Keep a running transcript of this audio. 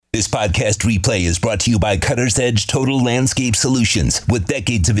This podcast replay is brought to you by Cutter's Edge Total Landscape Solutions. With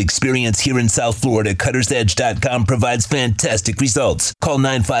decades of experience here in South Florida, CuttersEdge.com provides fantastic results. Call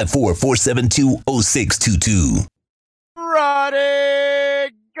 954-472-0622. Friday.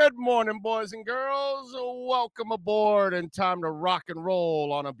 Good morning, boys and girls. Welcome aboard and time to rock and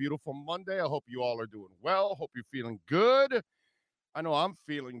roll on a beautiful Monday. I hope you all are doing well. Hope you're feeling good. I know I'm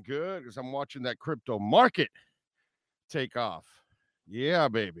feeling good because I'm watching that crypto market take off. Yeah,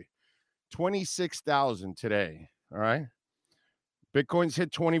 baby. 26,000 today. All right. Bitcoin's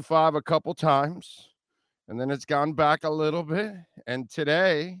hit 25 a couple times, and then it's gone back a little bit. And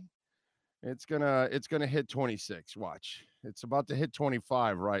today it's gonna hit 26. Watch. It's about to hit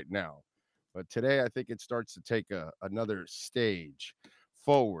 25 right now. But today I think it starts to take another stage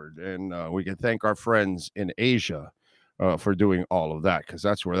forward. And we can thank our friends in Asia for doing all of that, because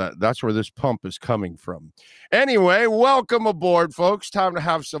that's where this pump is coming from. Anyway, welcome aboard, folks. Time to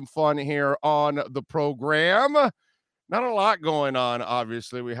have some fun here on the program. Not a lot going on,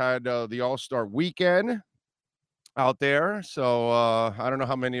 obviously. We had the All-Star weekend out there, so I don't know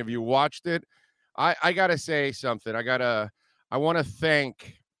how many of you watched it. I gotta say something. I want to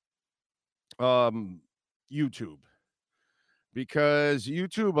thank YouTube, because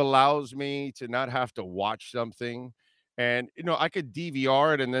YouTube allows me to not have to watch something. And, I could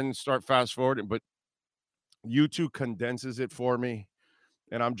DVR it and then start fast forwarding, but YouTube condenses it for me,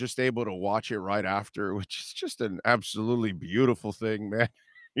 and I'm just able to watch it right after, which is just an absolutely beautiful thing, man.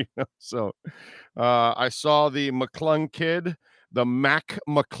 So I saw the McClung kid, the Mac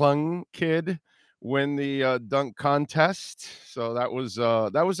McClung kid, win the dunk contest. So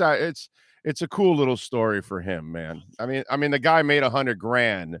it's a cool little story for him, man. I mean, the guy made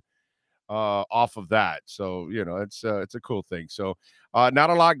 $100,000 off of that. So, it's a cool thing. So not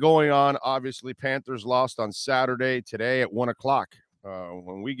a lot going on. Obviously, Panthers lost on Saturday. Today at 1:00.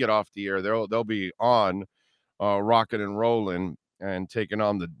 When we get off the air, they'll be on rocking and rolling and taking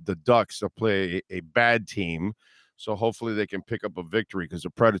on the Ducks to play a bad team. So hopefully they can pick up a victory, because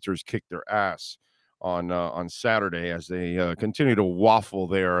the Predators kicked their ass on Saturday as they continue to waffle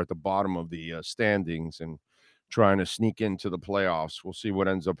there at the bottom of the standings and trying to sneak into the playoffs. We'll see what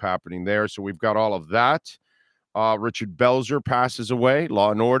ends up happening there. So we've got all of that. Richard Belzer passes away.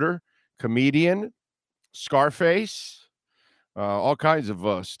 Law and Order, comedian, Scarface, all kinds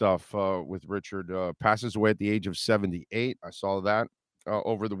of stuff with Richard. Passes away at the age of 78. I saw that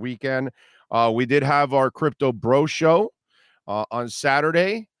over the weekend. We did have our Crypto Bro Show on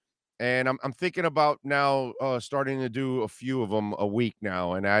Saturday, and I'm thinking about now starting to do a few of them a week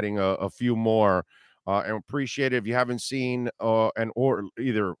now and adding a few more. And appreciate it if you haven't seen or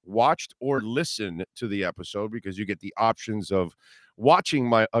either watched or listened to the episode, because you get the options of watching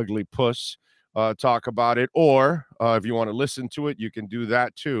my ugly puss talk about it, or if you want to listen to it, you can do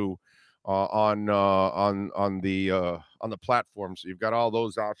that too on the platform. So you've got all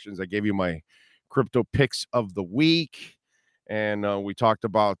those options. I gave you my crypto picks of the week, and we talked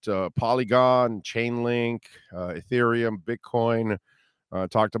about Polygon, Chainlink, Ethereum, Bitcoin.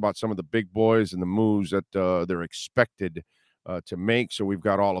 Talked about some of the big boys and the moves that they're expected to make. So we've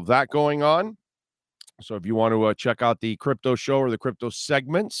got all of that going on. So if you want to check out the crypto show or the crypto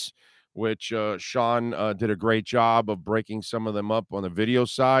segments, which Sean did a great job of breaking some of them up on the video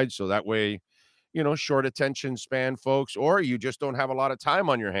side. So that way, short attention span folks, or you just don't have a lot of time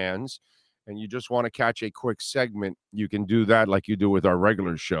on your hands and you just want to catch a quick segment, you can do that like you do with our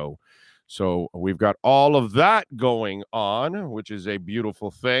regular show. So we've got all of that going on, which is a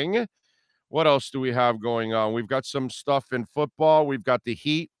beautiful thing. What else do we have going on? We've got some stuff in football. We've got the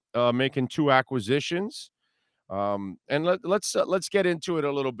Heat making 2 acquisitions. And let's get into it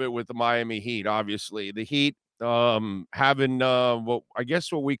a little bit with the Miami Heat. Obviously, the Heat having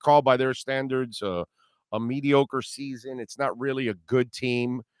what we call by their standards a mediocre season. It's not really a good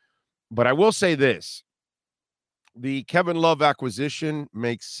team. But I will say this. The Kevin Love acquisition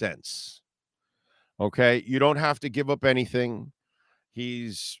makes sense. Okay, you don't have to give up anything.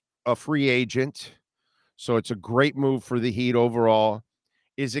 He's a free agent, so it's a great move for the Heat overall.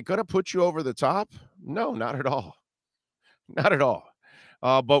 Is it going to put you over the top? No, not at all. Not at all.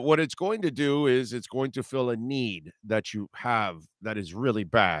 But what it's going to do is it's going to fill a need that you have that is really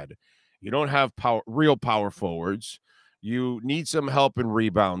bad. You don't have real power forwards. You need some help in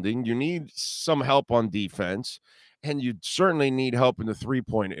rebounding. You need some help on defense. And you certainly need help in the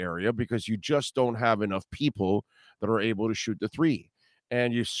three-point area, because you just don't have enough people that are able to shoot the three.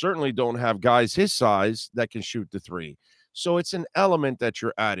 And you certainly don't have guys his size that can shoot the three. So it's an element that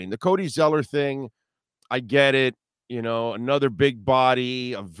you're adding. The Cody Zeller thing, I get it. Another big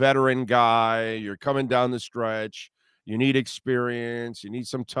body, a veteran guy. You're coming down the stretch. You need experience. You need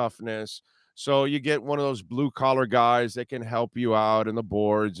some toughness. So you get one of those blue collar guys that can help you out in the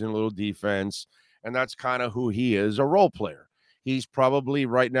boards and a little defense. And that's kind of who he is, a role player. He's probably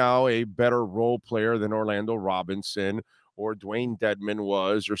right now a better role player than Orlando Robinson or Dwayne Dedman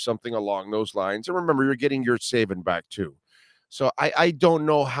was, or something along those lines. And remember, you're getting your saving back too. So I don't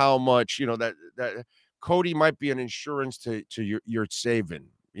know how much, that Cody might be an insurance to your saving.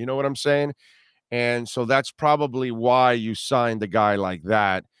 You know what I'm saying? And so that's probably why you signed a guy like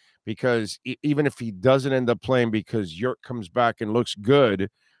that, because even if he doesn't end up playing because Yurt comes back and looks good,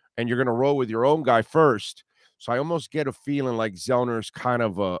 and you're going to roll with your own guy first. So I almost get a feeling like Zellner's kind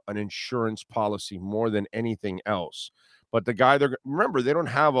of an insurance policy more than anything else. But the guy, remember, they don't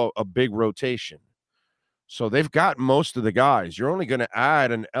have a big rotation. So they've got most of the guys. You're only going to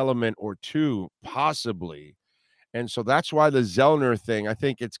add an element or two, possibly. And so that's why the Zellner thing, I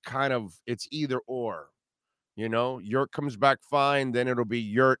think it's either or. Yurt comes back fine, then it'll be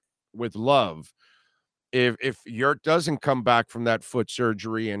Yurt with Love. If Yurt doesn't come back from that foot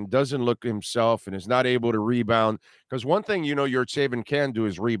surgery and doesn't look himself and is not able to rebound, because one thing Yurtseven can do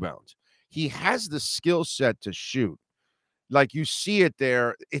is rebound. He has the skill set to shoot. Like, you see it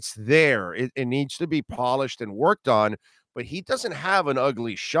there. It's there. It needs to be polished and worked on, but he doesn't have an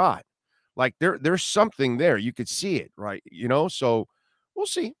ugly shot. Like, there's something there. You could see it, right? So we'll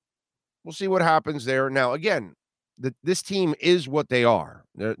see. We'll see what happens there. Now, again, this team is what they are.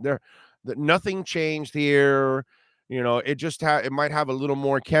 Nothing changed here. It just it might have a little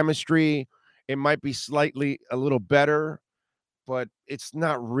more chemistry. It might be slightly a little better, but it's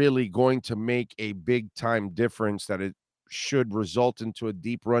not really going to make a big time difference that it should result into a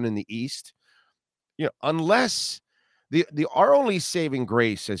deep run in the East. Unless our only saving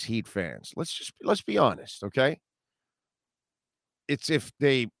grace as Heat fans, let's be honest, okay? It's if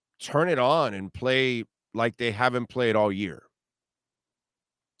they turn it on and play like they haven't played all year.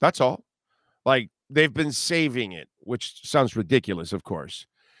 That's all. Like, they've been saving it, which sounds ridiculous, of course.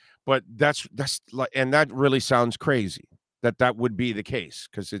 But that's like, and that really sounds crazy that would be the case,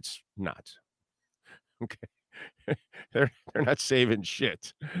 because it's not. Okay. They're not saving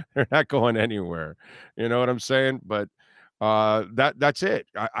shit. They're not going anywhere. You know what I'm saying? But that's it.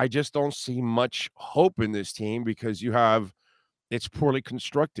 I just don't see much hope in this team, because it's poorly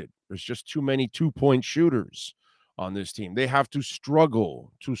constructed. There's just too many 2-point shooters on this team. They have to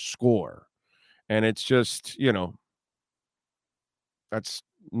struggle to score. And it's just, that's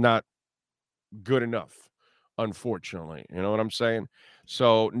not good enough, unfortunately. You know what I'm saying?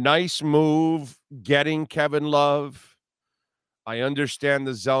 So, nice move getting Kevin Love. I understand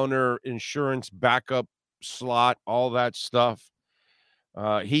the Zellner insurance backup slot, all that stuff.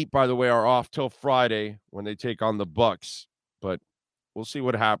 Heat, by the way, are off till Friday when they take on the Bucks, but we'll see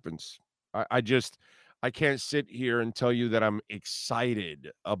what happens. I can't sit here and tell you that I'm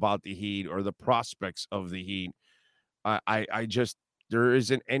excited about the Heat or the prospects of the Heat. I just, there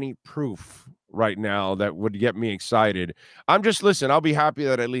isn't any proof right now that would get me excited. Listen, I'll be happy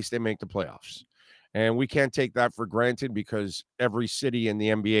that at least they make the playoffs. And we can't take that for granted, because every city in the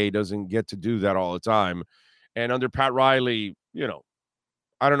NBA doesn't get to do that all the time. And under Pat Riley,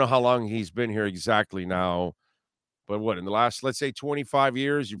 I don't know how long he's been here exactly now, but in the last, let's say 25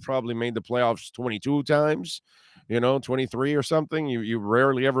 years, you probably made the playoffs 22 times, 23 or something. You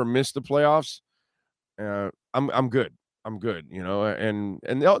rarely ever miss the playoffs. I'm good. I'm good, and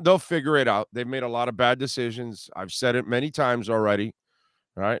they'll figure it out. They've made a lot of bad decisions. I've said it many times already.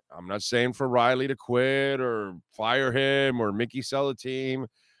 Right? I'm not saying for Riley to quit or fire him or Mickey sell the team,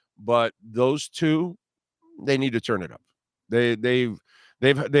 but those two, they need to turn it up. They've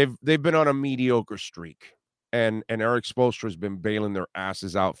been on a mediocre streak, and Eric Spoelstra has been bailing their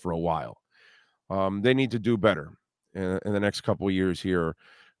asses out for a while. They need to do better in the next couple of years here,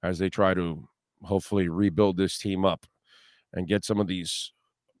 as they try to hopefully rebuild this team up and get some of these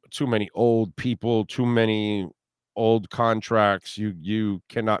too many old people, too many old contracts. You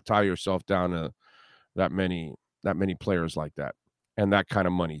cannot tie yourself down to that many players like that, and that kind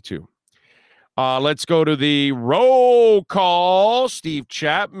of money too. Let's go to the roll call. Steve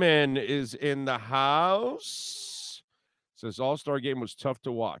Chapman is in the house. Says All-Star game was tough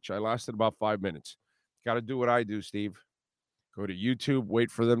to watch. I lasted about 5 minutes. Got to do what I do, Steve. Go to YouTube,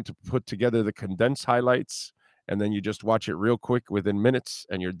 wait for them to put together the condensed highlights, and then you just watch it real quick within minutes,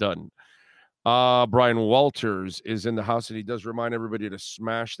 and you're done. Brian Walters is in the house, and he does remind everybody to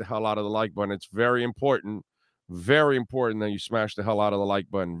smash the hell out of the like button. It's very important that you smash the hell out of the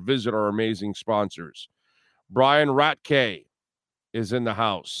like button. Visit our amazing sponsors. Brian Ratke is in the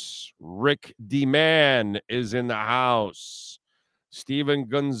house. Rick D-Man is in the house. Steven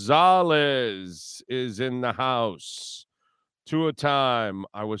Gonzalez is in the house. Tua time.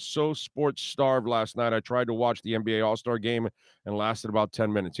 I was so sports starved last night. I tried to watch the NBA All-Star game and lasted about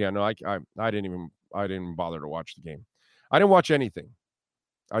 10 minutes. Yeah, no, I didn't bother to watch the game. I didn't watch anything.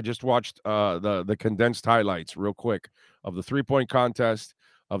 I just watched the condensed highlights real quick of the 3-point contest,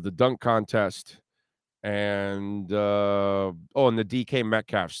 of the dunk contest, and and the DK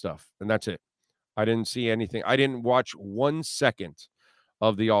Metcalf stuff, and that's it. I didn't see anything. I didn't watch 1 second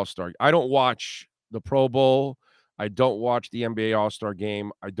of the All-Star. I don't watch the Pro Bowl. I don't watch the NBA All-Star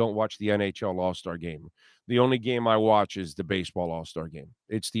game. I don't watch the NHL All-Star game. The only game I watch is the baseball All-Star game.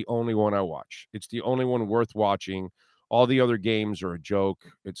 It's the only one I watch. It's the only one worth watching. All the other games are a joke.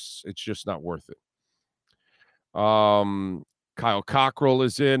 It's just not worth it. Kyle Cockrell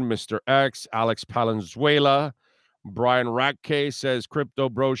is in, Mr. X, Alex Palenzuela. Brian Ratke says Crypto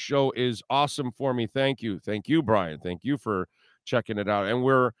Bro Show is awesome for me. Thank you. Thank you, Brian. Thank you for checking it out. And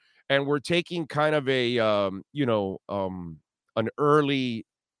we're taking kind of a an early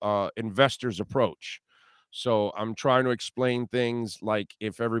investor's approach. So I'm trying to explain things like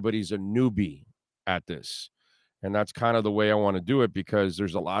if everybody's a newbie at this. And that's kind of the way I want to do it, because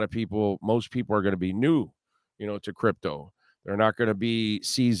there's a lot of people, most people are going to be new, to crypto. They're not going to be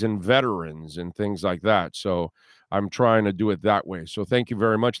seasoned veterans and things like that. So I'm trying to do it that way. So thank you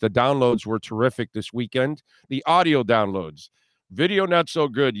very much. The downloads were terrific this weekend. The audio downloads, video not so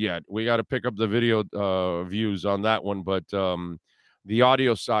good yet. We got to pick up the video views on that one. But the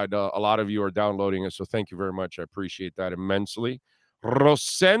audio side, a lot of you are downloading it. So thank you very much. I appreciate that immensely.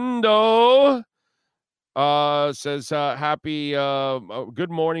 Rosendo says happy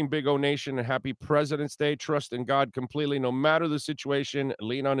good morning, Big O Nation, and happy President's Day. Trust in God completely, no matter the situation.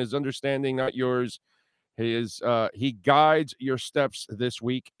 Lean on his understanding, not yours. He guides your steps this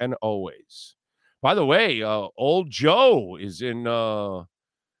week and always. By the way, old Joe is in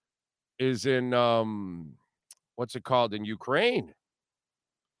what's it called, in Ukraine.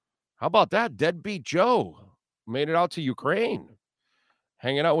 How about that? Deadbeat Joe made it out to Ukraine,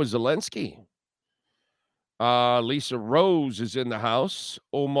 hanging out with Zelensky. Lisa Rose is in the house.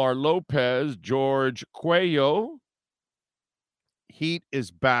 Omar Lopez, George Cuello. Heat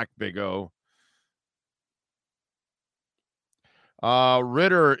is back, Big O.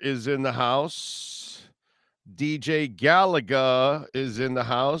 Ritter is in the house. DJ Gallagher is in the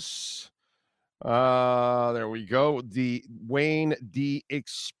house. There we go. The Wayne D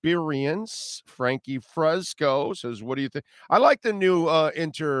Experience. Frankie Fresco says, what do you think? I like the new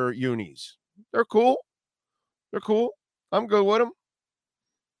inter unis. They're cool. They're cool. I'm good with them.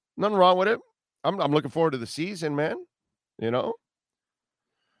 Nothing wrong with it. I'm looking forward to the season, man.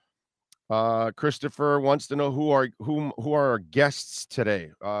 Christopher wants to know who are our guests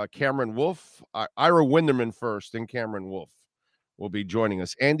today. Cameron Wolf, Ira Winderman first, and Cameron Wolf will be joining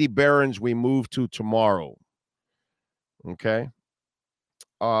us. Andy Behrens, we move to tomorrow. Okay.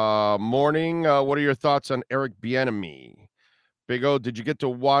 Morning. What are your thoughts on Eric Bieniemy? Big O, did you get to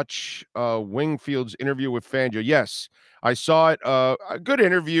watch Wingfield's interview with Fangio? Yes, I saw it. A good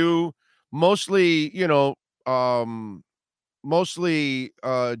interview, mostly,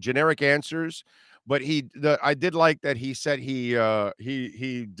 generic answers, but I did like that he said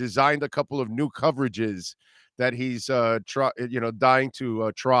he designed a couple of new coverages that he's dying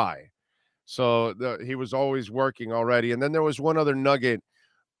to try. So he was always working already. And then there was one other nugget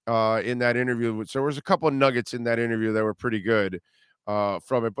in that interview. So there was a couple of nuggets in that interview that were pretty good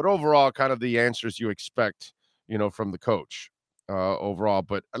from it. But overall, kind of the answers you expect, from the coach overall.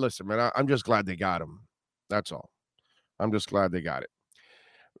 But listen, man, I'm just glad they got him. That's all. I'm just glad they got it.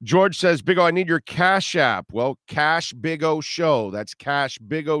 George says, Big O, I need your Cash App. Well, Cash Big O Show. That's Cash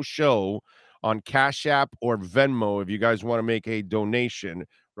Big O Show on Cash App or Venmo if you guys want to make a donation.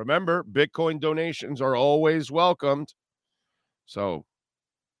 Remember, Bitcoin donations are always welcomed. So,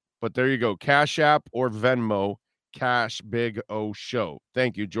 but there you go. Cash App or Venmo, Cash Big O Show.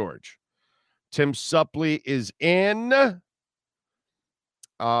 Thank you, George. Tim Suppley is in.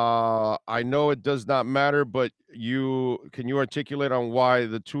 I know it does not matter, but can you articulate on why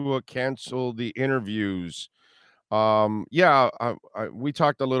the Tua canceled the interviews? We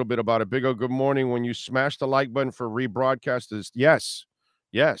talked a little bit about it. Big O, good morning. When you smash the like button for rebroadcast, yes.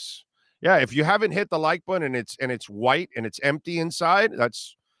 Yeah, if you haven't hit the like button and it's white and it's empty inside,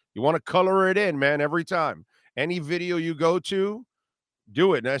 you want to color it in, man, every time. Any video you go to,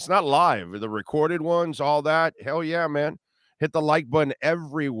 do it. And it's not live. The recorded ones, all that. Hell yeah, man. Hit the like button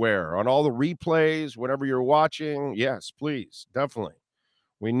everywhere on all the replays, whenever you're watching. Yes, please. Definitely.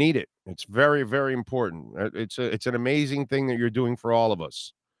 We need it. It's very, very important. It's an amazing thing that you're doing for all of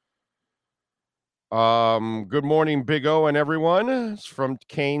us. Good morning, Big O and everyone. It's from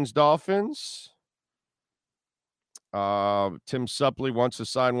Canes Dolphins. Tim Suppley wants to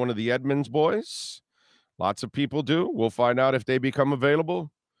sign one of the Edmonds boys. Lots of people do. We'll find out if they become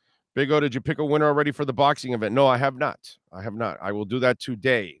available. Big O, did you pick a winner already for the boxing event? No, I have not. I will do that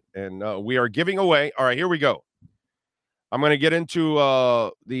today. And we are giving away. All right, here we go. I'm going to get into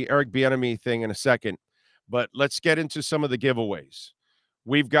the Eric Bieniemy thing in a second, but let's get into some of the giveaways.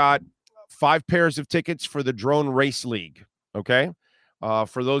 We've got 5 pairs of tickets for the Drone Race League, okay?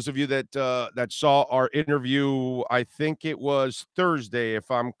 For those of you that saw our interview, I think it was Thursday, if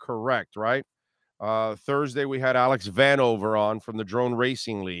I'm correct, right? Thursday, we had Alex Vanover on from the Drone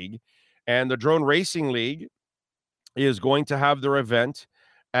Racing League, and the Drone Racing League is going to have their event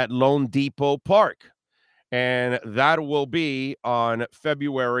at Lone Depot Park, and that will be on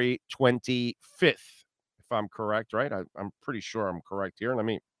February 25th, if I'm correct, right? I'm pretty sure I'm correct here.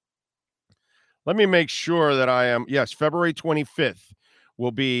 Let me make sure that I am. Yes, February 25th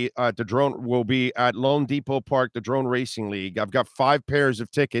will be at Lone Depot Park, the Drone Racing League. I've got 5 pairs of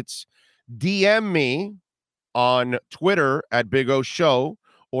tickets. DM me on Twitter at Big O Show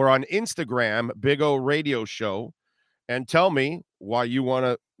or on Instagram, Big O Radio Show, and tell me why you want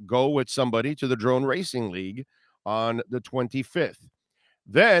to go with somebody to the Drone Racing League on the 25th.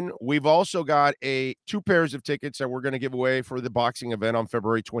 Then we've also got 2 pairs of tickets that we're going to give away for the boxing event on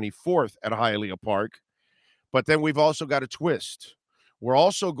February 24th at Hialeah Park. But then we've also got a twist. We're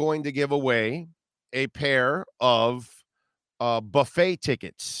also going to give away a pair of buffet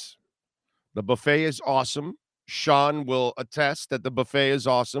tickets. The buffet is awesome. Sean will attest that the buffet is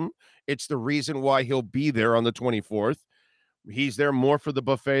awesome. It's the reason why he'll be there on the 24th. He's there more for the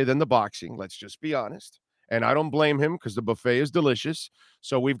buffet than the boxing. Let's just be honest. And I don't blame him because the buffet is delicious.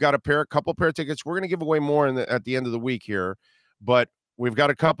 So we've got a couple pair of tickets. We're going to give away more at the end of the week here, but we've got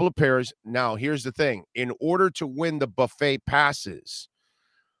a couple of pairs. Now, here's the thing. In order to win the buffet passes,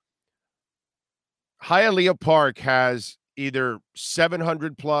 Hialeah Park has either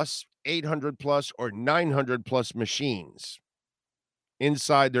 700 plus, 800 plus, or 900 plus machines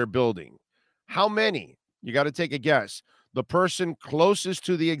inside their building. How many? You got to take a guess. The person closest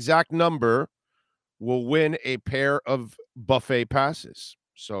to the exact number will win a pair of buffet passes.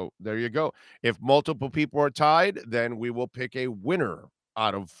 So there you go. If multiple people are tied, then we will pick a winner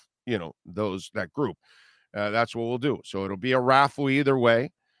out of, that group. That's what we'll do. So it'll be a raffle either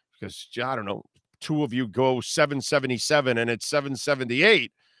way because, I don't know, 2 of you go 777 and it's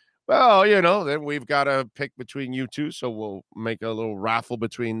 778. Well, then we've got to pick between you 2. So we'll make a little raffle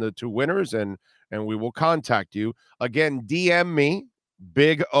between the 2 winners and we will contact you. Again, DM me,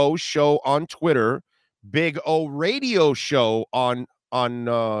 Big O Show on Twitter, Big O Radio Show on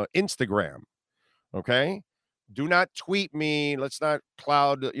Instagram. Okay? Do not tweet me. Let's not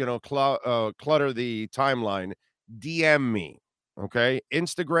clutter the timeline. DM me. Okay?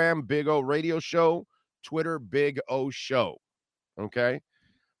 Instagram, Big O Radio Show, Twitter, Big O Show. Okay?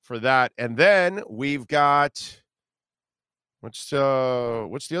 For that. And then we've got what's the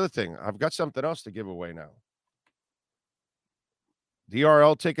other thing? I've got something else to give away now.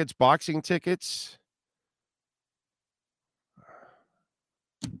 DRL tickets, boxing tickets.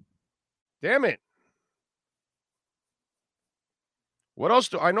 Damn it. What else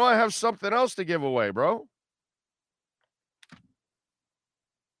I know I have something else to give away, bro.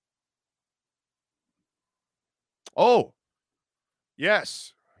 Oh,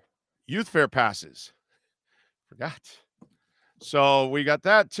 yes. Youth Fair passes. Forgot. So we got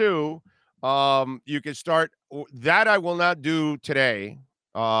that too. You can start that. I will not do today.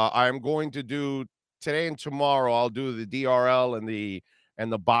 I'm going to do today and tomorrow. I'll do the DRL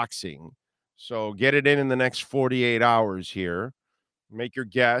and the boxing. So get it in the next 48 hours here. Make your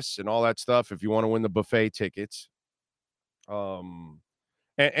guess and all that stuff if you want to win the buffet tickets. And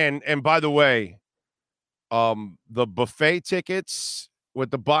by the way, the buffet tickets with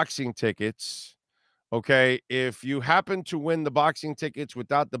the boxing tickets. Okay, if you happen to win the boxing tickets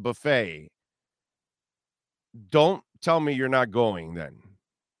without the buffet, don't tell me you're not going then.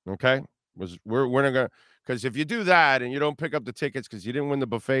 Okay? We're not gonna, because if you do that and you don't pick up the tickets because you didn't win the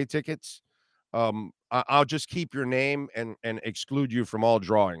buffet tickets, I'll just keep your name and exclude you from all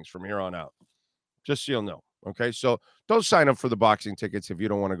drawings from here on out. Just so you'll know. Okay, so don't sign up for the boxing tickets if you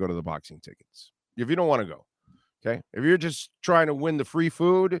don't want to go to the boxing tickets. If you don't want to go. Okay, if you're just trying to win the free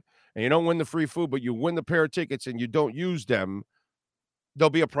food and you don't win the free food, but you win the pair of tickets and you don't use them, there'll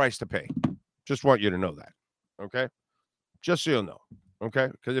be a price to pay. Just want you to know that. Okay, just so you'll know. Okay,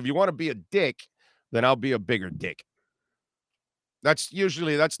 because if you want to be a dick, then I'll be a bigger dick. That's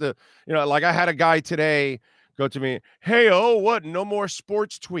the, like I had a guy today go to me, hey, what? No more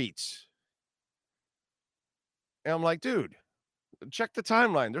sports tweets. And I'm like, dude, check the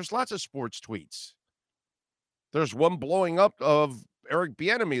timeline. There's lots of sports tweets. There's one blowing up of Eric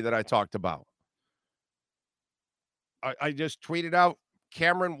Bieniemy that I talked about. I just tweeted out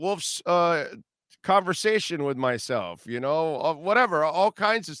Cameron Wolf's conversation with myself, whatever, all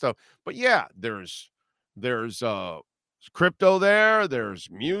kinds of stuff. But yeah, there's crypto there, there's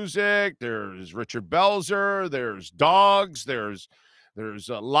music, there's Richard Belzer, there's dogs, there's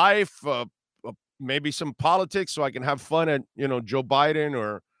life, maybe some politics, so I can have fun at Joe Biden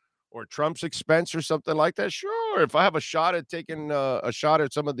or Trump's expense or something like that. Sure, if I have a shot at taking a shot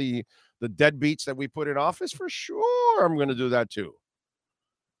at some of the deadbeats that we put in office, for sure, I'm going to do that too.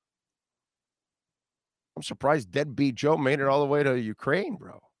 I'm surprised Deadbeat Joe made it all the way to Ukraine,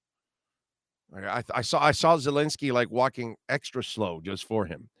 bro. I saw Zelensky like walking extra slow just for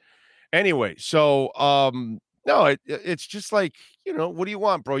him. Anyway, so no, it's just like, what do you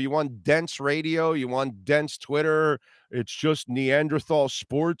want, bro? You want dense radio? You want dense Twitter? It's just Neanderthal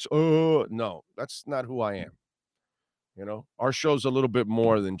sports? No, that's not who I am. Our show's a little bit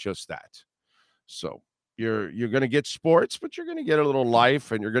more than just that. So you're going to get sports, but you're going to get a little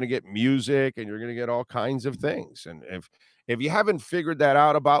life, and you're going to get music, and you're going to get all kinds of things. And if you haven't figured that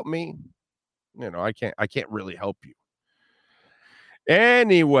out about me, I can't really help you.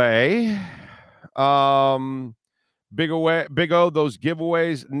 Anyway, Big O, those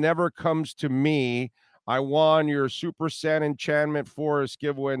giveaways never comes to me. I won your Super Saiyan Enchantment Forest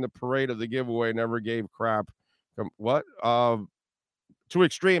giveaway in the parade of the giveaway. Never gave crap. What? Too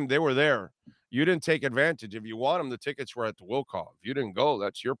extreme. They were there. You didn't take advantage. If you want them, the tickets were at the will call. If you didn't go,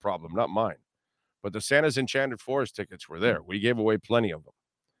 that's your problem, not mine. But the Santa's Enchanted Forest tickets were there. We gave away plenty of them.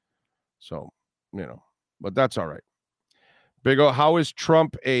 So, but that's all right. Big O, how is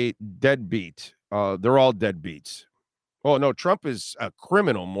Trump a deadbeat? They're all deadbeats. Oh, no, Trump is a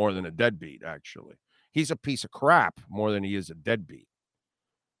criminal more than a deadbeat, actually. He's a piece of crap more than he is a deadbeat.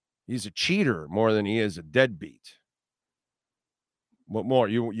 He's a cheater more than he is a deadbeat. What more?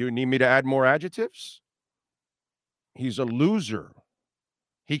 You need me to add more adjectives? He's a loser.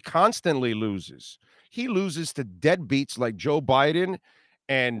 He constantly loses. He loses to deadbeats like Joe Biden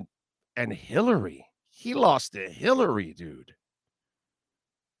and Hillary. He lost to Hillary, dude.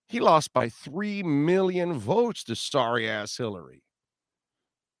 He lost by 3 million votes to sorry-ass Hillary.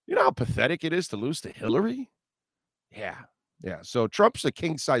 You know how pathetic it is to lose to Hillary? Yeah. So Trump's a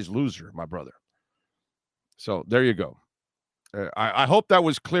king-size loser, my brother. So there you go. I hope that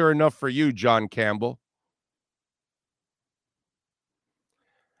was clear enough for you, John Campbell.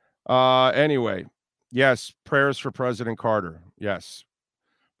 Anyway, yes, prayers for President Carter. Yes.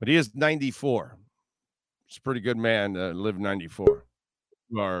 But he is 94. He's a pretty good man to live 94.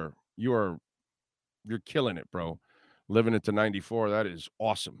 You're killing it, bro. Living it to 94, that is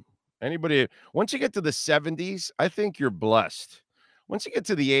awesome. Once you get to the 70s, I think you're blessed. Once you get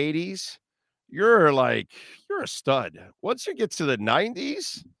to the 80s, you're a stud. Once you get to the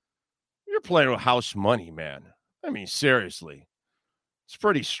 90s, you're playing with house money, man. I mean, seriously. It's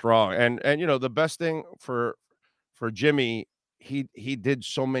pretty strong. And the best thing for Jimmy, he did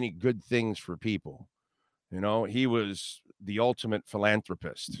so many good things for people. He was the ultimate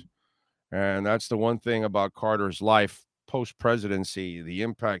philanthropist. And that's the one thing about Carter's life post-presidency, the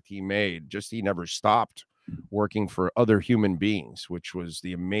impact he made. Just he never stopped working for other human beings, which was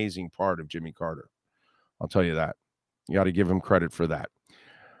the amazing part of Jimmy Carter. I'll tell you that. You got to give him credit for that.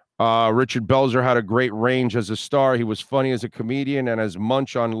 Richard Belzer had a great range as a star. He was funny as a comedian, and as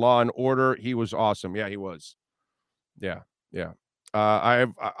Munch on Law and Order, he was awesome. Yeah, he was. Yeah.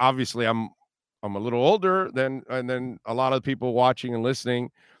 I'm a little older than a lot of people watching and listening.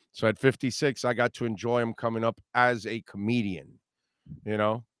 So at 56, I got to enjoy him coming up as a comedian,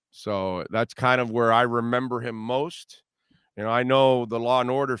 So that's kind of where I remember him most. I know the Law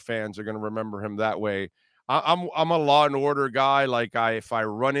and Order fans are going to remember him that way. I'm a Law and Order guy. Like if I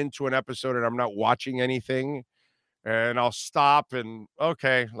run into an episode and I'm not watching anything, and I'll stop and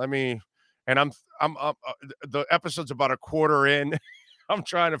okay, I'm the episode's about a quarter in. I'm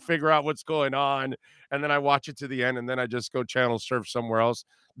trying to figure out what's going on, and then I watch it to the end, and then I just go channel surf somewhere else.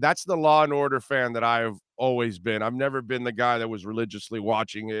 That's the Law and Order fan that I've always been. I've never been the guy that was religiously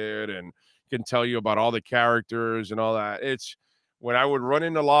watching it and can tell you about all the characters and all that. It's when I would run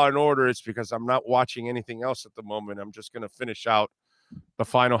into Law and Order, it's because I'm not watching anything else at the moment. I'm just going to finish out the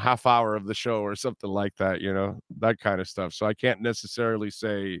final half hour of the show or something like that, that kind of stuff. So I can't necessarily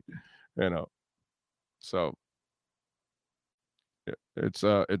say, so it's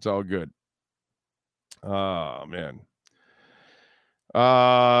all good. Oh man.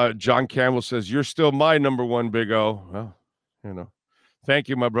 John Campbell says, you're still my number one, Big O. Well, thank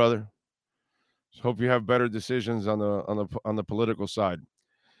you, my brother. Hope you have better decisions on the political side.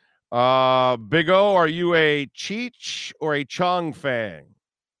 Big O, are you a Cheech or a Chong fan?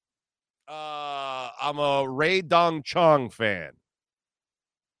 I'm a Ray Dong Chong fan.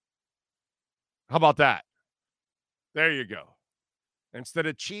 How about that? There you go. Instead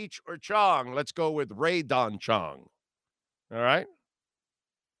of Cheech or Chong, let's go with Ray Don Chong. All right?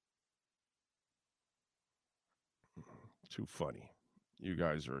 Too funny. You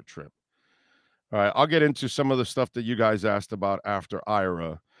guys are a trip. All right, I'll get into some of the stuff that you guys asked about after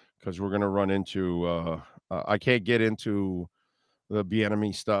Ira, because we're going to run into, I can't get into the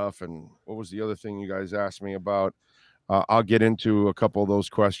Bieniemy stuff. And what was the other thing you guys asked me about? I'll get into a couple of those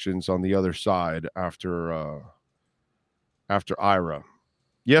questions on the other side after Ira.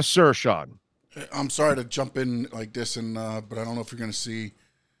 Yes, sir, Sean. I'm sorry to jump in like this, but I don't know if you're going to see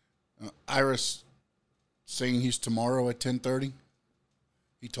Iris saying he's tomorrow at 10:30.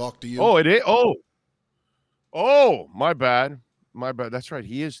 He talked to you. Oh, it is. Oh, my bad. That's right.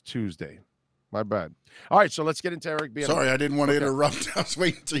 He is Tuesday. My bad. All right, so let's get into Eric Bieniemy. Sorry, I didn't want to interrupt. I was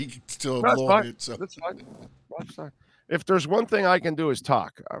waiting until you could still That's log fine. it. So. That's fine. That's fine. If there's one thing I can do is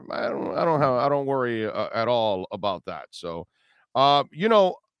talk. I don't worry at all about that. So, I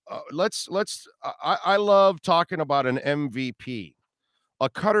love talking about an MVP, a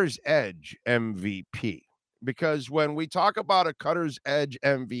cutter's edge MVP, because when we talk about a cutter's edge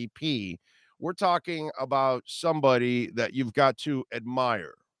MVP, we're talking about somebody that you've got to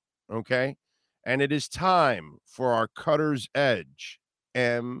admire. Okay. And it is time for our cutter's edge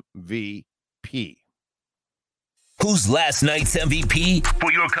MVP. Who's last night's MVP?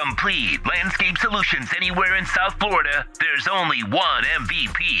 For your complete landscape solutions anywhere in South Florida, there's only one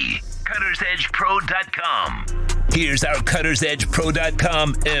MVP. CuttersEdgePro.com. Here's our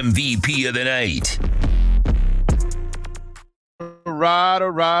CuttersEdgePro.com MVP of the night. All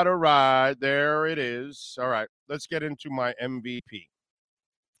right. There it is. All right. Let's get into my MVP.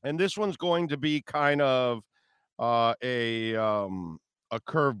 And this one's going to be kind of a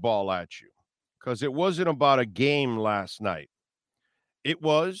curveball at you, because it wasn't about a game last night. It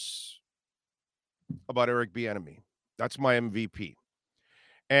was about Eric Bieniemy. That's my MVP.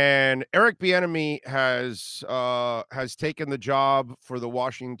 And Eric Bieniemy has taken the job for the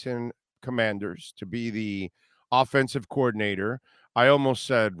Washington Commanders to be the offensive coordinator. I almost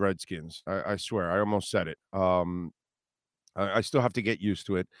said Redskins. I swear, I almost said it. I still have to get used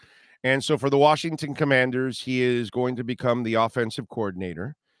to it. And so for the Washington Commanders, he is going to become the offensive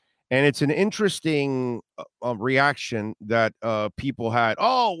coordinator. And it's an interesting reaction that people had.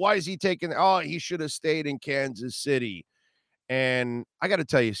 Oh, why is he taking? Oh, he should have stayed in Kansas City. And I got to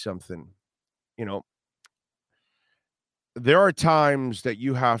tell you something. There are times that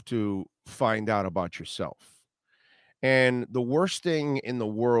you have to find out about yourself. And the worst thing in the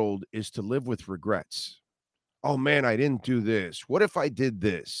world is to live with regrets. Oh man, I didn't do this. What if I did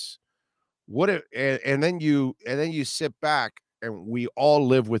this? What if, and then you sit back, and we all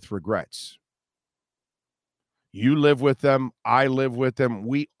live with regrets. You live with them. I live with them.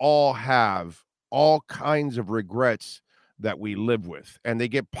 We all have all kinds of regrets that we live with, and they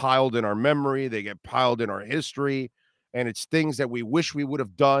get piled in our memory. They get piled in our history, and it's things that we wish we would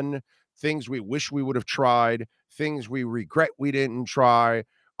have done, things we wish we would have tried, things we regret we didn't try,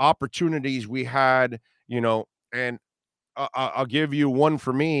 opportunities we had, and I'll give you one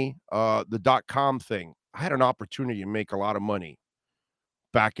for me, the .com thing. I had an opportunity to make a lot of money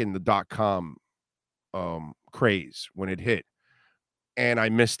back in the .com craze when it hit, and I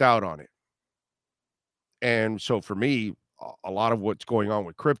missed out on it. And so for me, a lot of what's going on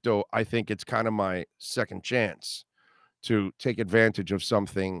with crypto, I think it's kind of my second chance to take advantage of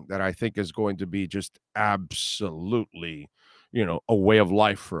something that I think is going to be just absolutely, a way of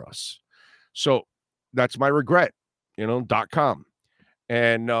life for us. So that's my regret, .com.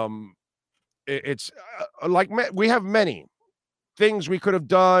 And it's like we have many things we could have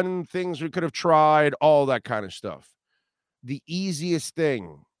done, things we could have tried, all that kind of stuff. The easiest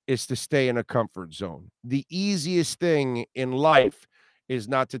thing is to stay in a comfort zone. The easiest thing in life is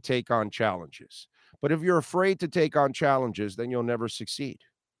not to take on challenges. But if you're afraid to take on challenges, then you'll never succeed.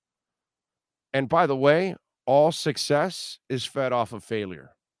 And by the way, all success is fed off of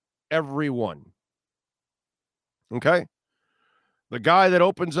failure. Everyone. Okay? The guy that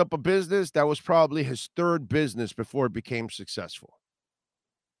opens up a business, that was probably his third business before it became successful.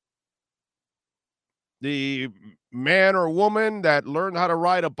 The man or woman that learned how to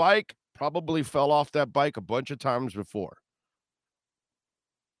ride a bike probably fell off that bike a bunch of times before.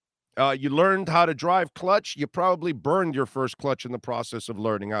 You learned how to drive clutch. You probably burned your first clutch in the process of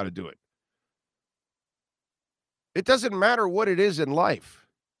learning how to do it. It doesn't matter what it is in life.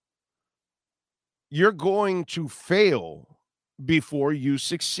 you're going to fail before you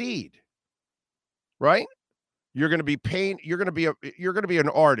succeed, right? You're going to be you're going to be an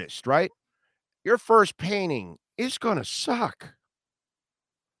artist, right? Your first painting is going to suck.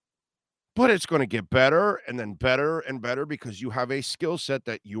 But it's going to get better and then better and better because you have a skill set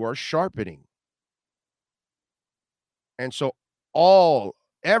that you are sharpening. And so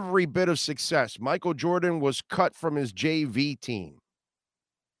every bit of success, Michael Jordan was cut from his JV team.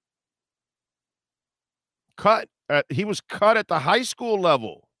 He was cut at the high school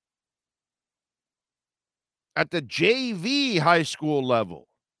level. At the JV high school level.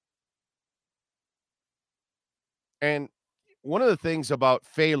 And one of the things about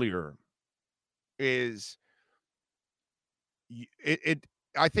failure is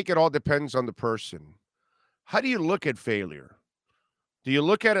I think it all depends on the person. How do you look at failure? Do you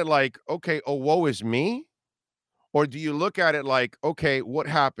look at it like, okay, oh, woe is me? Or do you look at it like, okay, what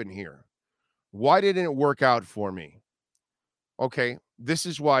happened here? Why didn't it work out for me? Okay, this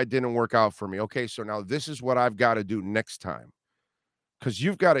is why it didn't work out for me. Okay, so now this is what I've got to do next time. Because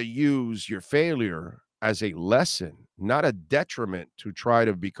you've got to use your failure as a lesson, not a detriment to try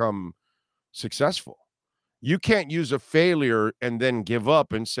to become successful. You can't use a failure and then give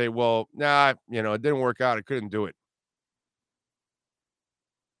up and say, well, nah, it didn't work out. I couldn't do it.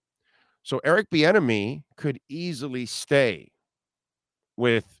 So Eric Bieniemy could easily stay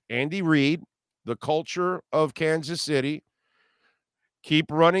with Andy Reid, the culture of Kansas City, keep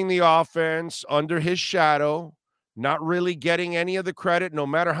running the offense under his shadow, not really getting any of the credit. No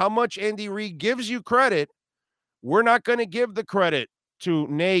matter how much Andy Reid gives you credit, we're not going to give the credit to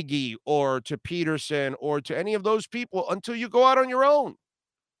Nagy or to Peterson or to any of those people until you go out on your own.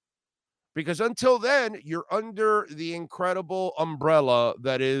 Because until then, you're under the incredible umbrella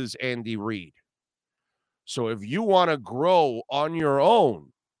that is Andy Reid. So if you want to grow on your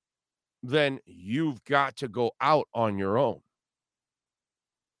own, then you've got to go out on your own.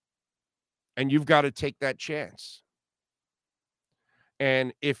 And you've got to take that chance.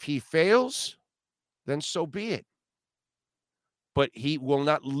 And if he fails, then so be it. But he will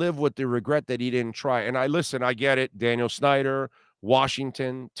not live with the regret that he didn't try. And I get it. Daniel Snyder,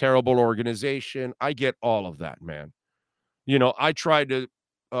 Washington, terrible organization. I get all of that, man. I tried to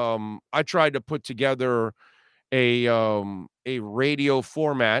put together a radio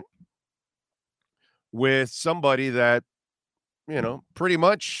format with somebody that, pretty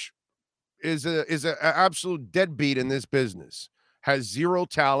much is an absolute deadbeat in this business, has zero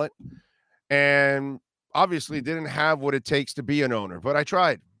talent, and obviously didn't have what it takes to be an owner. But I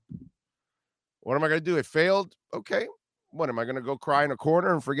tried. What am I going to do? It failed. Okay. What, am I going to go cry in a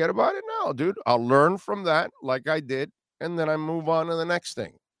corner and forget about it? No, dude. I'll learn from that like I did, and then I move on to the next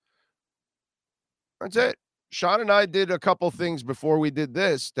thing. That's it. Sean and I did a couple things before we did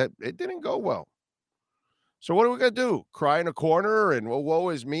this that it didn't go well. So what are we going to do? Cry in a corner and, well, woe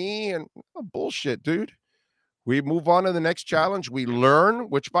is me? And bullshit, dude. We move on to the next challenge. We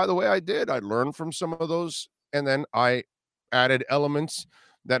learn, which, by the way, I did. I learned from some of those, and then I added elements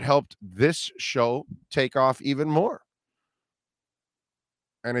that helped this show take off even more.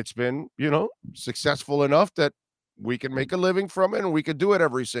 And it's been, successful enough that we can make a living from it, and we could do it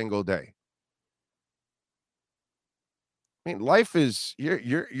every single day. I mean, life is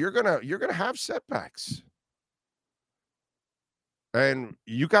you're gonna have setbacks, and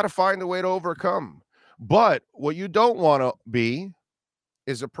you got to find a way to overcome. But what you don't want to be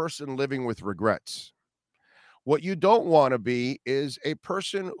is a person living with regrets. What you don't want to be is a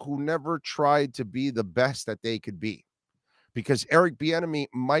person who never tried to be the best that they could be. Because Eric Bieniemy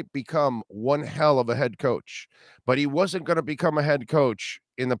might become one hell of a head coach, but he wasn't going to become a head coach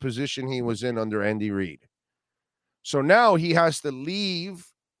in the position he was in under Andy Reid. So now he has to leave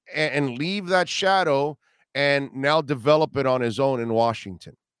that shadow and now develop it on his own in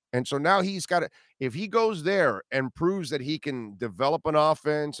Washington. And so now he's got to, if he goes there and proves that he can develop an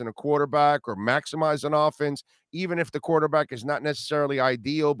offense and a quarterback or maximize an offense, even if the quarterback is not necessarily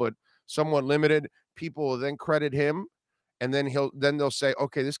ideal, but somewhat limited, people will then credit him. And then they'll say,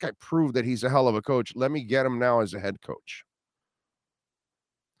 okay, this guy proved that he's a hell of a coach. Let me get him now as a head coach.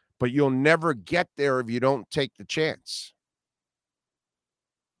 But you'll never get there if you don't take the chance.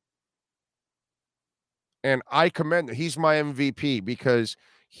 And I commend him. He's my MVP because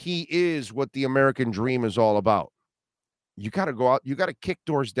he is what the American dream is all about. You got to go out. You got to kick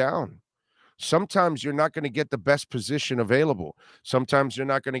doors down. Sometimes you're not going to get the best position available. Sometimes you're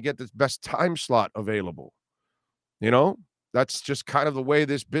not going to get the best time slot available. That's just kind of the way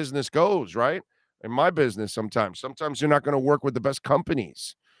this business goes, right? In my business, sometimes you're not going to work with the best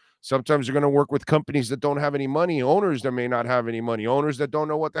companies. Sometimes you're going to work with companies that don't have any money, owners that may not have any money, owners that don't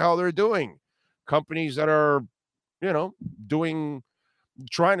know what the hell they're doing. companies that are,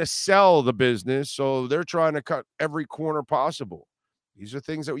 trying to sell the business. So they're trying to cut every corner possible. These are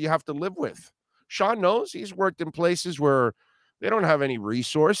things that you have to live with. Sean knows he's worked in places where they don't have any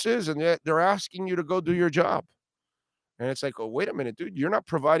resources and they're asking you to go do your job. And it's like, oh, wait a minute, dude, you're not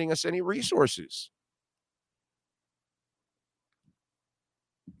providing us any resources.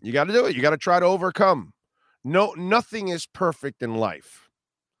 You got to do it. You got to try to overcome. No, nothing is perfect in life.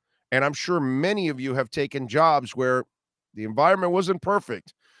 And I'm sure many of you have taken jobs where the environment wasn't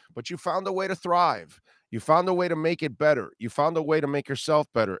perfect, but you found a way to thrive. You found a way to make it better. You found a way to make yourself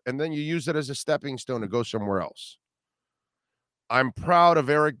better. And then you use it as a stepping stone to go somewhere else. I'm proud of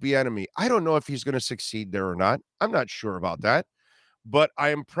Eric Bieniemy. I don't know if he's going to succeed there or not. I'm not sure about that. But I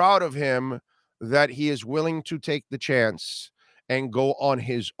am proud of him that he is willing to take the chance and go on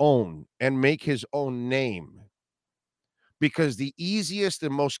his own and make his own name. Because the easiest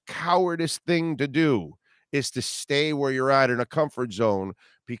and most cowardice thing to do is to stay where you're at in a comfort zone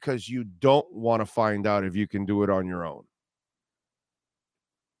because you don't want to find out if you can do it on your own.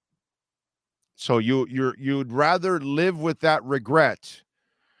 So you'd rather live with that regret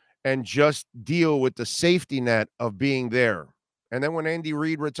and just deal with the safety net of being there. And then when Andy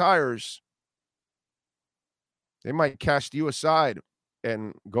Reid retires, they might cast you aside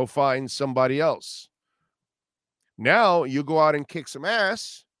and go find somebody else. Now you go out and kick some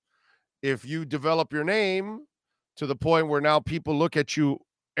ass. If you develop your name to the point where now people look at you,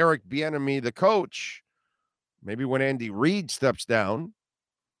 Eric Bieniemy, the coach, maybe when Andy Reid steps down,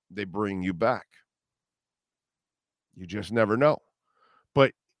 they bring you back. You just never know.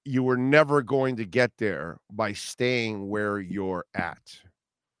 But you were never going to get there by staying where you're at.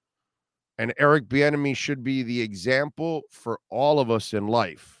 And Eric Bieniemy should be the example for all of us in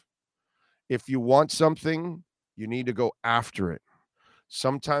life. If you want something, you need to go after it.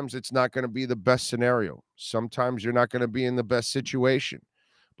 Sometimes it's not going to be the best scenario. Sometimes you're not going to be in the best situation.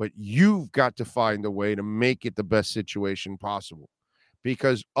 But you've got to find a way to make it the best situation possible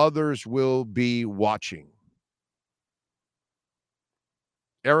because others will be watching.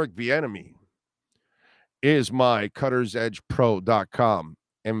 Eric Bieniemy is my CuttersEdgePro.com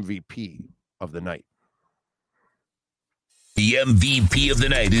MVP of the night. The MVP of the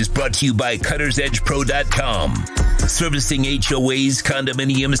night is brought to you by CuttersEdgePro.com. Servicing HOAs,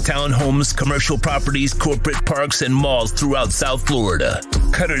 condominiums, townhomes, commercial properties, corporate parks, and malls throughout South Florida.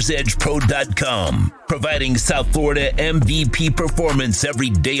 CuttersEdgePro.com. Providing South Florida MVP performance every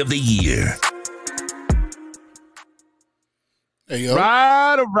day of the year. Hey, yo.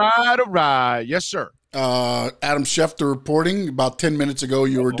 All right. Yes, sir. Adam Schefter reporting about 10 minutes ago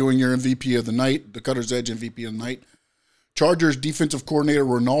you were doing your MVP of the night, the Cutter's Edge MVP of the night. Chargers defensive coordinator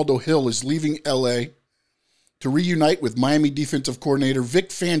Ronaldo Hill is leaving L.A. to reunite with Miami defensive coordinator Vic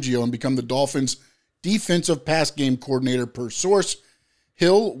Fangio and become the Dolphins' defensive pass game coordinator per source.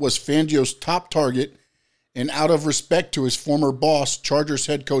 Hill was Fangio's top target, and out of respect to his former boss, Chargers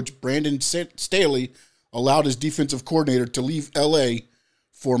head coach Brandon Staley allowed his defensive coordinator to leave L.A.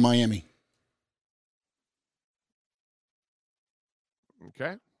 for Miami.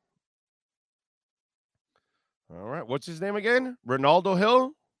 Okay. All right. What's his name again? Ronaldo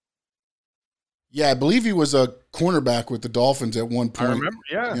Hill? Yeah, I believe he was a cornerback with the Dolphins at one point. I remember,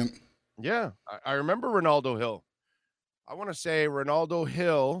 yeah. I remember Ronaldo Hill. I want to say Ronaldo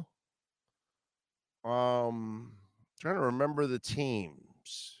Hill. Trying to remember the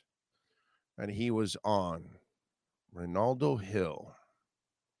teams that he was on. Ronaldo Hill.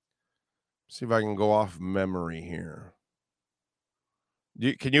 See if I can go off memory here.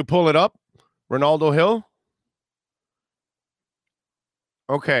 Can you pull it up? Ronaldo Hill?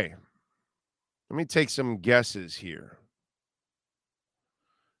 Okay. Let me take some guesses here.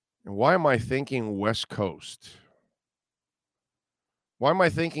 And why am I thinking West Coast? Why am I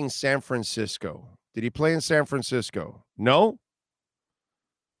thinking San Francisco? Did he play in San Francisco? No?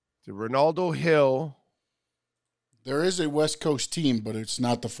 Did Ronaldo Hill? There is a West Coast team, but it's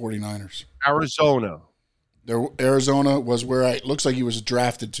not the 49ers. Arizona. Arizona was where it looks like he was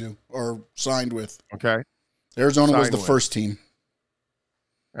drafted to or signed with. Okay. Arizona was the first team.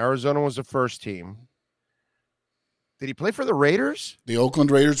 Arizona was the first team. Did he play for the Raiders? The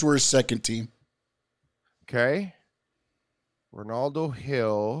Oakland Raiders were his second team. Okay. Ronaldo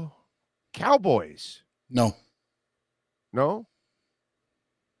Hill. Cowboys. No. No?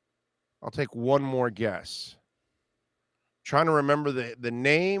 I'll take one more guess. Trying to remember the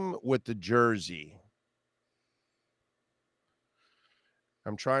name with the jersey.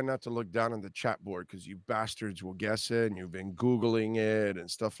 I'm trying not to look down on the chat board because you bastards will guess it and you've been Googling it and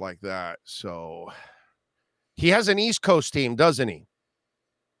stuff like that. So he has an East Coast team, doesn't he?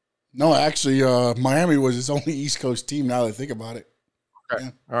 No, actually, Miami was his only East Coast team. Now that I think about it, Okay.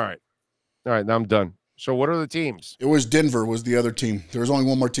 Yeah. All right. Now I'm done. So what are the teams? It was Denver was the other team. There was only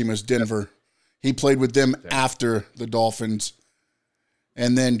one more team. It was Denver. He played with them after the Dolphins.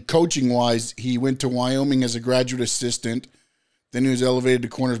 And then coaching-wise, he went to Wyoming as a graduate assistant. Then he was elevated to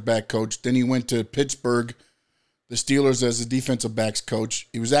cornerback coach. Then he went to Pittsburgh, the Steelers, as a defensive backs coach.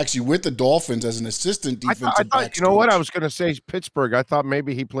 He was actually with the Dolphins as an assistant defensive backs you know coach. what? I was going to say Pittsburgh. I thought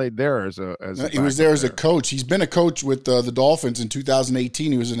maybe he played there as a he was there as a coach. He's been a coach with the Dolphins in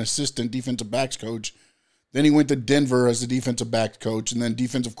 2018. He was an assistant defensive backs coach. Then he went to Denver as a defensive backs coach and then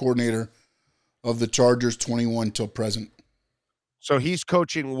defensive coordinator of the Chargers 21 till present. So he's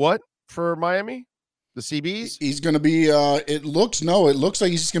coaching what for Miami? The CBs? He's going to be, it looks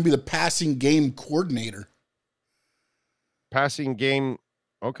like he's just going to be the passing game coordinator. Passing game.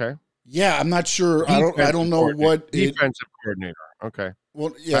 Okay. Yeah, I'm not sure. I don't know what defensive coordinator. Okay.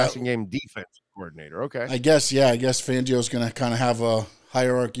 Well, yeah. Passing game defensive coordinator. Okay. I guess Fangio's going to kind of have a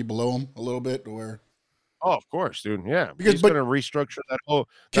hierarchy below him a little bit where. Oh, of course, dude. Yeah. Because he's going to restructure that whole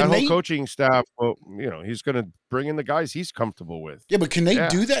coaching staff. Well, he's going to bring in the guys he's comfortable with. Yeah, but can they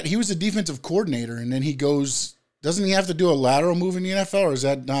do that? He was a defensive coordinator and then he goes, doesn't he have to do a lateral move in the NFL or is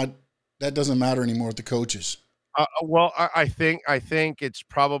that not, that doesn't matter anymore with the coaches? Well, I think it's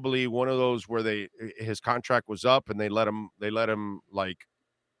probably one of those where his contract was up and they let him like,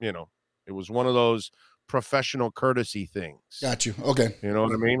 it was one of those professional courtesy things. Got you. Okay. You know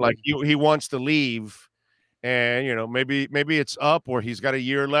what I mean? Like he wants to leave and, maybe it's up or he's got a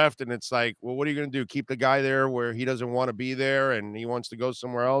year left and it's like, well, what are you going to do? Keep the guy there where he doesn't want to be there and he wants to go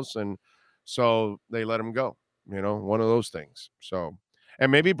somewhere else. And so they let him go, one of those things. So.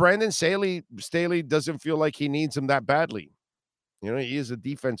 And maybe Brandon Staley doesn't feel like he needs him that badly. He is a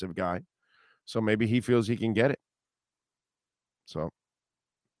defensive guy. So maybe he feels he can get it. So,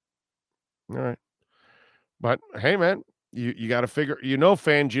 all right. But, hey, man, you got to figure,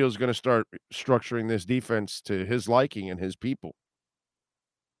 Fangio's going to start structuring this defense to his liking and his people.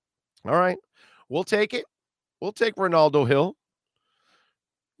 All right. We'll take it. We'll take Ronaldo Hill.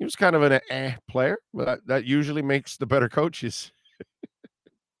 He was kind of an player, but that usually makes the better coaches.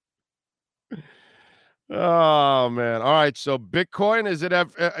 Oh man! All right, so Bitcoin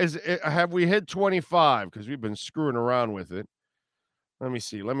have we hit 25? Because we've been screwing around with it. Let me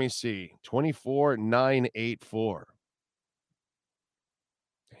see. 24,984.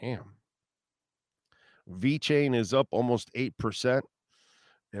 Damn. VeChain is up almost 8%.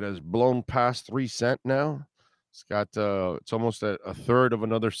 It has blown past 3 cents now. It's got it's almost a third of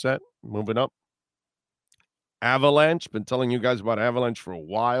another cent moving up. Avalanche, been telling you guys about Avalanche for a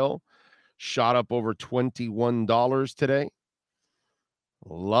while. Shot up over $21 today.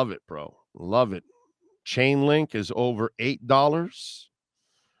 Love it, bro. Love it. Chainlink is over $8.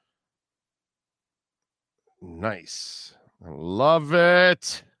 Nice. I love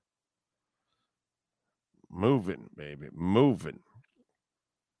it. Moving, baby. Moving.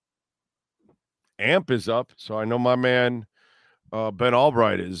 AMP is up. So I know my man Ben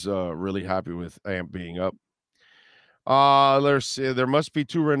Albright is really happy with AMP being up. Let's see. There must be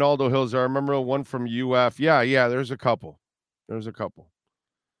 2 Ronaldo Hills. I remember one from UF. Yeah, there's a couple.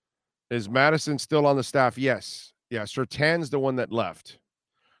 Is Madison still on the staff? Yes. Yeah, Surtan's the one that left.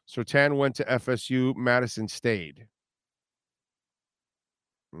 Surtan went to FSU. Madison stayed.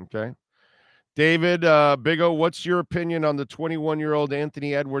 Okay. David, Big O, what's your opinion on the 21-year-old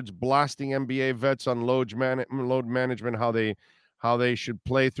Anthony Edwards blasting NBA vets on load management, how they should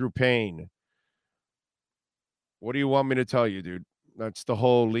play through pain? What do you want me to tell you, dude? That's the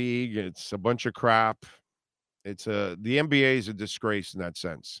whole league. It's a bunch of crap. The NBA is a disgrace in that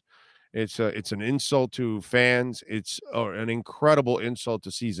sense. It's an insult to fans. It's an incredible insult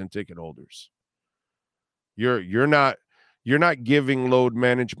to season ticket holders. You're not giving load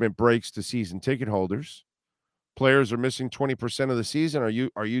management breaks to season ticket holders. Players are missing 20% of the season.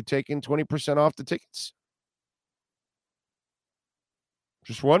 Are you taking 20% off the tickets?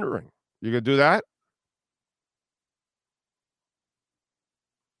 Just wondering. You gonna do that?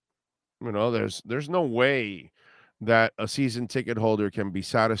 There's no way that a season ticket holder can be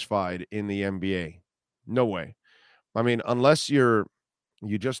satisfied in the NBA. No way. I mean, unless you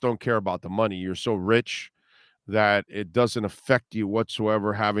just don't care about the money. You're so rich that it doesn't affect you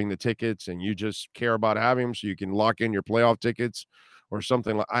whatsoever having the tickets and you just care about having them so you can lock in your playoff tickets or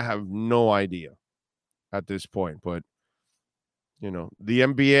something. I have no idea at this point, but the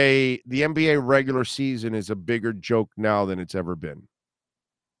NBA regular season is a bigger joke now than it's ever been.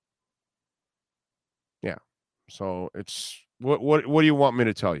 Yeah. So it's what do you want me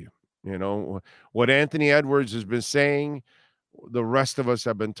to tell you? What Anthony Edwards has been saying the rest of us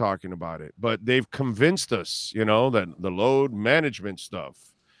have been talking about it. But they've convinced us, that the load management stuff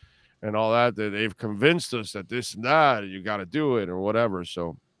and all that they've convinced us that this and that, you got to do it or whatever.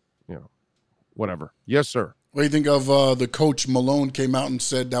 So, whatever. Yes, sir. What do you think of the coach Malone came out and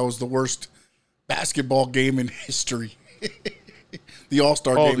said that was the worst basketball game in history? The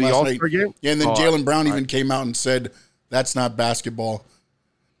All-Star game the last All-Star night. Game? Yeah, and then Jaylen Brown even came out and said that's not basketball.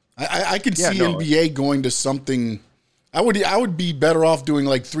 I could see NBA going to something. I would be better off doing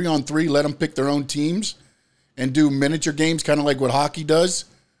like 3-on-3, let them pick their own teams, and do miniature games, kind of like what hockey does,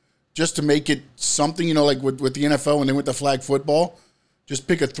 just to make it something. Like with the NFL when they went to flag football, just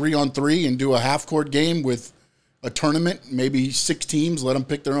pick a 3-on-3 and do a half-court game with a tournament, maybe 6 teams. Let them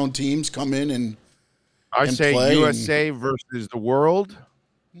pick their own teams, come in and say play USA versus the world,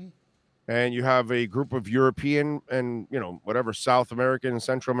 and you have a group of European and whatever South American and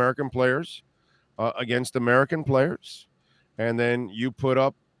Central American players against American players, and then you put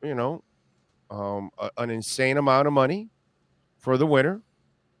up an insane amount of money for the winner.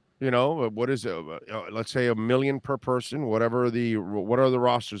 What is it? Let's say $1 million per person. What are the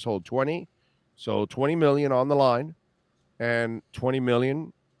rosters hold? 20, so 20 million on the line, and 20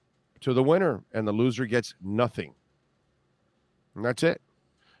 million to the winner, and the loser gets nothing. And that's it.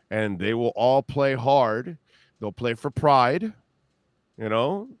 And they will all play hard. They'll play for pride.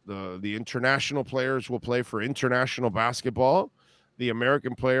 The international players will play for international basketball. The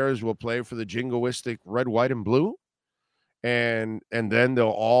American players will play for the jingoistic red, white, and blue. And then they'll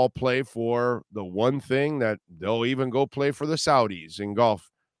all play for the one thing that they'll even go play for the Saudis in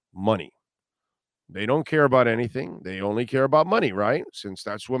golf, money. They don't care about anything. They only care about money, right? Since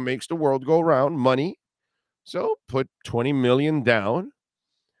that's what makes the world go round, money. So put 20 million down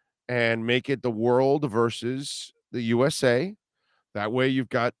and make it the world versus the USA. That way you've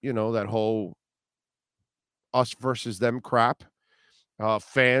got, that whole us versus them crap.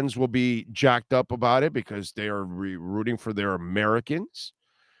 Fans will be jacked up about it because they are rooting for their Americans.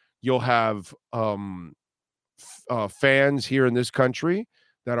 You'll have fans here in this country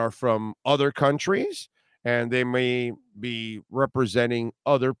that are from other countries, and they may be representing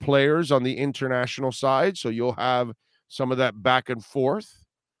other players on the international side. So you'll have some of that back and forth.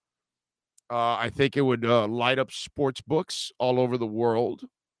 I think it would light up sports books all over the world,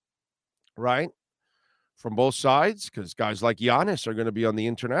 right? From both sides, because guys like Giannis are going to be on the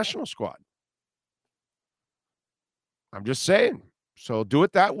international squad. I'm just saying. So do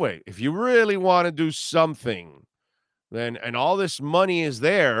it that way. If you really want to do something, then, and all this money is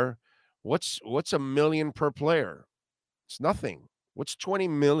there, what's $1 million per player? It's nothing. What's 20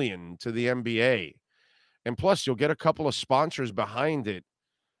 million to the NBA? And plus, you'll get a couple of sponsors behind it,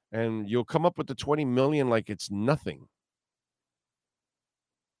 and you'll come up with the 20 million like it's nothing.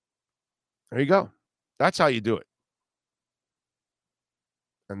 There you go. That's how you do it.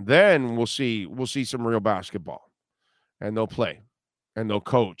 And then we'll see some real basketball. And they'll play. And they'll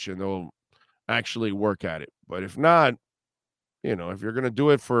coach. And they'll actually work at it. But if not, if you're going to do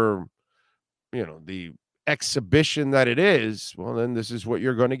it for, the exhibition that it is, well, then this is what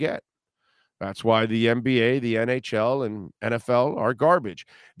you're going to get. That's why the NBA, the NHL, and NFL are garbage.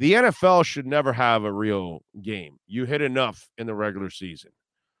 The NFL should never have a real game. You hit enough in the regular season.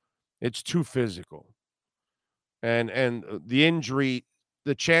 It's too physical. And the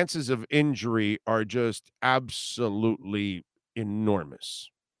chances of injury are just absolutely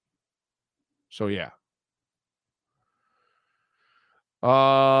enormous. So, yeah.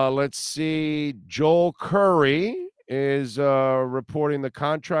 Let's see. Joel Curry is reporting the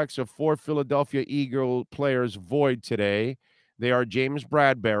contracts of 4 Philadelphia Eagle players void today. They are James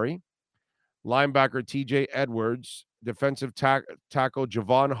Bradbury, linebacker TJ Edwards, defensive tackle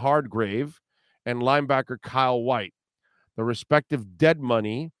Javon Hargrave, and linebacker Kyle White. The respective dead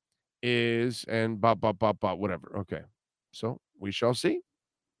money is whatever. Okay. So we shall see.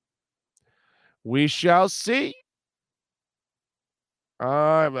 We shall see.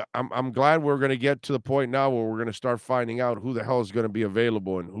 I'm glad we're going to get to the point now where we're going to start finding out who the hell is going to be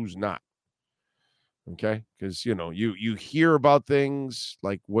available and who's not. Okay? Because, you hear about things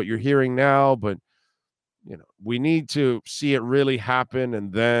like what you're hearing now, but, we need to see it really happen,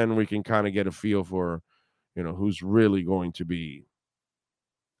 and then we can kind of get a feel for, who's really going to be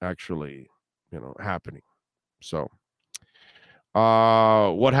actually, happening. So,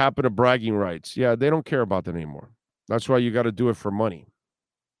 what happened to bragging rights? Yeah, they don't care about that anymore. That's why you got to do it for money.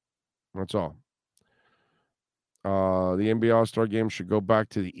 That's all. The NBA All-Star Game should go back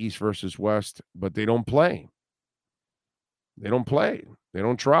to the East versus West, but they don't play. They don't play. They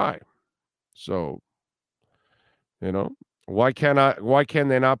don't try. So, why can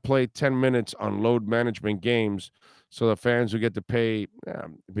they not play 10 minutes on load management games So the fans who get to pay,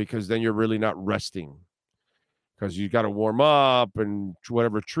 because then you're really not resting, because you got to warm up and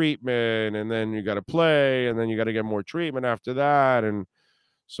whatever treatment, and then you got to play, and then you got to get more treatment after that, and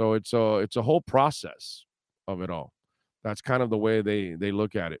so it's a whole process of it all. That's kind of the way they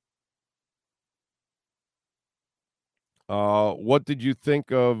look at it. What did you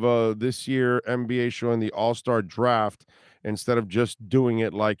think of this year NBA showing the All-Star draft instead of just doing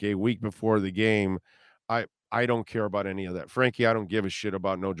it like a week before the game? I don't care about any of that. Frankie, I don't give a shit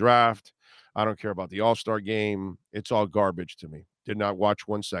about no draft. I don't care about the All-Star game. It's all garbage to me. Did not watch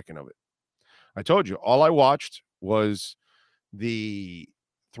 1 second of it. I told you, all I watched was the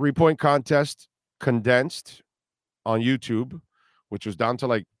 3-point contest condensed on YouTube, which was down to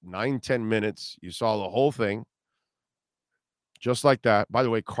like 9-10 minutes. You saw the whole thing. Just like that. By the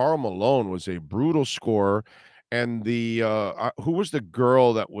way, Karl Malone was a brutal scorer, and the who was the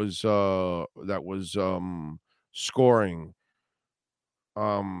girl that was scoring?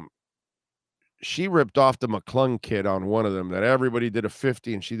 She ripped off the McClung kid on one of them. That everybody did a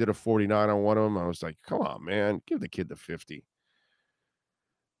 50, and she did a 49 on one of them. I was like, come on, man, give the kid the 50.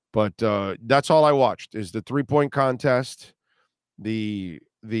 But that's all I watched is the 3-point contest, the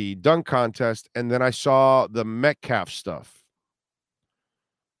dunk contest, and then I saw the Metcalf stuff.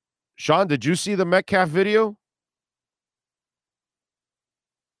 Sean, did you see the Metcalf video?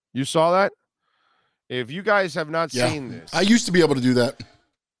 You saw that? If you guys have not seen this. I used to be able to do that.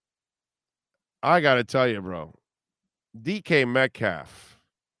 I got to tell you, bro. DK Metcalf.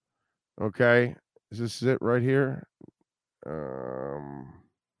 Okay. Is this it right here?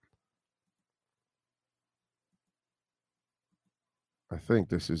 I think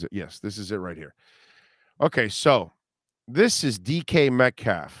this is it. Yes, this is it right here. Okay, so this is DK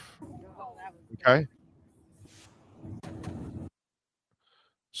Metcalf. Okay.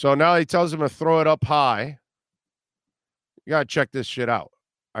 So now he tells him to throw it up high. You got to check this shit out.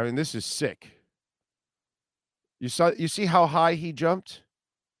 I mean, this is sick. You see how high he jumped?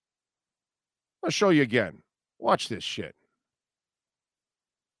 I'll show you again. Watch this shit.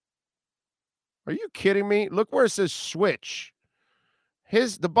 Are you kidding me? Look where it says switch.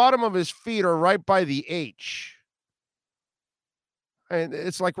 The bottom of his feet are right by the H. And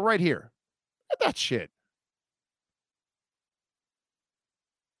it's like right here. Look at that shit.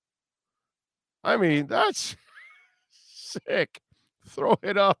 I mean, that's sick. Throw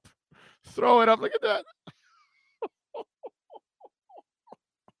it up. Throw it up. Look at that.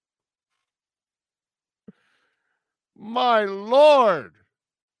 My Lord.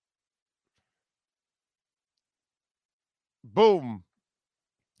 Boom.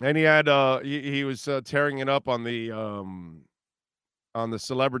 And he had he was tearing it up on the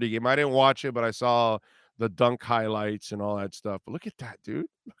celebrity game. I didn't watch it, but I saw the dunk highlights and all that stuff. But look at that, dude.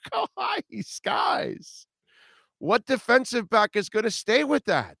 Look how high he skies. What defensive back is going to stay with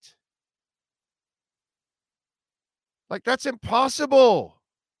that? Like, that's impossible.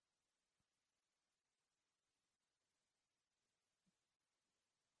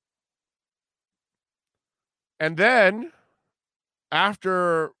 And then,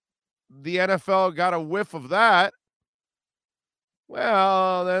 after the NFL got a whiff of that,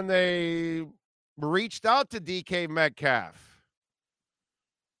 well, then they reached out to DK Metcalf.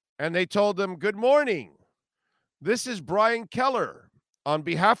 And they told him, good morning. This is Brian Keller. On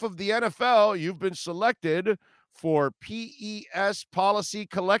behalf of the NFL, you've been selected for PES policy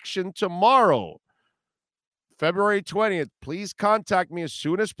collection tomorrow, February 20th. Please contact me as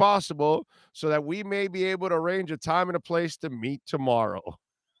soon as possible so that we may be able to arrange a time and a place to meet tomorrow.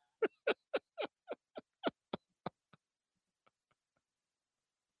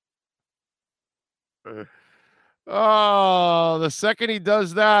 Oh, the second he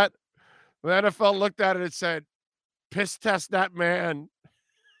does that, the NFL looked at it and said, piss test that man.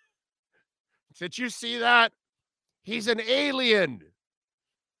 Did you see that? He's an alien.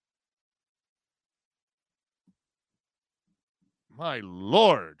 My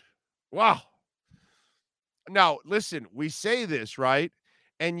Lord. Wow. Now, listen, we say this, right?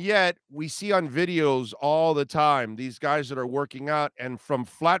 And yet we see on videos all the time these guys that are working out, and from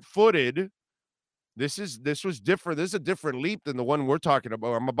flat-footed, this was different. This is a different leap than the one we're talking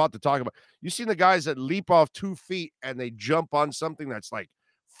about. I'm about to talk about. You seen the guys that leap off 2 feet and they jump on something that's like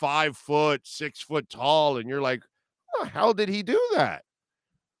 5 foot, 6 foot tall, and you're like, how the hell did he do that?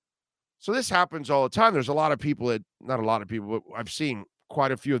 So this happens all the time. There's a lot of people not a lot of people, but I've seen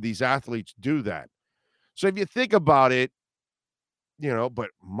quite a few of these athletes do that. So if you think about it, but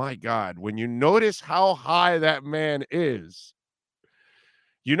my God, when you notice how high that man is,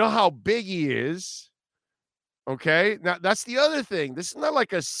 you know how big he is. Okay. Now that's the other thing. This is not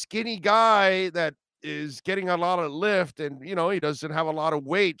like a skinny guy that, is getting a lot of lift, and he doesn't have a lot of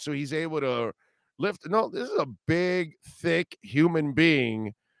weight, so he's able to lift. No, this is a big, thick human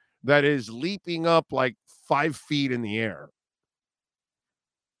being that is leaping up like 5 feet in the air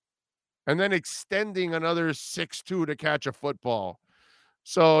and then extending another 6'2" to catch a football.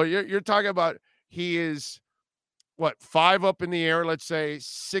 So you're talking about he is what, 5 up in the air, let's say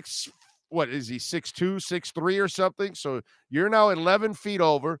 6, what is he, 6'2", 6'3" or something? So you're now 11 feet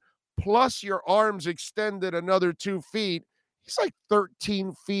over, plus your arms extended another 2 feet. He's like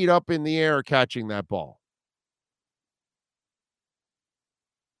 13 feet up in the air catching that ball.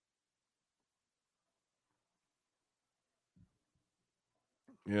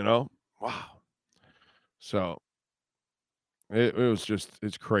 Wow. So it was just,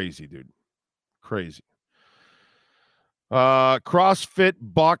 it's crazy, dude. Crazy. CrossFit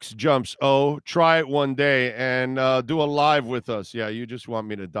box jumps. Oh, try it one day and do a live with us. Yeah, you just want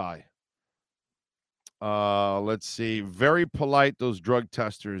me to die. Let's see. Very polite, those drug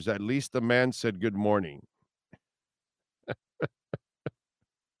testers. At least the man said good morning.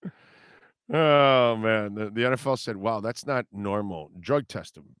 Oh man, the NFL said, "Wow, that's not normal. Drug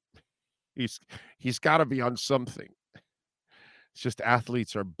test him. He's got to be on something." It's just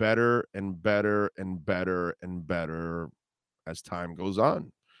athletes are better and better and better and better as time goes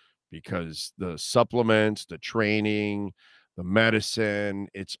on, because the supplements, the training, the medicine,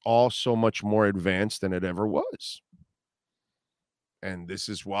 it's all so much more advanced than it ever was. And this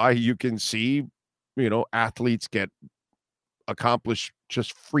is why you can see, athletes accomplish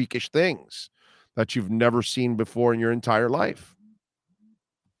just freakish things that you've never seen before in your entire life.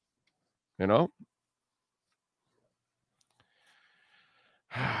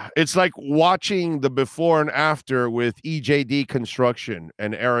 It's like watching the before and after with EJD Construction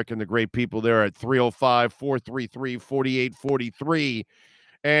and Eric and the great people there at 305-433-4843.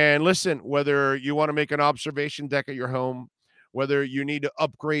 And listen, whether you want to make an observation deck at your home, whether you need to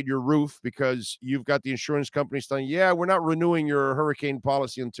upgrade your roof because you've got the insurance company saying, yeah, we're not renewing your hurricane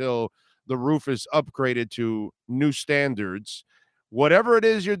policy until the roof is upgraded to new standards. Whatever it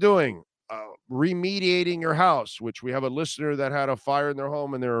is you're doing, remediating your house, which we have a listener that had a fire in their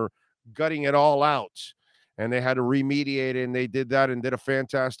home and they're gutting it all out and they had to remediate it, and they did that and did a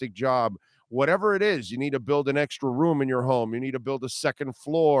fantastic job. Whatever it is, you need to build an extra room in your home. You need to build a second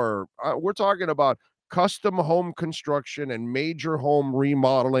floor. We're talking about custom home construction and major home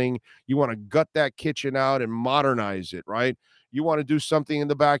remodeling. You want to gut that kitchen out and modernize it, right? You want to do something in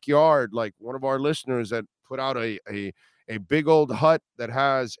the backyard, like one of our listeners that put out a big old hut that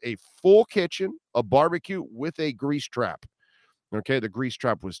has a full kitchen, a barbecue with a grease trap. Okay, the grease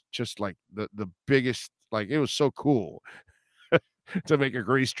trap was just like the biggest, like it was so cool to make a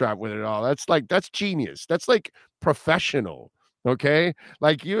grease trap with it all. That's genius. That's like professional. Okay,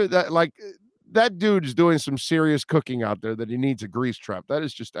 that dude's doing some serious cooking out there that he needs a grease trap. That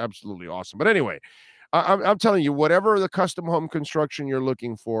is just absolutely awesome. But anyway, I'm telling you, whatever the custom home construction you're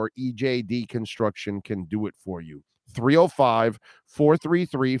looking for, EJD Construction can do it for you.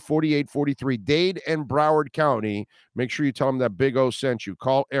 305-433-4843, Dade and Broward County. Make sure you tell them that Big O sent you.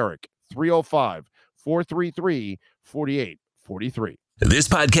 Call Eric, 305-433-4843. This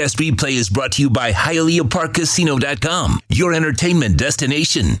podcast replay is brought to you by HialeahParkCasino.com, your entertainment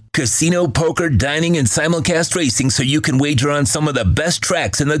destination. Casino, poker, dining, and simulcast racing so you can wager on some of the best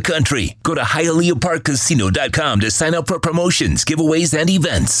tracks in the country. Go to HialeahParkCasino.com to sign up for promotions, giveaways, and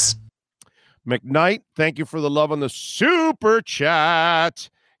events. McKnight, thank you for the love on the super chat.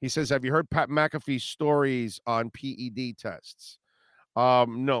 He says, have you heard Pat McAfee's stories on PED tests?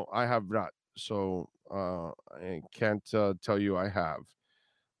 No, I have not. So I can't tell you I have.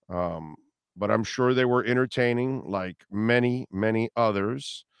 But I'm sure they were entertaining, like many, many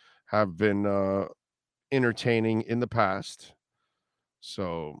others have been entertaining in the past.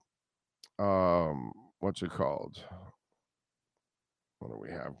 So what's it called? What do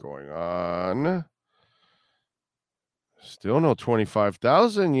we have going on? Still no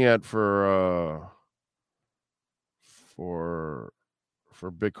 25,000 yet for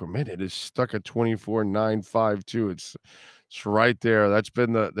Bitcoin. It is stuck at 24,952. It's right there. That's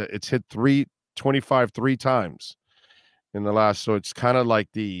been it's hit 325 three times in the last. So it's kind of like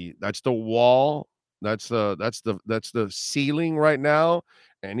that's the wall. That's the ceiling right now,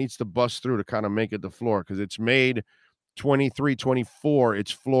 and it needs to bust through to kind of make it the floor, because it's made 23, 24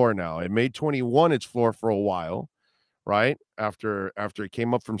 its floor now. It made 21 its floor for a while, right? After it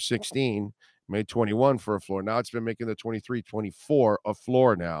came up from 16, made 21 for a floor. Now it's been making the 23, 24 a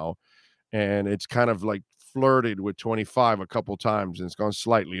floor now, and it's kind of like flirted with 25 a couple times, and it's gone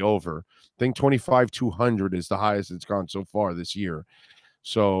slightly over. I think 25,200 is the highest it's gone so far this year.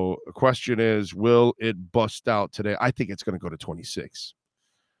 So the question is, will it bust out today? I think it's going to go to 26.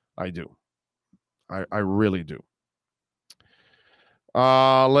 I do. I really do.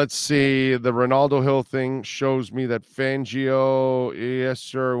 Let's see. The Ronaldo Hill thing shows me that Fangio, yes,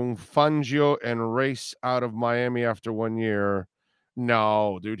 sir, un Fangio and race out of Miami after 1 year.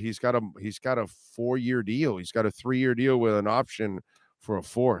 No, dude, he's got a 4-year deal. He's got a 3-year deal with an option for a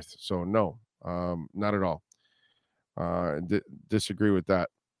fourth. So no, not at all. Disagree with that.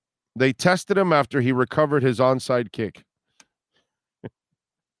 They tested him after he recovered his onside kick.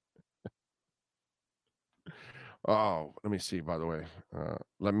 Oh, let me see, by the way.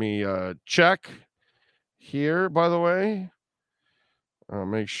 Let me check here, by the way.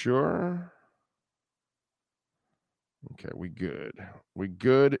 Make sure. Okay, we good. We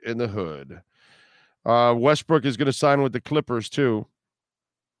good in the hood. Westbrook is going to sign with the Clippers, too.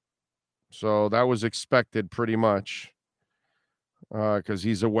 So that was expected pretty much because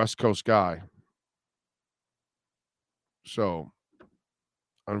he's a West Coast guy. So,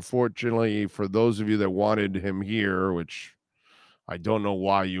 unfortunately, for those of you that wanted him here, which I don't know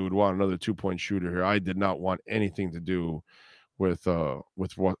why you would want another 2-point shooter here. I did not want anything to do with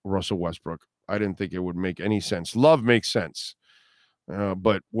Russell Westbrook. I didn't think it would make any sense. Love makes sense.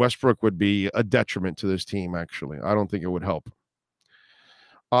 But Westbrook would be a detriment to this team, actually. I don't think it would help.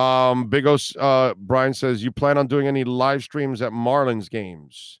 Big O, Brian says, you plan on doing any live streams at Marlins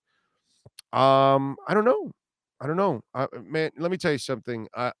games? I don't know. Man, let me tell you something.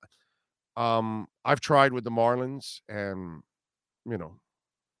 I've tried with the Marlins, and you know,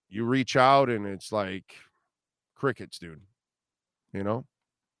 you reach out and it's like crickets, dude. You know?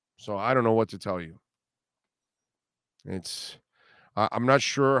 So I don't know what to tell you. I'm not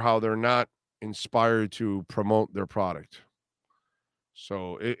sure how they're not inspired to promote their product.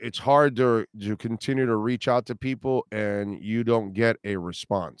 So it's hard to continue to reach out to people and you don't get a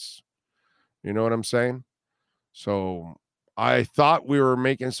response. You know what I'm saying? So I thought we were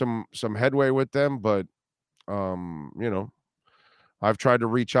making some headway with them, but you know, I've tried to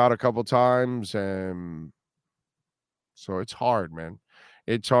reach out a couple times, and so it's hard, man.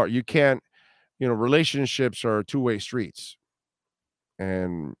 It's hard. You can't, relationships are two-way streets.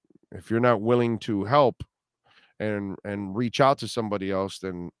 And if you're not willing to help and reach out to somebody else,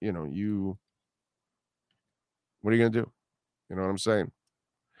 then, what are you going to do? You know what I'm saying?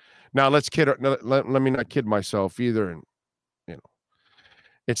 Now let me not kid myself either. And,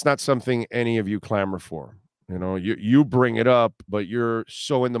 it's not something any of you clamor for. You bring it up, but you're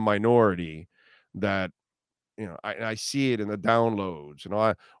so in the minority that, I see it in the downloads.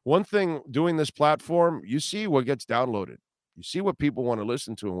 One thing doing this platform, you see what gets downloaded. You see what people want to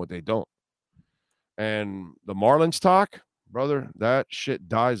listen to and what they don't. And the Marlins talk, brother, that shit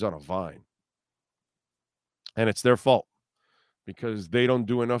dies on a vine. And it's their fault because they don't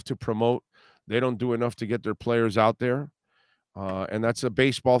do enough to promote. They don't do enough to get their players out there. And that's a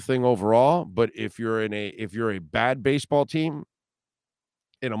baseball thing overall. But if you're a bad baseball team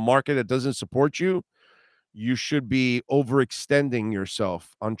in a market that doesn't support you, you should be overextending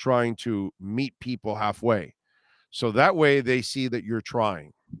yourself on trying to meet people halfway. So that way they see that you're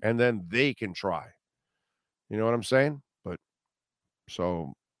trying and then they can try. You know what I'm saying? But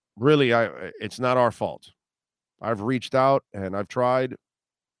so really, it's not our fault. I've reached out and I've tried,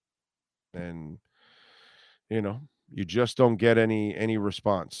 and you just don't get any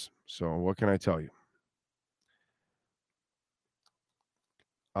response. So what can I tell you?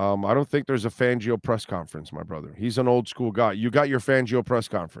 I don't think there's a Fangio press conference, my brother. He's an old school guy. You got your Fangio press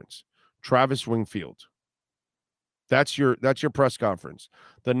conference. Travis Wingfield. That's your press conference.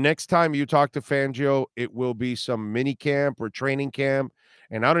 The next time you talk to Fangio, it will be some mini camp or training camp,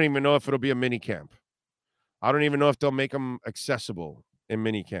 and I don't even know if it'll be a mini camp. I don't even know if they'll make them accessible in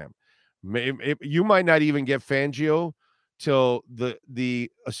mini camp. You might not even get Fangio till the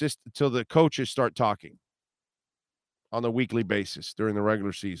coaches start talking on a weekly basis during the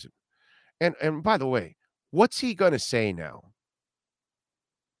regular season. And by the way, what's he going to say now?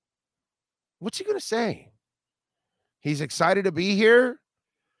 What's he going to say? He's excited to be here.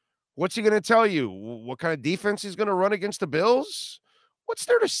 What's he going to tell you? What kind of defense he's going to run against the Bills? What's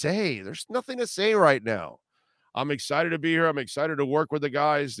there to say? There's nothing to say right now. I'm excited to be here. I'm excited to work with the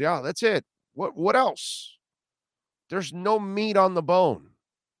guys. Yeah, that's it. What else? There's no meat on the bone.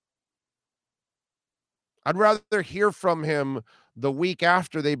 I'd rather hear from him the week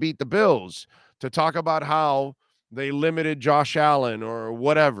after they beat the Bills to talk about how they limited Josh Allen or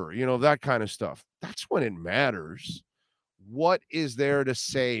whatever, that kind of stuff. That's when it matters. What is there to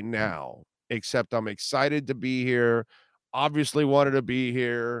say now? Except I'm excited to be here, obviously wanted to be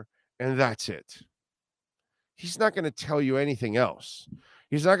here, and that's it. he's not going to tell you anything else.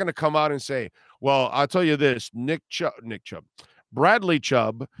 He's not going to come out and say, well, I'll tell you this, Bradley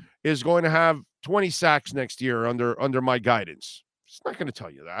Chubb is going to have 20 sacks next year under my guidance. He's not going to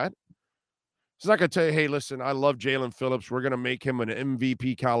tell you that. He's not going to tell you, hey, listen, I love Jalen Phillips. We're going to make him an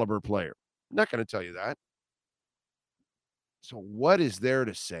MVP caliber player. I'm not going to tell you that. So what is there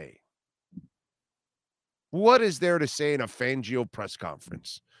to say? What is there to say in a Fangio press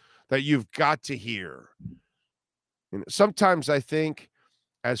conference that you've got to hear? Sometimes I think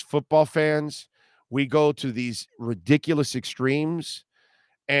as football fans, we go to these ridiculous extremes,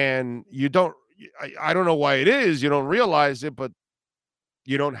 and you don't, I don't know why it is, you don't realize it, but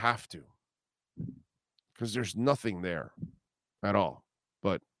you don't have to, because there's nothing there at all.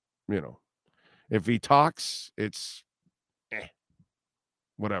 But, if he talks, it's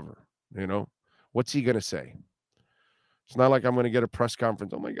whatever, what's he going to say? It's not like I'm going to get a press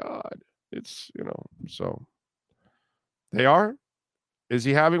conference. Oh my God. It's, so they are. Is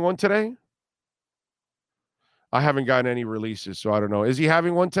he having one today? I haven't gotten any releases, so I don't know. Is he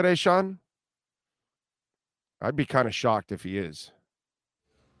having one today, Sean? I'd be kind of shocked if he is.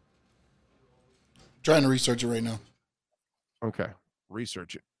 Trying to research it right now. Okay.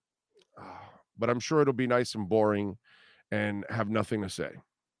 Research it. But I'm sure it'll be nice and boring and have nothing to say.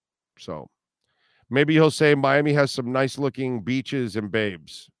 So maybe he'll say Miami has some nice looking beaches and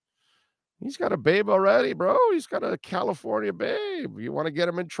babes. He's got a babe already, bro. He's got a California babe. You want to get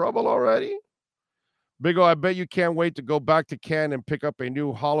him in trouble already? Big O, I bet you can't wait to go back to Canton and pick up a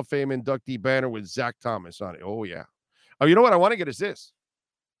new Hall of Fame inductee banner with Zach Thomas on it. Oh, yeah. Oh, you know what I want to get is this.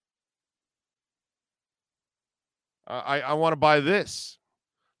 I want to buy this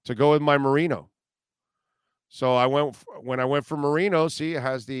to go with my Merino. So when I went for Merino, see, it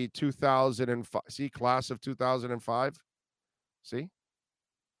has the 2005, see, class of 2005. See?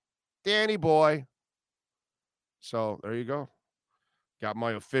 Danny boy. So there you go. Got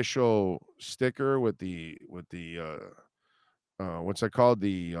my official sticker with the what's that called?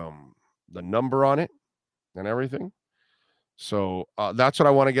 The number on it and everything. So that's what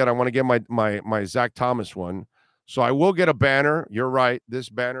I want to get. I want to get my Zach Thomas one. So I will get a banner. You're right. This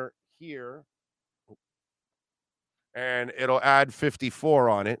banner here. And it'll add 54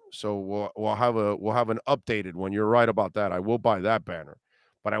 on it. So we'll have an updated one. You're right about that. I will buy that banner.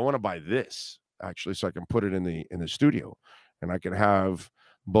 But I want to buy this actually so I can put it in the studio. And I can have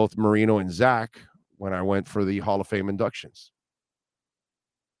both Marino and Zach when I went for the Hall of Fame inductions.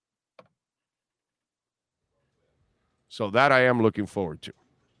 So that I am looking forward to.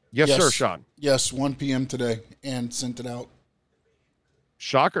 Yes, sir, Sean. Yes, 1 p.m. today, and sent it out.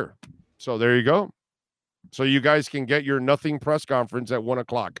 Shocker. So there you go. So you guys can get your nothing press conference at 1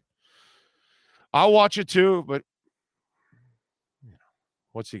 o'clock. I'll watch it too, but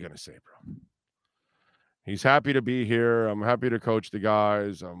what's he going to say, bro? He's happy to be here. I'm happy to coach the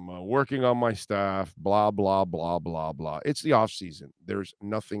guys. I'm working on my staff, blah, blah, blah, blah, blah. It's the off season. There's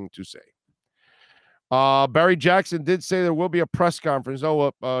nothing to say. Barry Jackson did say there will be a press conference.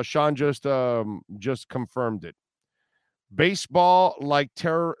 Sean just confirmed it. Baseball, like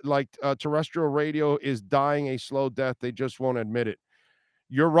terrestrial radio, is dying a slow death. They just won't admit it.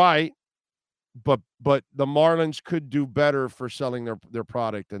 You're right, but the Marlins could do better for selling their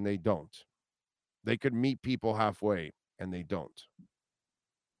product, and they don't. They could meet people halfway, and they don't.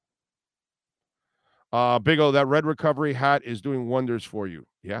 Big O, that Red Recovery hat is doing wonders for you.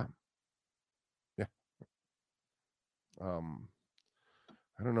 Yeah. Yeah.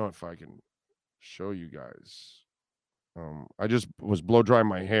 I don't know if I can show you guys. I just was blow drying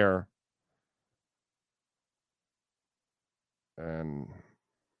my hair. And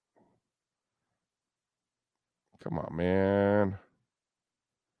come on, man.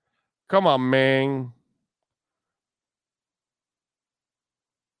 Come on, man.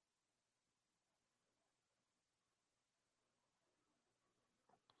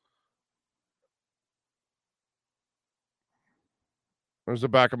 Where's the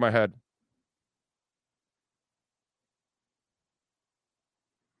back of my head?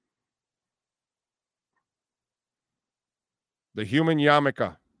 The human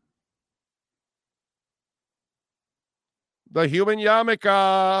yarmulke. The human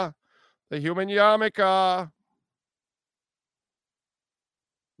yarmulke. The human yarmulke.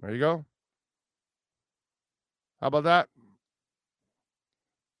 There you go. How about that?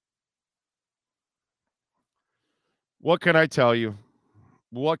 What can I tell you?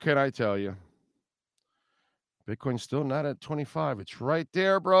 What can I tell you? Bitcoin's still not at 25. It's right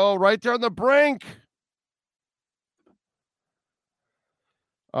there, bro. Right there on the brink.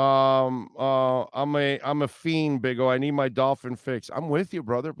 I'm a fiend, Big O. I need my dolphin fix. I'm with you,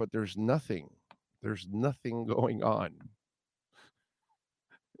 brother, but there's nothing There's nothing going on.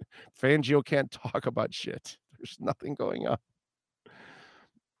 Fangio can't talk about shit. There's nothing going on.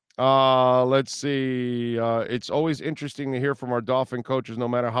 Let's see. It's always interesting to hear from our Dolphin coaches, no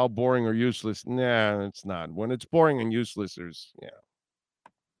matter how boring or useless. Nah, it's not. When it's boring and useless,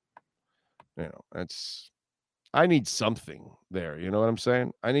 I need something there. You know what I'm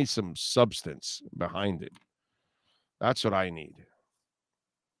saying? I need some substance behind it. That's what I need.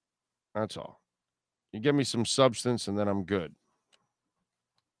 That's all. You give me some substance and then I'm good.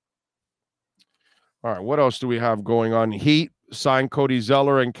 All right, what else do we have going on? Heat signed Cody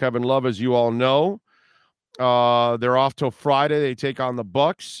Zeller and Kevin Love, as you all know. They're off till Friday. They take on the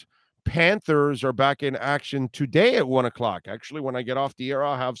Bucks. Panthers are back in action today at 1 o'clock. Actually, when I get off the air,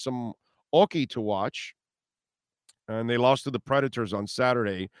 I'll have some hockey to watch. And they lost to the Predators on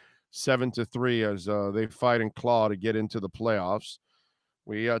Saturday, 7-3, as they fight and claw to get into the playoffs.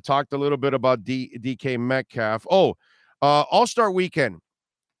 We talked a little bit about DK Metcalf. All-Star Weekend.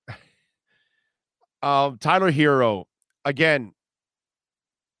 Tyler Hero. Again,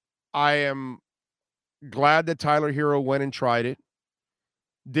 I am glad that Tyler Hero went and tried it.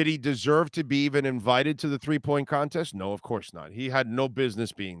 Did he deserve to be even invited to the three-point contest? No, of course not. He had no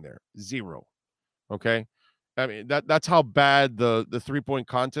business being there. Zero. Okay? I mean, that's how bad the three-point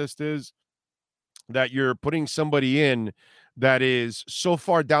contest is, that you're putting somebody in that is so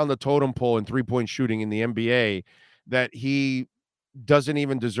far down the totem pole in three-point shooting in the NBA that he doesn't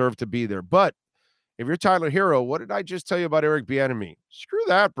even deserve to be there. But if you're Tyler Hero, what did I just tell you about Eric Bieniemy? Screw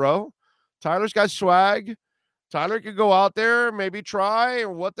that, bro. Tyler's got swag. Tyler could go out there, maybe try,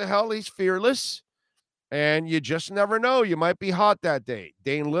 and what the hell, he's fearless. And you just never know. You might be hot that day.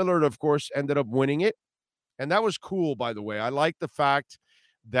 Dame Lillard, of course, ended up winning it. And that was cool, by the way. I like the fact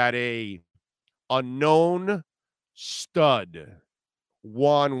that a unknown stud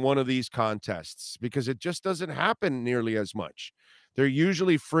won one of these contests, because it just doesn't happen nearly as much. They're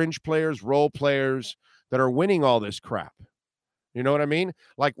usually fringe players, role players that are winning all this crap. You know what I mean?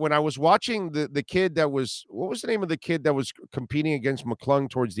 Like when I was watching the kid that was, what was the name of the kid that was competing against McClung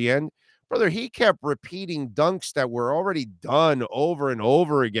towards the end? Brother, he kept repeating dunks that were already done over and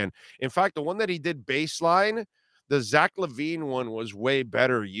over again. In fact, the one that he did baseline, the Zach LaVine one, was way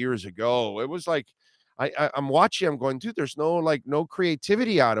better years ago. It was like, I'm watching, I'm going, dude, there's no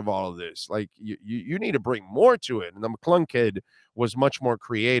creativity out of all of this. Like you need to bring more to it. And the McClung kid was much more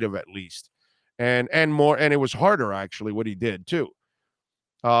creative, at least. And it was harder, actually, what he did too.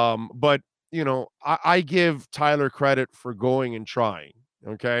 But I give Tyler credit for going and trying.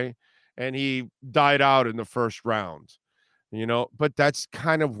 Okay. And he died out in the first round, but that's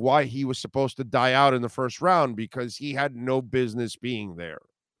kind of why he was supposed to die out in the first round, because he had no business being there.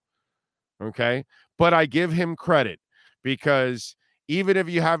 Okay. But I give him credit, because even if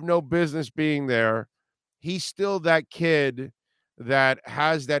you have no business being there, he's still that kid that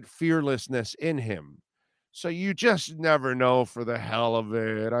has that fearlessness in him. So you just never know, for the hell of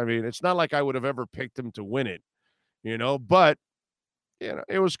it. I mean, it's not like I would have ever picked him to win it, but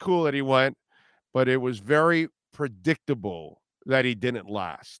it was cool that he went, but it was very predictable that he didn't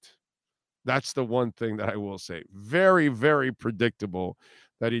last. That's the one thing that I will say. Very, very predictable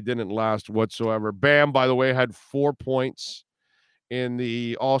that he didn't last whatsoever. Bam, by the way, had 4 points in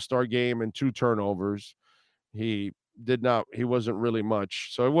the All-Star game and 2 turnovers. He wasn't really much.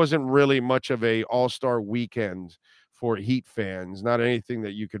 So it wasn't really much of a All-Star weekend for Heat fans. Not anything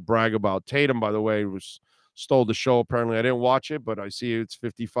that you could brag about. Tatum, by the way, stole the show. Apparently, I didn't watch it, but I see it's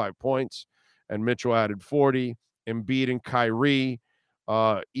 55 points. And Mitchell added 40. Embiid and Kyrie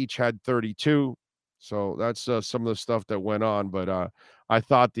each had 32. So that's some of the stuff that went on. But I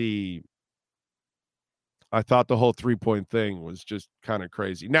thought the whole 3-point thing was just kind of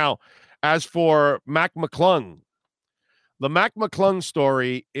crazy. Now, as for Mac McClung, the Mac McClung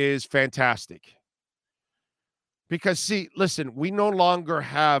story is fantastic. Because, see, listen, we no longer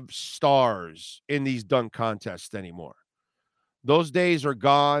have stars in these dunk contests anymore. Those days are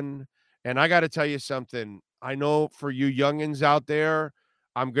gone. And I got to tell you something. I know for you youngins out there,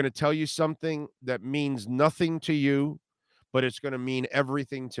 I'm going to tell you something that means nothing to you, but it's going to mean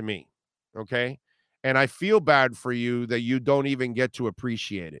everything to me. Okay? And I feel bad for you that you don't even get to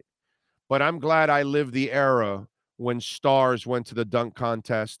appreciate it. But I'm glad I lived the era when stars went to the dunk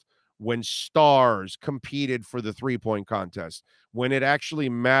contest, when stars competed for the three-point contest, when it actually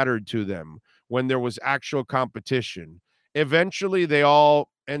mattered to them, when there was actual competition. Eventually, they all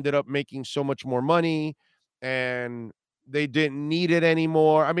ended up making so much more money, and they didn't need it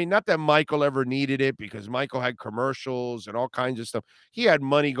anymore. I mean, not that Michael ever needed it, because Michael had commercials and all kinds of stuff. He had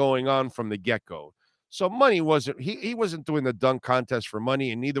money going on from the get-go. So money wasn't, he wasn't doing the dunk contest for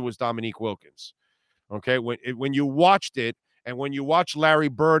money, and neither was Dominique Wilkins. Okay, when you watched it, and when you watch Larry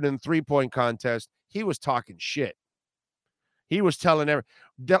Bird in three-point contest, he was talking shit. He was telling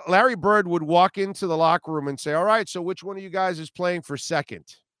Larry Bird would walk into the locker room and say, all right, so which one of you guys is playing for second?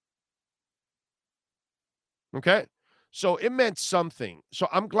 Okay, so it meant something. So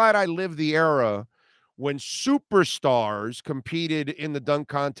I'm glad I lived the era when superstars competed in the dunk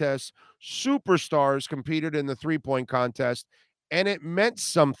contest, superstars competed in the three-point contest, and it meant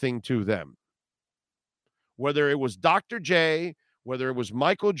something to them. Whether it was Dr. J, whether it was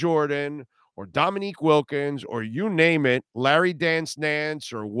Michael Jordan or Dominique Wilkins or you name it, Larry Dance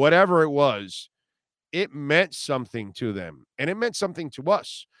Nance or whatever it was, it meant something to them. And it meant something to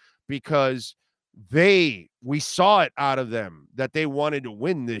us because we saw it out of them that they wanted to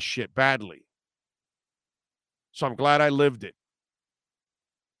win this shit badly. So I'm glad I lived it.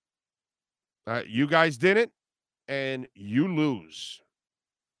 You guys didn't, and you lose.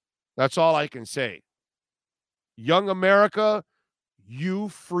 That's all I can say. Young America, you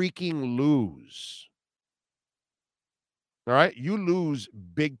freaking lose. All right? You lose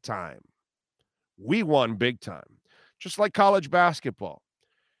big time. We won big time. Just like college basketball.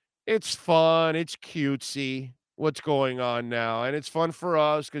 It's fun. It's cutesy what's going on now. And it's fun for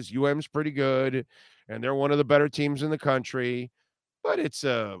us because UM's pretty good. And they're one of the better teams in the country. But it's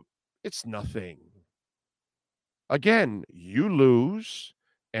nothing. Again, you lose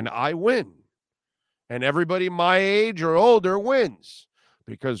and I win. And everybody my age or older wins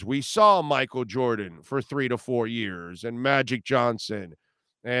because we saw Michael Jordan for 3 to 4 years and Magic Johnson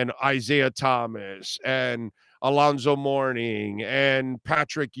and Isaiah Thomas and Alonzo Mourning and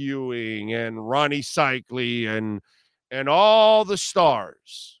Patrick Ewing and Ronnie Cycli and all the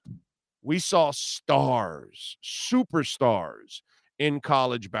stars. We saw stars, superstars in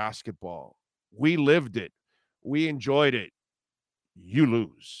college basketball. We lived it. We enjoyed it. You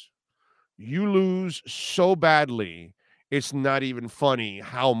lose. You lose so badly, it's not even funny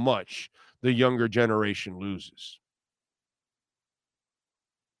how much the younger generation loses.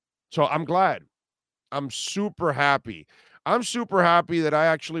 So I'm glad. I'm super happy. I'm super happy that I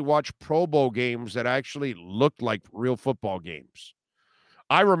actually watched Pro Bowl games that actually looked like real football games.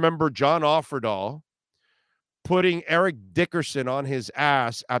 I remember John Offerdahl putting Eric Dickerson on his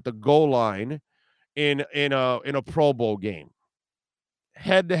ass at the goal line in a Pro Bowl game.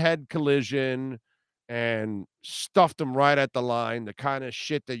 Head-to-head collision and stuffed him right at the line, the kind of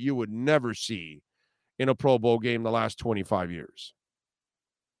shit that you would never see in a Pro Bowl game the last 25 years.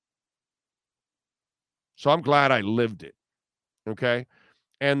 So I'm glad I lived it, okay?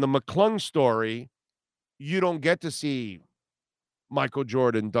 And the McClung story, you don't get to see Michael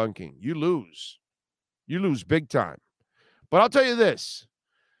Jordan dunking. You lose. You lose big time. But I'll tell you this,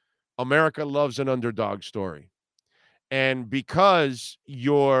 America loves an underdog story. And because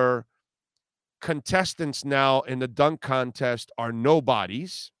your contestants now in the dunk contest are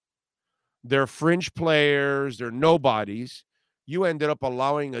nobodies, they're fringe players, they're nobodies, you ended up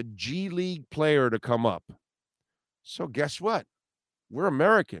allowing a G League player to come up. So guess what? We're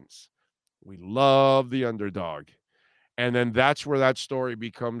Americans. We love the underdog. And then that's where that story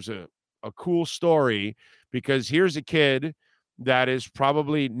becomes a cool story because here's a kid that is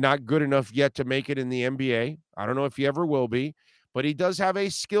probably not good enough yet to make it in the NBA. I don't know if he ever will be, but he does have a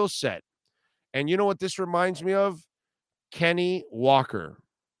skill set. And you know what this reminds me of? Kenny Walker.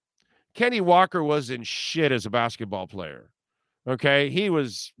 Kenny Walker wasn't shit as a basketball player. Okay? He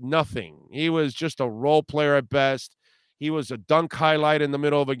was nothing. He was just a role player at best. He was a dunk highlight in the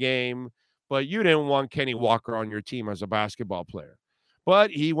middle of a game, but you didn't want Kenny Walker on your team as a basketball player.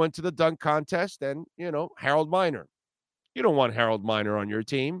 But he went to the dunk contest and, Harold Miner. You don't want Harold Miner on your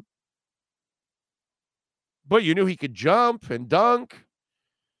team. But you knew he could jump and dunk.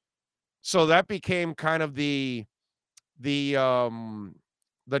 So that became kind of the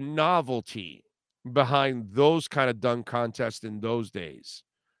novelty behind those kind of dunk contests in those days.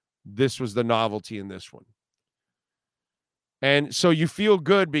 This was the novelty in this one. And so you feel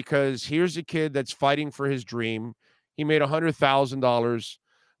good because here's a kid that's fighting for his dream. He made $100,000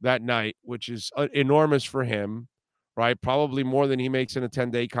 that night, which is enormous for him, right? Probably more than he makes in a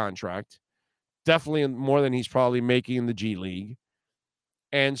 10-day contract. Definitely more than he's probably making in the G League.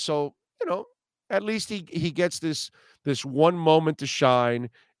 And so, at least he gets this one moment to shine.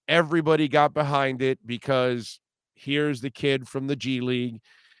 Everybody got behind it because here's the kid from the G League.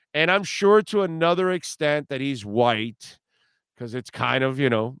 And I'm sure to another extent that he's white because it's kind of,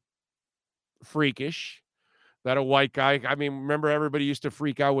 freakish that a white guy, remember everybody used to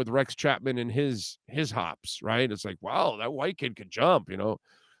freak out with Rex Chapman and his hops, right? It's like, wow, that white kid could jump,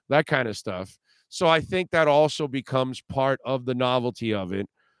 that kind of stuff. So I think that also becomes part of the novelty of it.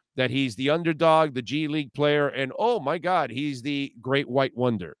 that he's the underdog, the G League player, and oh my God, he's the great white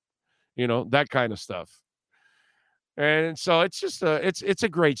wonder, that kind of stuff. And so it's just it's a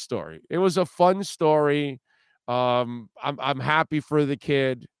great story. It was a fun story. I'm happy for the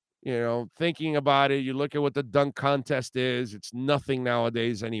kid. Thinking about it, you look at what the dunk contest is. It's nothing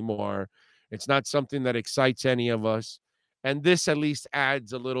nowadays anymore. It's not something that excites any of us. And this at least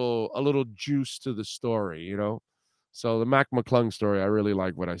adds a little juice to the story, So the Mac McClung story, I really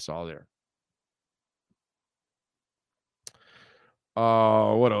like what I saw there.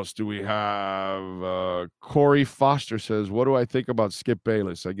 What else do we have? Corey Foster says, what do I think about Skip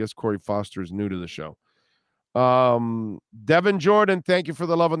Bayless? I guess Corey Foster is new to the show. Devin Jordan, thank you for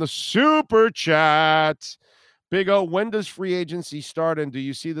the love on the super chat. Big O, when does free agency start, and do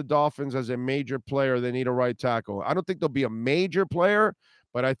you see the Dolphins as a major player? They need a right tackle. I don't think they'll be a major player,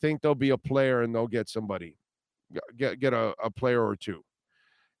 but I think they'll be a player and they'll get somebody, get a player or two.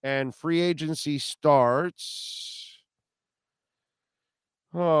 And free agency starts.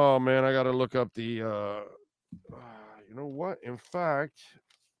 Oh man, I got to look up the. You know what? In fact,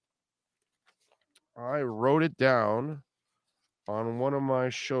 I wrote it down on one of my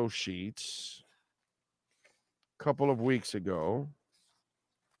show sheets a couple of weeks ago.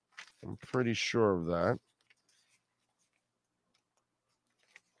 I'm pretty sure of that.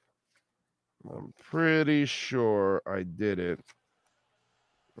 I'm pretty sure I did it.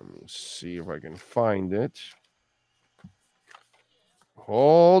 Let me see if I can find it.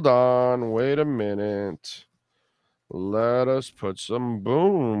 Hold on. Wait a minute. Let us put some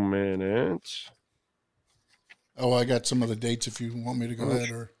boom in it. Oh, I got some of the dates if you want me to go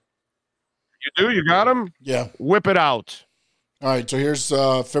ahead. Or you do? You got them? Yeah. Whip it out. All right, so here's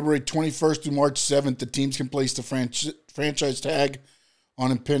February 21st through March 7th. The teams can place the franchise tag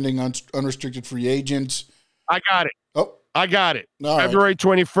on impending unrestricted free agents. I got it. Oh. I got it. All February right.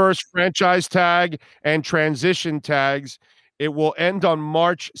 21st, franchise tag and transition tags. It will end on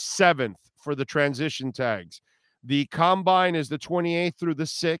March 7th for the transition tags. The combine is the 28th through the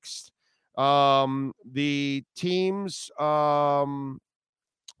 6th. The teams are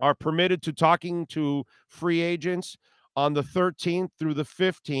permitted to talking to free agents on the 13th through the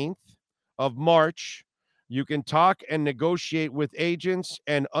 15th of March. You can talk and negotiate with agents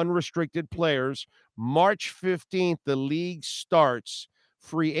and unrestricted players. March 15th, the league starts.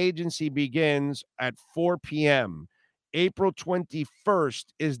 Free agency begins at 4 p.m. April 21st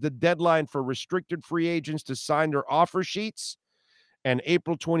is the deadline for restricted free agents to sign their offer sheets. And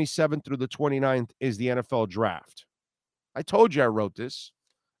April 27th through the 29th is the NFL draft. I told you I wrote this.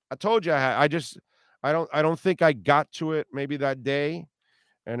 I told you I don't think I got to it maybe that day,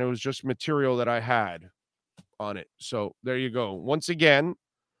 and it was just material that I had on it. So there you go. Once again,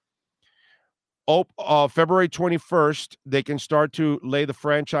 February 21st, they can start to lay the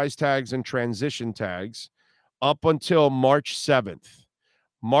franchise tags and transition tags up until March 7th.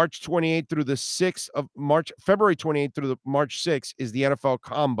 March 28th through the 6th of March, February 28th through the March 6th is the NFL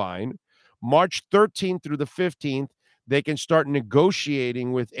Combine. March 13th through the 15th, they can start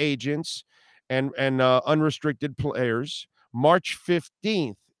negotiating with agents and unrestricted players. March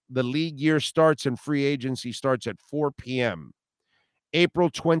 15th, the league year starts and free agency starts at 4 p.m.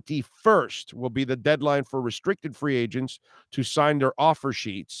 April 21st will be the deadline for restricted free agents to sign their offer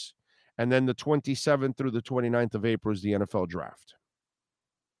sheets. And then the 27th through the 29th of April is the NFL draft.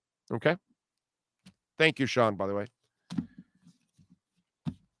 Okay? Thank you, Sean, by the way.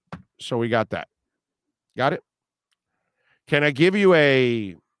 So we got that. Got it? Can I give you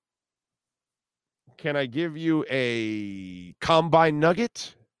a combine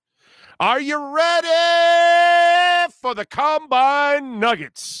nugget? Are you ready for the combine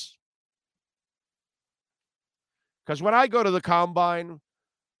nuggets? Because when I go to the combine,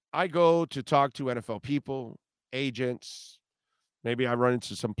 I go to talk to NFL people, agents. Maybe I run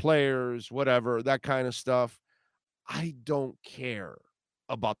into some players, whatever, that kind of stuff. I don't care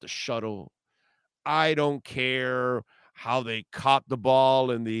about the shuttle. I don't care how they caught the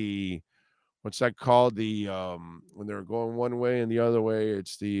ball in the, what's that called? The when they're going one way and the other way,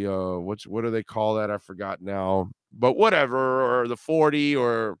 it's the what do they call that? I forgot now. But whatever, or the 40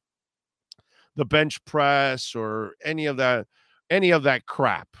 or the bench press or any of that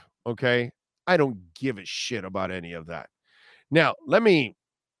crap, okay? I don't give a shit about any of that. Now,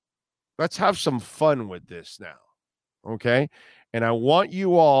 let's have some fun with this now. Okay? And I want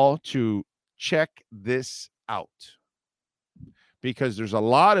you all to check this out. Because there's a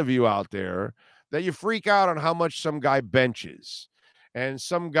lot of you out there that you freak out on how much some guy benches and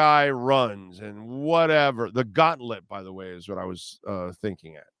some guy runs and whatever. The gauntlet, by the way, is what I was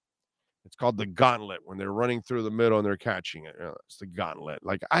thinking at. It's called the gauntlet when they're running through the middle and they're catching it. It's the gauntlet.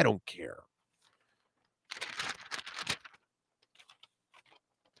 Like, I don't care.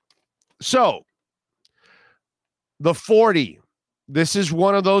 So, the 40. This is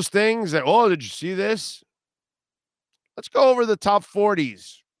one of those things that, oh, did you see this? Let's go over the top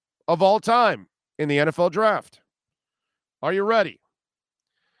 40s of all time in the NFL draft. Are you ready?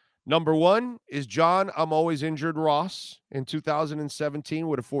 Number 1 is John I'm Always Injured Ross in 2017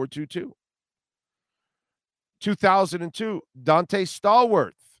 with a 4.22. 2002, Dante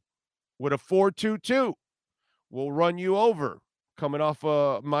Stallworth with a 4.22. We'll run you over coming off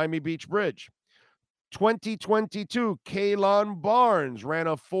Miami Beach Bridge. 2022, Kalon Barnes ran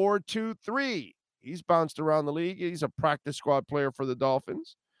a 4.23. He's bounced around the league. He's a practice squad player for the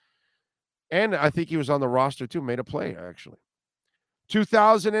Dolphins. And I think he was on the roster too, made a play actually.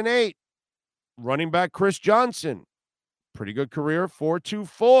 2008, running back Chris Johnson. Pretty good career,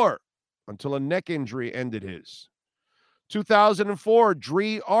 4.24 until a neck injury ended his. 2004,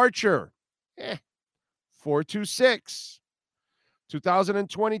 Dree Archer, 4.26.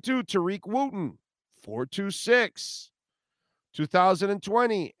 2022, Tariq Wooten, 4.26.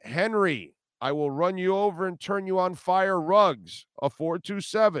 2020, Henry, I will run you over and turn you on fire Ruggs, a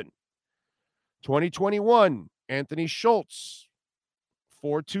 4.27. 2021, Anthony Schultz,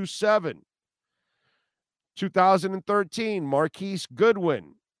 4.27. 2013, Marquise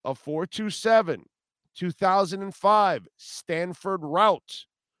Goodwin, a 4.27. 2005, Stanford Rout.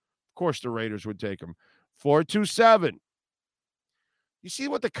 Of course, the Raiders would take him. 4.27. You see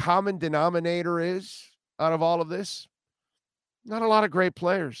what the common denominator is out of all of this? Not a lot of great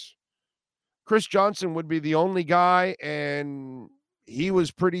players. Chris Johnson would be the only guy, and he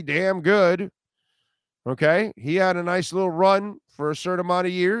was pretty damn good. Okay? He had a nice little run for a certain amount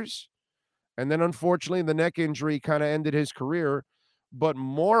of years. And then, unfortunately, the neck injury kind of ended his career. But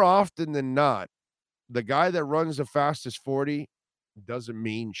more often than not, the guy that runs the fastest 40 doesn't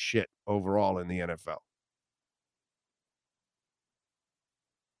mean shit overall in the NFL.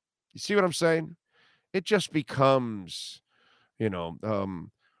 You see what I'm saying? It just becomes, what's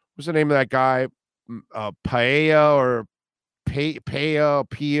the name of that guy? Paella or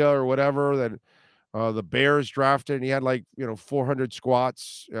Pia or whatever that the Bears drafted, and he had 400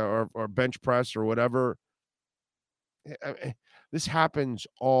 squats or bench press or whatever. This happens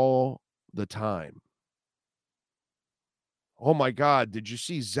all the time. Oh my God, did you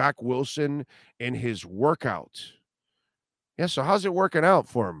see Zach Wilson in his workout? Yeah, so how's it working out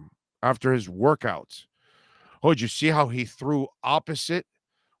for him after his workout? Oh, did you see how he threw opposite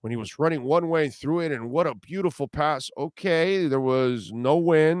when he was running one way and threw it? And what a beautiful pass. Okay, there was no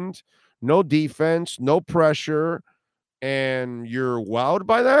wind, no defense, no pressure, and you're wowed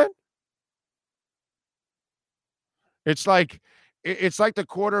by that? It's like the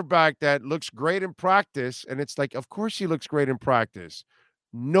quarterback that looks great in practice, and it's like, of course he looks great in practice.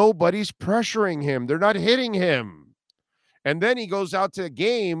 Nobody's pressuring him. They're not hitting him. And then he goes out to a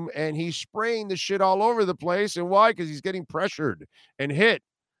game, and he's spraying the shit all over the place. And why? Because he's getting pressured and hit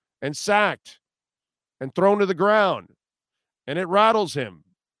and sacked and thrown to the ground, and it rattles him.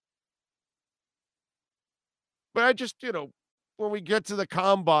 But I just, when we get to the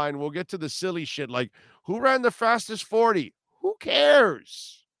combine, we'll get to the silly shit like, who ran the fastest 40? Who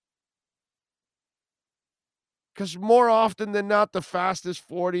cares? Because more often than not, the fastest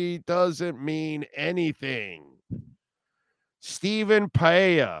 40 doesn't mean anything. Stephen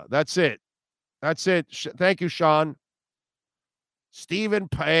Paella. That's it. Thank you, Sean. Stephen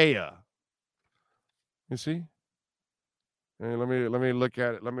Paella. You see? Hey, let me look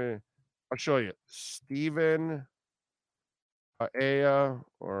at it. I'll show you. Stephen Paella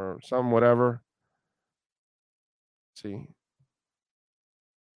or some whatever. See?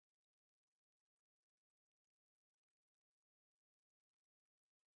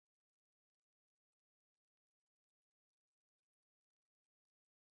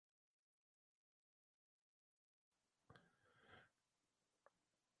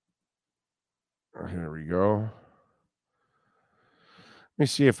 Here we go. Let me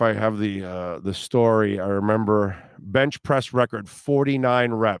see if I have the story. I remember bench press record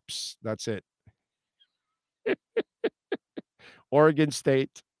 49 reps. That's it. Oregon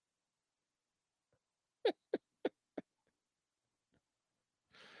State.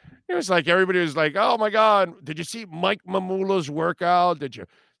 It was like everybody was like, "Oh my God, did you see Mike Mamula's workout? Did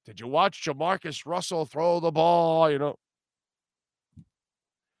you watch Jamarcus Russell throw the ball?"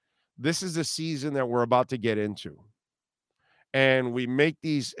 This is the season that we're about to get into. And we make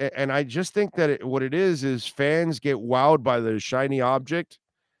these, and I just think that what it is fans get wowed by the shiny object,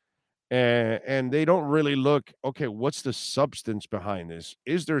 And they don't really look, okay, what's the substance behind this?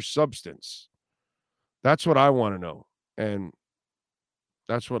 Is there substance? That's what I want to know. And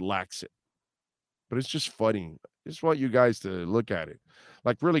that's what lacks it. But it's just funny. I just want you guys to look at it.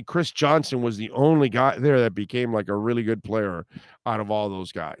 Like, really, Chris Johnson was the only guy there that became like a really good player out of all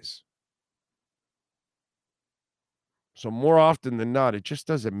those guys. So more often than not, it just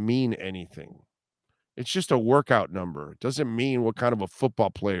doesn't mean anything. It's just a workout number. It doesn't mean what kind of a football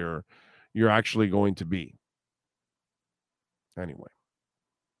player you're actually going to be. Anyway.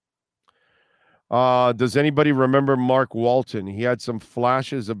 Does anybody remember Mark Walton? He had some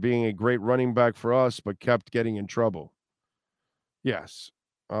flashes of being a great running back for us, but kept getting in trouble. Yes.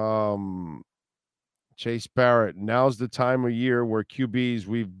 Chase Barrett. Now's the time of year where QBs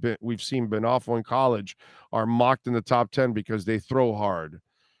we've seen Benoffo in college are mocked in the top 10 because they throw hard.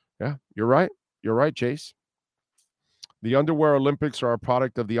 Yeah, you're right. You're right, Chase. The underwear Olympics are a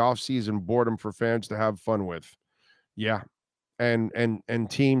product of the off-season boredom for fans to have fun with. Yeah. And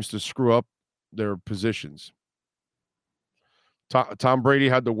teams to screw up their positions. Tom Brady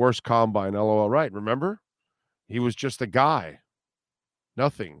had the worst combine. LOL. Right. Remember? He was just a guy.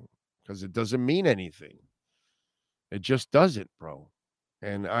 Nothing. Because it doesn't mean anything. It just doesn't, bro.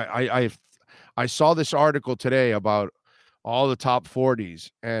 And I saw this article today about all the top 40s,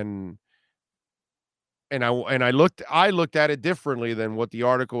 and I looked at it differently than what the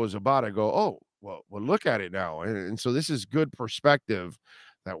article was about. I go, oh, well, look at it now. And so this is good perspective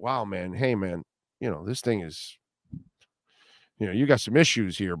that, wow, man, hey, man, this thing is, you got some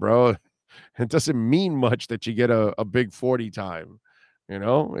issues here, bro. It doesn't mean much that you get a big 40 time.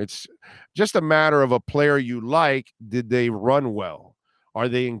 It's just a matter of a player you like. Did they run well? Are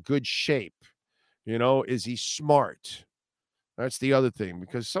they in good shape? Is he smart? That's the other thing,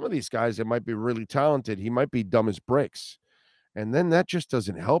 because some of these guys that might be really talented, he might be dumb as bricks. And then that just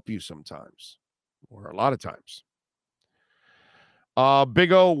doesn't help you sometimes, or a lot of times.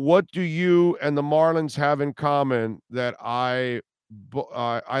 Big O, what do you and the Marlins have in common that I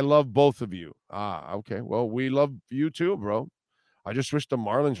love both of you? Okay. Well, we love you too, bro. I just wish the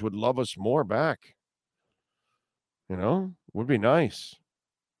Marlins would love us more back. Would be nice.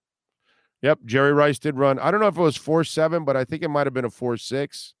 Yep, Jerry Rice did run. I don't know if it was 4.7, but I think it might have been a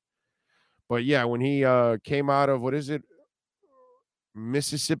 4.6. But yeah, when he came out of, what is it?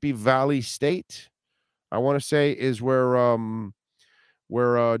 Mississippi Valley State, I want to say, is where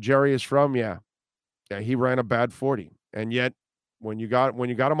Jerry is from. Yeah, he ran a bad 40. And yet when you got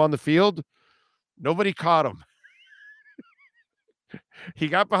him on the field, nobody caught him. He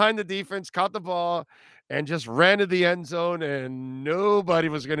got behind the defense, caught the ball, and just ran to the end zone, and nobody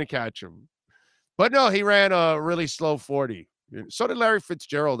was going to catch him. But no, he ran a really slow 40. So did Larry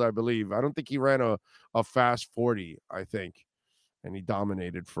Fitzgerald, I believe. I don't think he ran a fast 40, I think. And he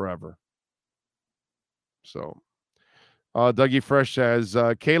dominated forever. So, Dougie Fresh says,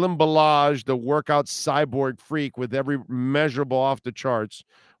 Kalen Ballage, the workout cyborg freak with every measurable off the charts.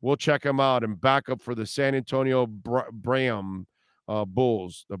 We'll check him out and back up for the San Antonio Bram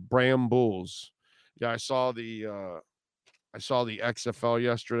Bulls, the Bram Bulls. Yeah, I saw the XFL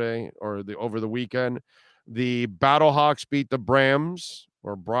yesterday, or over the weekend. The Battlehawks beat the Brahms,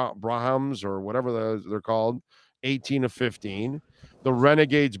 or Brahms, or whatever they're called, 18-15. The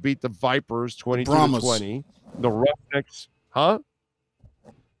Renegades beat the Vipers 22-20. The Roughnecks, huh?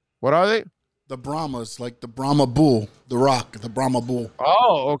 What are they? The Brahmas, like the Brahma Bull, the Rock, the Brahma Bull.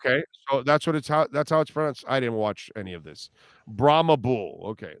 Oh, okay. So that's how it's pronounced. I didn't watch any of this. Brahma Bull.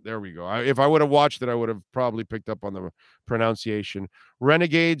 Okay, there we go. If I would have watched it, I would have probably picked up on the pronunciation.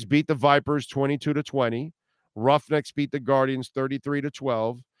 Renegades beat the Vipers 22-20. Roughnecks beat the Guardians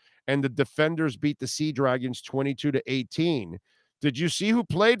 33-12. And the Defenders beat the Sea Dragons 22-18. Did you see who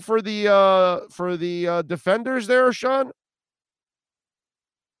played for the Defenders there, Sean?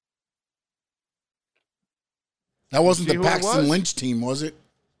 That wasn't the Paxton Lynch team, was it?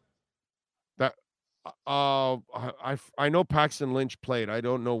 That I know Paxton Lynch played. I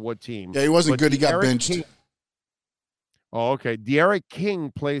don't know what team. Yeah, he wasn't good. He got benched. Oh, okay. De'Aaron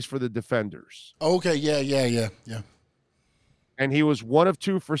King plays for the Defenders. Okay, yeah. And he was 1 of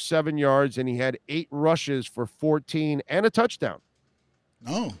 2 for 7 yards, and he had 8 rushes for 14 and a touchdown.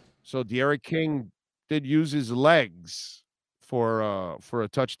 Oh. So De'Aaron King did use his legs for a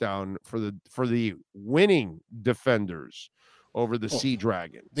touchdown for the winning Defenders over the Sea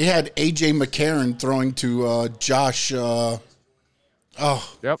Dragon. They had A.J. McCarron throwing to Josh. Josh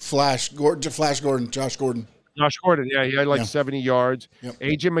Gordon. Josh Gordon, yeah, he had 70 yards. Yep.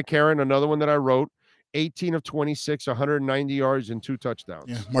 A.J. McCarron, another one that I wrote, 18 of 26, 190 yards and 2 touchdowns.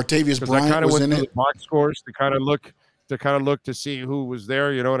 Yeah, Martavius Bryant was in it. The box scores to kind of look to kind of look to see who was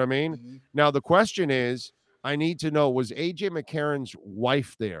there. You know what I mean? Mm-hmm. Now, the question is, I need to know, was A.J. McCarron's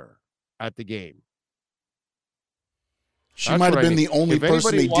wife there at the game? She might have been the only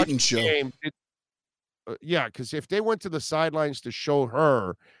person they didn't show. Yeah, because if they went to the sidelines to show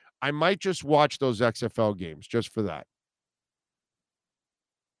her, I might just watch those XFL games just for that.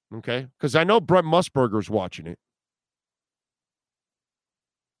 Okay? Because I know Brent Musburger's watching it.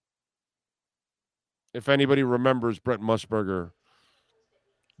 If anybody remembers Brent Musburger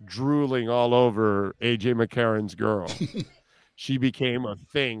drooling all over A.J. McCarron's girl. She became a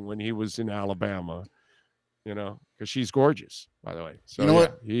thing when he was in Alabama, because she's gorgeous, by the way. So you know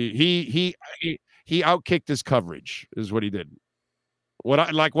what? He outkicked his coverage is what he did. What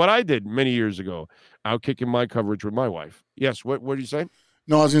I did many years ago, outkicking my coverage with my wife. Yes, what did you say?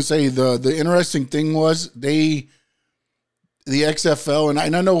 No, I was going to say the interesting thing was the XFL,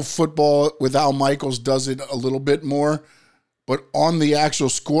 and I know football with Al Michaels does it a little bit more, but on the actual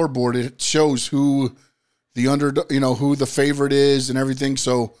scoreboard, it shows who the who the favorite is and everything.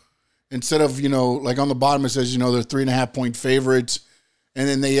 So instead of, like on the bottom, it says, they're 3.5-point favorites. And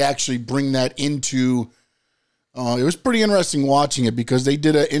then they actually bring that into, it was pretty interesting watching it because they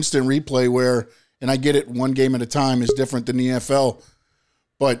did an instant replay where, and I get it, one game at a time is different than the NFL.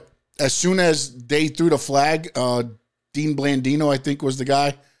 But as soon as they threw the flag, Dean Blandino, I think was the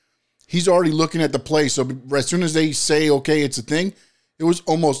guy, he's already looking at the play. So as soon as they say, okay, it's a thing, it was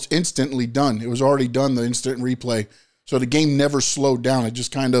almost instantly done. It was already done, the instant replay. So the game never slowed down. It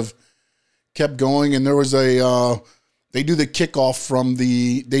just kind of kept going. And there was they do the kickoff from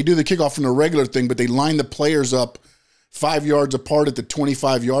the regular thing, but they line the players up 5 yards apart at the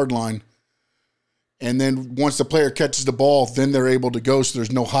 25-yard line. And then once the player catches the ball, then they're able to go. So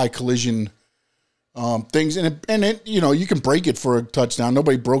there's no high collision things. And you can break it for a touchdown.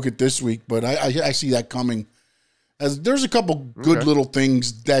 Nobody broke it this week, but I see that coming. As there's a couple good little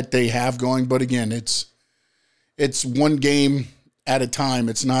things that they have going, but again, it's one game at a time.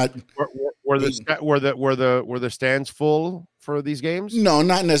 It's not. Were the stands full for these games? No,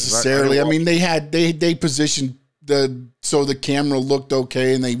 not necessarily. I mean, they positioned so the camera looked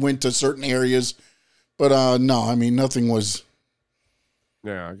okay, and they went to certain areas, but no, I mean, nothing was.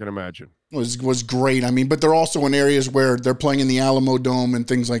 Yeah, I can imagine. Was great. I mean, but they're also in areas where they're playing in the Alamo Dome and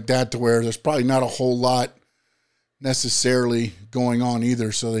things like that, to where there's probably not a whole lot necessarily going on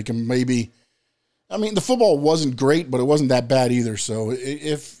either. So they can maybe. I mean, the football wasn't great, but it wasn't that bad either. So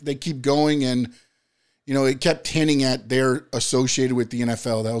if they keep going and, it kept hinting at they're associated with the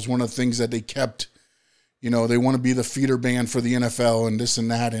NFL. That was one of the things that they kept, they want to be the feeder band for the NFL and this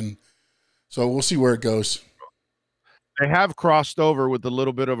and that. And so we'll see where it goes. They have crossed over with a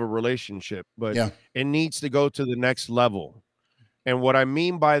little bit of a relationship, but It needs to go to the next level. And what I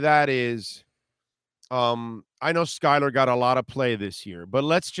mean by that is, I know Skylar got a lot of play this year, but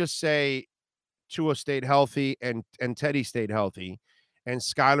let's just say Tua stayed healthy and Teddy stayed healthy and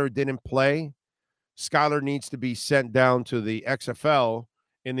Skylar didn't play. Skylar needs to be sent down to the XFL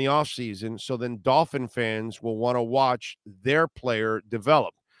in the offseason. So then Dolphin fans will want to watch their player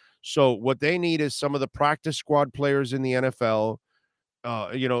develop. So what they need is some of the practice squad players in the NFL,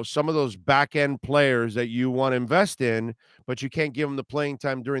 some of those back end players that you want to invest in, but you can't give them the playing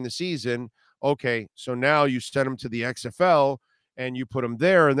time during the season. Okay. So now you send them to the XFL and you put them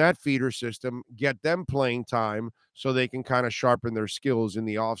there in that feeder system, get them playing time so they can kind of sharpen their skills in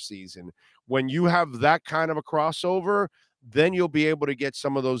the offseason. When you have that kind of a crossover, then you'll be able to get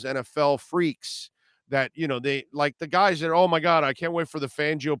some of those NFL freaks that, they like the guys that, oh my God, I can't wait for the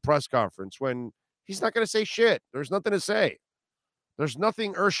Fangio press conference, when he's not going to say shit. There's nothing to say. There's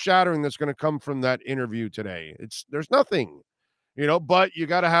nothing earth-shattering that's going to come from that interview today. There's nothing. But you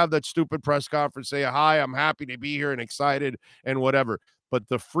got to have that stupid press conference, say, hi, I'm happy to be here and excited and whatever. But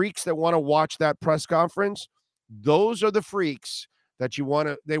the freaks that want to watch that press conference, those are the freaks that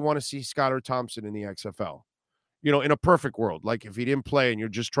they want to see Skylar Thompson in the XFL. In a perfect world, like if he didn't play and you're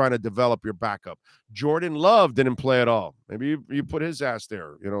just trying to develop your backup. Jordan Love didn't play at all. Maybe you put his ass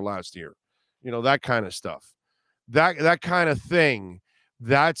there, last year. That kind of stuff. That kind of thing.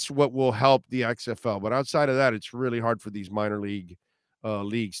 That's what will help the XFL. But outside of that, it's really hard for these minor league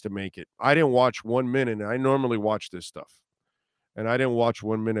leagues to make it. I didn't watch 1 minute, and I normally watch this stuff. And I didn't watch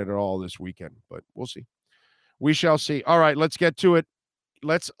 1 minute at all this weekend, but we'll see. We shall see. All right, let's get to it.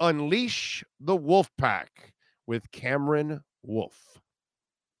 Let's unleash the Wolf Pack with Cameron Wolf.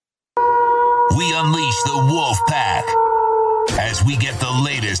 We unleash the Wolf Pack. as we get the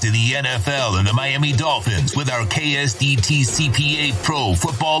latest in the NFL and the Miami Dolphins with our KSDT CPA Pro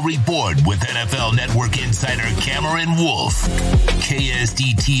Football Report with NFL Network insider Cameron Wolf.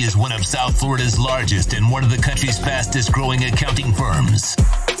 KSDT is one of South Florida's largest and one of the country's fastest growing accounting firms.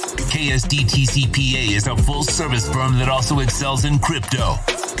 KSDT CPA is a full-service firm that also excels in crypto.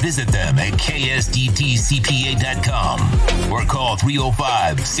 Visit them at ksdtcpa.com or call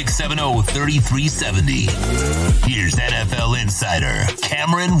 305-670-3370. Here's NFL insider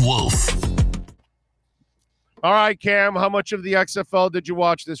Cameron Wolf. All right, Cam, how much of the XFL did you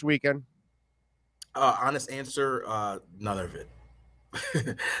watch this weekend? Honest answer, none of it.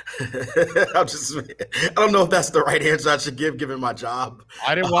 I don't know if that's the right answer I should give given my job.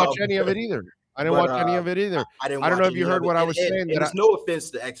 I didn't watch any of it either. I don't know if you heard what I was saying. There's no offense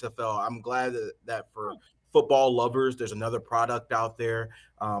to XFL. I'm glad that for football lovers, there's another product out there.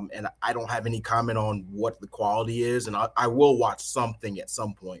 And I don't have any comment on what the quality is. And I will watch something at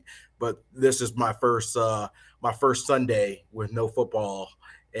some point. But this is my first Sunday with no football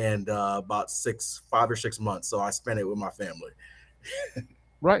and about 5 or 6 months. So I spent it with my family.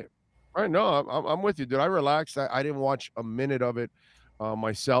 Right. No, I'm with you, dude. I relaxed. I didn't watch a minute of it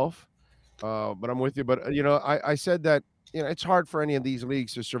myself, but I'm with you. But I said that it's hard for any of these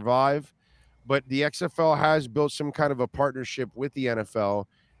leagues to survive, but the XFL has built some kind of a partnership with the NFL,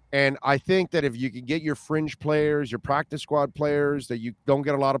 and I think that if you can get your fringe players, your practice squad players that you don't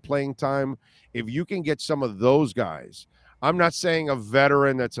get a lot of playing time, if you can get some of those guys. I'm not saying a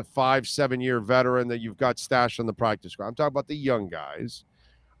veteran that's a 5-7 year veteran that you've got stashed on the practice squad. I'm talking about the young guys.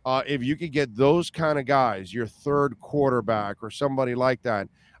 If you could get those kind of guys, your third quarterback or somebody like that,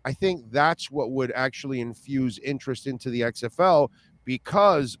 I think that's what would actually infuse interest into the XFL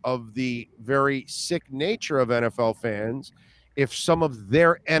because of the very sick nature of NFL fans. If some of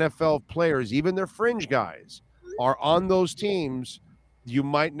their NFL players, even their fringe guys, are on those teams, you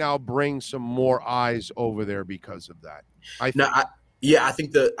might now bring some more eyes over there because of that. I think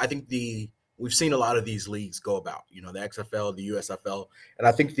we've seen a lot of these leagues go about, the XFL, the USFL, and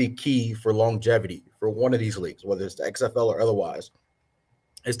I think the key for longevity for one of these leagues, whether it's the XFL or otherwise,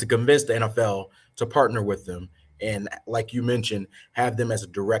 is to convince the NFL to partner with them and, like you mentioned, have them as a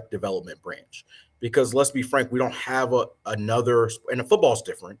direct development branch. Because let's be frank, we don't have another, and football's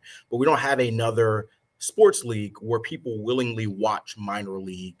different, but we don't have another sports league where people willingly watch minor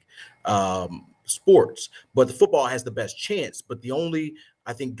league sports. But the football has the best chance. But the only,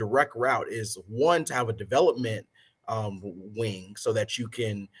 I think, direct route is one, to have a development wing so that you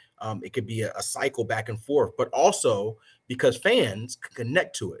can, it could be a cycle back and forth, but also because fans can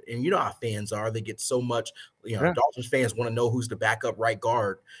connect to it. And you know how fans are, they get so much, Dolphins fans want to know who's the backup right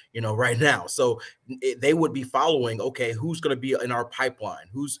guard, right now. So they would be following, okay, who's going to be in our pipeline?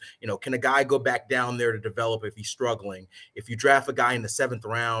 Who's, can a guy go back down there to develop if he's struggling? If you draft a guy in the 7th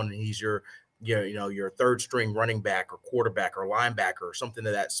round and he's your third string running back or quarterback or linebacker or something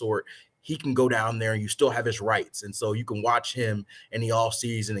of that sort, he can go down there and you still have his rights. And so you can watch him in the off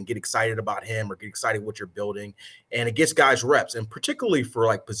season and get excited about him or get excited what you're building. And it gets guys reps, and particularly for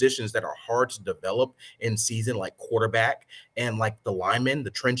like positions that are hard to develop in season, like quarterback and like the linemen, the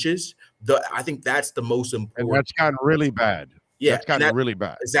trenches. I think that's the most important. And that's gotten really bad. Yeah, that's gotten really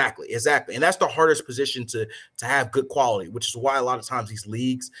bad. Exactly. And that's the hardest position to have good quality, which is why a lot of times these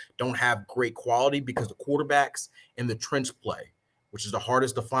leagues don't have great quality, because the quarterbacks and the trench play, which is the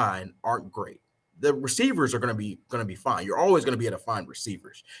hardest to find, aren't great. The receivers are going to be fine. You're always going to be able to find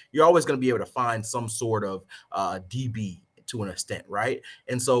receivers. You're always going to be able to find some sort of DB to an extent, right?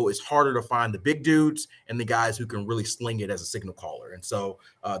 And so it's harder to find the big dudes and the guys who can really sling it as a signal caller. And so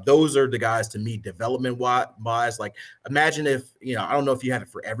those are the guys, to me, development wise. Like, imagine if, I don't know if you had it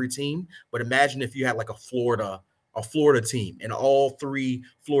for every team, but imagine if you had like a Florida team and all 3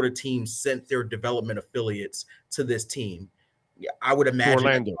 Florida teams sent their development affiliates to this team. I would imagine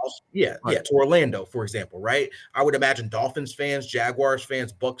Orlando. To Orlando, for example, right? I would imagine Dolphins fans, Jaguars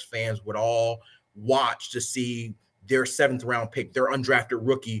fans, Bucks fans would all watch to see their 7th round pick, their undrafted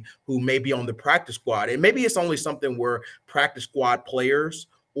rookie who may be on the practice squad. And maybe it's only something where practice squad players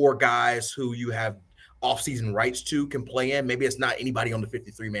or guys who you have offseason rights to can play in. Maybe it's not anybody on the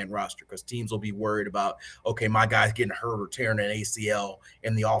 53-man roster, because teams will be worried about, okay, my guy's getting hurt or tearing an ACL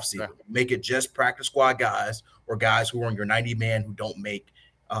in the offseason. Yeah. Make it just practice squad guys or guys who are on your 90-man who don't make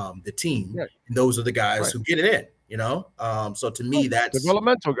the team. Yeah. And those are the guys who get it in, So to me, that's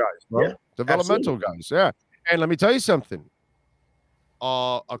developmental guys, bro. Yeah, developmental guys. Yeah. And let me tell you something.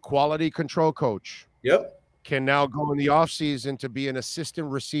 A quality control coach can now go in the offseason to be an assistant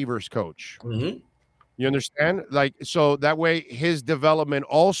receivers coach. Mm-hmm. You understand? Like, so that way his development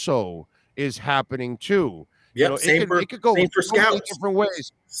also is happening too. You know, it could go same for so many scouts. different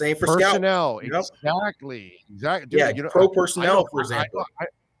ways. Same for Personnel, scouts. exactly. Dude, Yeah, you know, pro personnel, for example.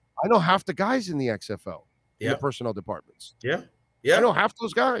 I know half the guys in the XFL in Yeah. the personnel departments. Yeah. I know half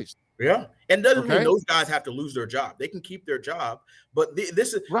those guys. Yeah, and doesn't mean Okay. those guys have to lose their job. They can keep their job, but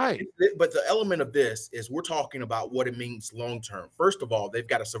this is Right. But the element of this is we're talking about what it means long term. First of all, they've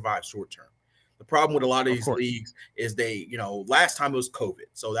got to survive short term. The problem with a lot of these leagues is they, last time it was COVID,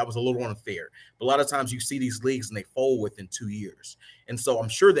 so that was a little unfair. But a lot of times you see these leagues and they fold within 2 years. And so I'm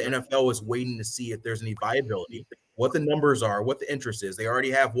sure the NFL is waiting to see if there's any viability, what the numbers are, what the interest is. They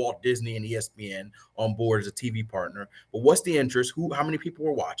already have Walt Disney and ESPN on board as a TV partner. But what's the interest? How many people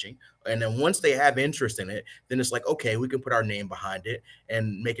are watching? And then once they have interest in it, then it's like, okay, we can put our name behind it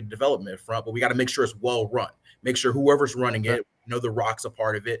and make a development front. But we got to make sure it's well run. Make sure whoever's running it, The Rock's a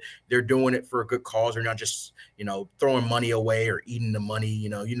part of it. They're doing it for a good cause. They're not just, throwing money away or eating the money.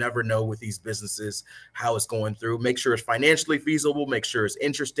 You never know with these businesses how it's going through. Make sure it's financially feasible. Make sure it's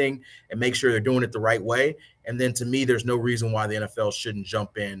interesting, and make sure they're doing it the right way. And then to me, there's no reason why the NFL shouldn't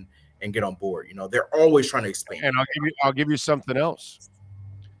jump in and get on board. They're always trying to expand. And I'll give you something else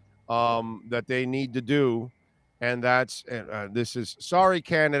that they need to do, and that's this is sorry,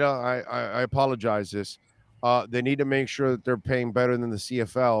 Canada. I apologize. They need to make sure that they're paying better than the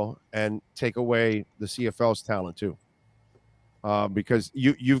CFL and take away the CFL's talent too. Because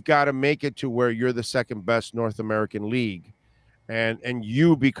you've got to make it to where you're the second best North American league, and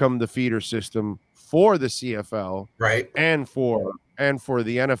you become the feeder system for the CFL, right? And for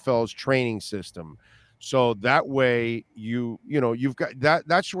the NFL's training system. So that way you've got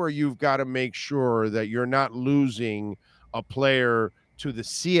that's where you've got to make sure that you're not losing a player to the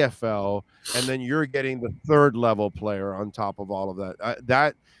CFL, and then you're getting the third level player on top of all of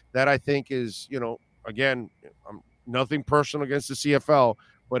that. That I think is, again, nothing personal against the CFL,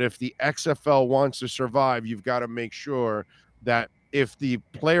 but if the XFL wants to survive, you've got to make sure that if the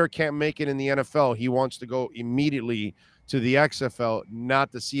player can't make it in the NFL, he wants to go immediately to the XFL,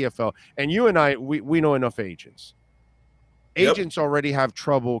 not the CFL. And you and I, we know enough agents. Agents already have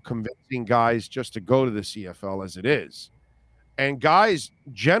trouble convincing guys just to go to the CFL as it is. And guys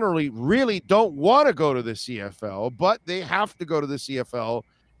generally really don't want to go to the CFL, but they have to go to the CFL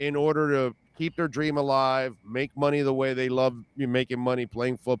in order to keep their dream alive, make money the way they love making money,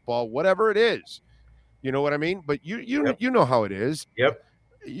 playing football, whatever it is. You know what I mean? But you know how it is. Yep.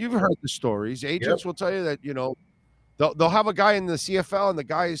 You've heard the stories. Agents will tell you that, they'll have a guy in the CFL and the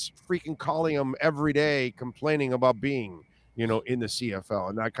guy's freaking calling them every day, complaining about being, in the CFL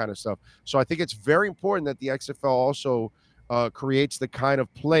and that kind of stuff. So I think it's very important that the XFL also creates the kind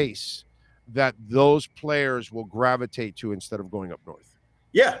of place that those players will gravitate to instead of going up north.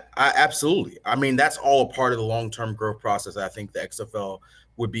 Yeah, absolutely. I mean, that's all a part of the long-term growth process. I think the XFL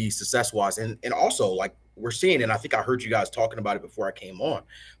would be success-wise. And also, like we're seeing, and I think I heard you guys talking about it before I came on,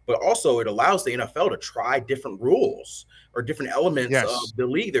 but also it allows the NFL to try different rules or different elements of the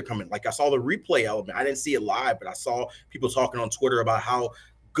league they're coming. Like I saw the replay element. I didn't see it live, but I saw people talking on Twitter about how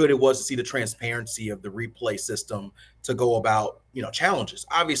good it was to see the transparency of the replay system to go about, challenges.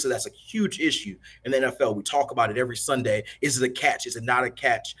 Obviously, that's a huge issue in the NFL. We talk about it every Sunday. Is it a catch? Is it not a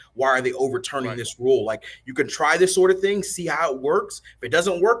catch? Why are they overturning this rule? Like, you can try this sort of thing, see how it works. If it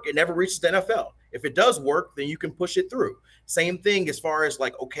doesn't work, it never reaches the NFL. If it does work, then you can push it through. Same thing as far as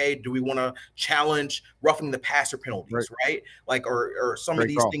like, okay, do we want to challenge roughing the passer penalties, right? Like, or some of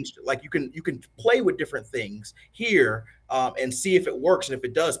these things, like you can play with different things here and see if it works. And if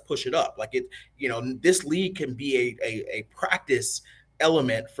it does, push it up. Like this league can be a practice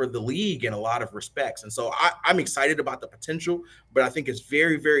element for the league in a lot of respects. And so I'm excited about the potential, but I think it's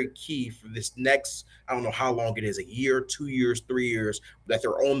very, very key for this next, I don't know how long it is, a year, 2 years, 3 years, that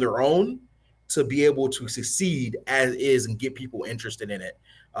they're on their own to be able to succeed as is and get people interested in it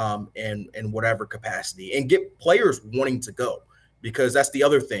in whatever capacity and get players wanting to go. Because that's the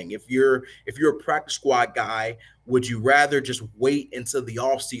other thing. If you're a practice squad guy, would you rather just wait until the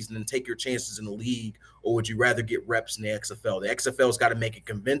offseason and take your chances in the league, or would you rather get reps in the XFL? The XFL's got to make it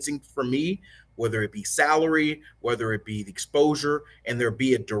convincing for me, whether it be salary, whether it be the exposure, and there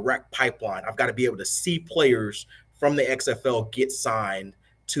be a direct pipeline. I've got to be able to see players from the XFL get signed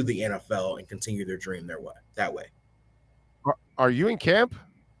to the NFL and continue their dream that way. Are you in camp?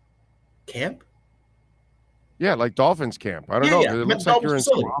 Camp? Yeah, like Dolphins camp. I don't know. Yeah. It looks like you're in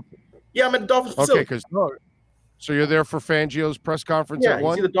some. Yeah, I'm at the Dolphins facility. Okay, so you're there for Fangio's press conference at 1? Yeah,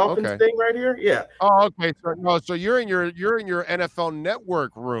 you see the Dolphins thing right here? Yeah. Oh, okay. So you're in your NFL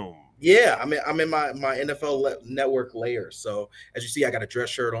Network room. Yeah, I'm in my NFL Network layer. So as you see, I got a dress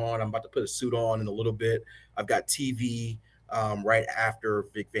shirt on. I'm about to put a suit on in a little bit. I've got TV. right after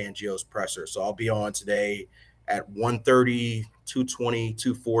Vic Fangio's presser. So I'll be on today at 1:30, 2:20,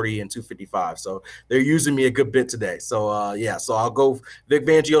 2:40, and 2:55. So they're using me a good bit today. So so I'll go. Vic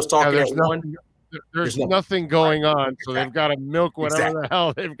Fangio's talking at 1. There's nothing going on, so they've got to milk whatever the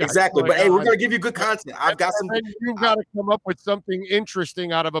hell they've got. Exactly, but hey, we're gonna give you good content. I've got some. You've got to come up with something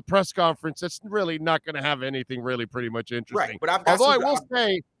interesting out of a press conference. It's really not going to have anything really pretty much interesting. Right, but I've got. Although I will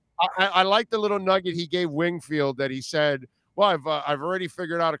say, I like the little nugget he gave Wingfield that he said, "Well, I've already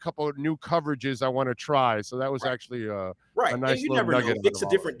figured out a couple of new coverages I want to try." So that was actually a nice and you little never nugget. know. Vic's a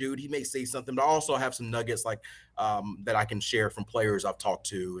different dude. He may say something, but I also have some nuggets like that I can share from players I've talked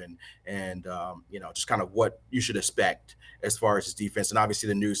to, and just kind of what you should expect as far as his defense. And obviously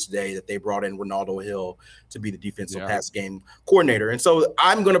the news today that they brought in Ronaldo Hill to be the defensive pass game coordinator. And so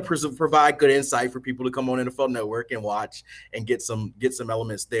I'm going to provide good insight for people to come on NFL Network and watch and get some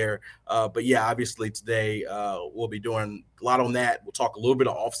elements there. But yeah, obviously today we'll be doing a lot on that. We'll talk a little bit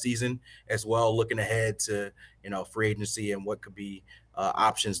of off season as well, looking ahead to, free agency and what could be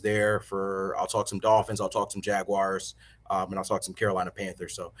options there I'll talk some Dolphins, I'll talk some Jaguars, and I'll talk some Carolina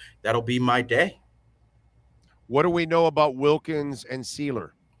Panthers. So that'll be my day. What do we know about Wilkins and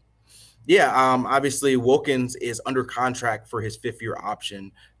Sealer? Yeah, obviously Wilkins is under contract for his 5th-year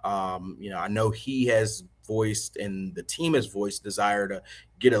option. I know he has voiced and the team has voiced desire to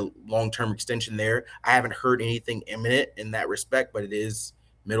get a long-term extension there. I haven't heard anything imminent in that respect, but it is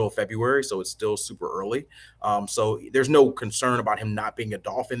middle of February, so it's still super early. So there's no concern about him not being a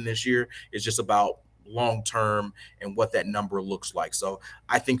Dolphin this year. It's just about long-term and what that number looks like. So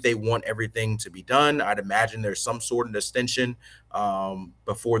I think they want everything to be done. I'd imagine there's some sort of extension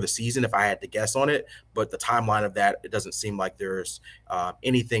before the season, if I had to guess on it. But the timeline of that, it doesn't seem like there's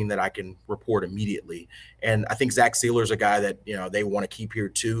anything that I can report immediately. And I think Zach Sealer's a guy that, they want to keep here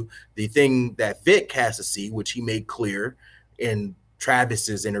too. The thing that Vic has to see, which he made clear in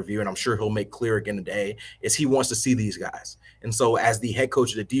Travis's interview, and I'm sure he'll make clear again today, is he wants to see these guys. And so as the head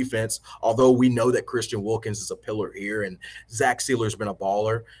coach of the defense, although we know that Christian Wilkins is a pillar here and Zach Sealer's been a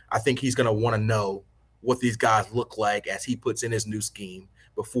baller, I think he's going to want to know what these guys look like as he puts in his new scheme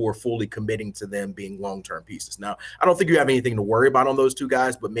before fully committing to them being long-term pieces. Now, I don't think you have anything to worry about on those two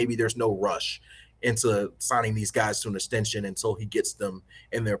guys, but maybe there's no rush into signing these guys to an extension until he gets them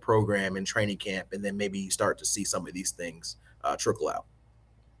in their program in training camp, and then maybe you start to see some of these things trickle out.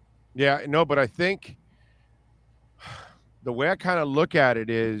 Yeah, no, but I think the way I kind of look at it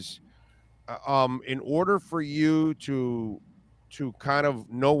is in order for you to kind of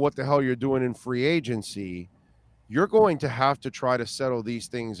know what the hell you're doing in free agency, you're going to have to try to settle these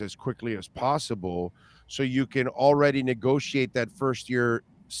things as quickly as possible so you can already negotiate that first year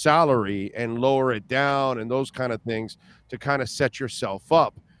salary and lower it down and those kind of things to kind of set yourself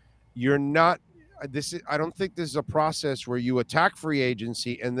up. You're not I don't think this is a process where you attack free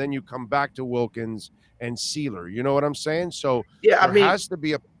agency and then you come back to Wilkins and Sealer. You know what I'm saying? So there has to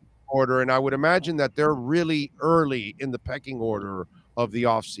be a order, and I would imagine that they're really early in the pecking order of the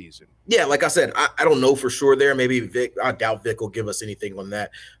offseason. Yeah, like I said, I don't know for sure there. Maybe Vic, I doubt Vic will give us anything on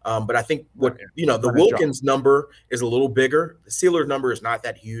that. But I think the Wilkins number is a little bigger. The Sealer number is not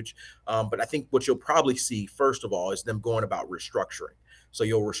that huge. But I think what you'll probably see, first of all, is them going about restructuring. So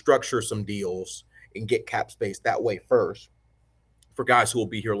you'll restructure some deals and get cap space that way first for guys who will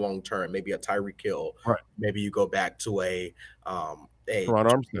be here long term. Maybe a Tyreek Hill. Right. Maybe you go back to a Ron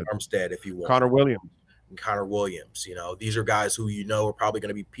Armstead if you want. Connor Williams. These are guys who are probably going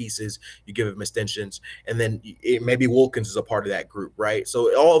to be pieces. You give them extensions, and then maybe Wilkins is a part of that group, right?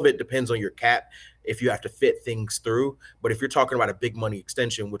 So all of it depends on your cap if you have to fit things through. But if you're talking about a big money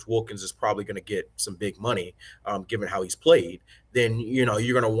extension, which Wilkins is probably going to get some big money, given how he's played, then you're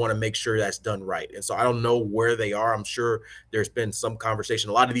going to want to make sure that's done right. And so I don't know where they are. I'm sure there's been some conversation.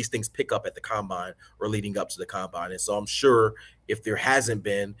 A lot of these things pick up at the combine or leading up to the combine. And so I'm sure if there hasn't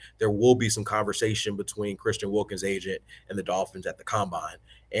been, there will be some conversation between Christian Wilkins' agent and the Dolphins at the combine,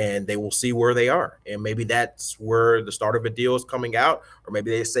 and they will see where they are. And maybe that's where the start of a deal is coming out, or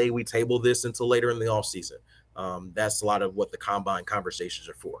maybe they say we table this until later in the offseason. That's a lot of what the combine conversations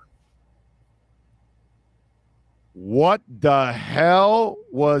are for. What the hell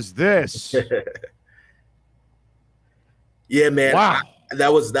was this? Yeah, man. Wow.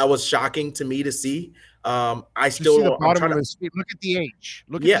 That was shocking to me to see. I still see the bottom of his feet. Look at the H.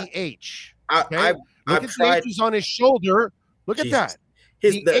 Look at the H. Okay? Look at the H is on his shoulder. Look at that.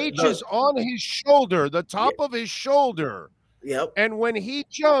 The H is on his shoulder, the top of his shoulder. Yep. And when he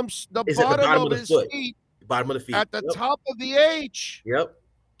jumps, the bottom of his feet, bottom of the feet, at the top of the H. Yep.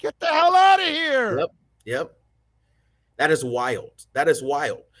 Get the hell out of here. Yep. That is wild. That is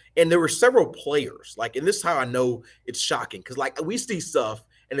wild. And there were several players, like, and this is how I know it's shocking, because like we see stuff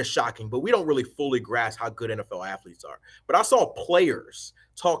and it's shocking, but we don't really fully grasp how good NFL athletes are. But I saw players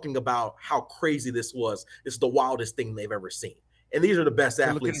talking about how crazy this was. It's the wildest thing they've ever seen. And these are the best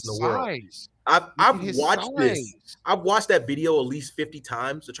athletes in the world. I've watched this. I've watched that video at least 50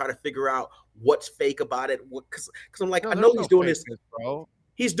 times to try to figure out what's fake about it. Because I'm like, I know he's doing this, bro.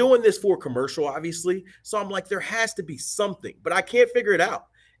 He's doing this for a commercial, obviously. So I'm like, there has to be something, but I can't figure it out.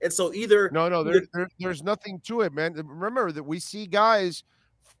 And so there's nothing to it, man. Remember that we see guys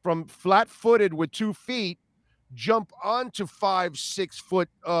from flat-footed with 2 feet jump onto 5-6 foot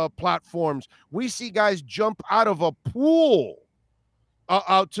platforms. We see guys jump out of a pool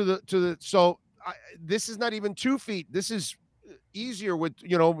out to the. So this is not even 2 feet. This is easier with,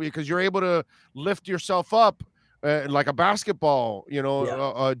 because you're able to lift yourself up like a basketball,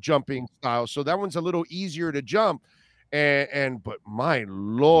 jumping style. So that one's a little easier to jump. But my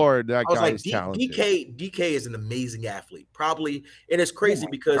Lord, that guy is talented. DK is an amazing athlete, probably, and it's crazy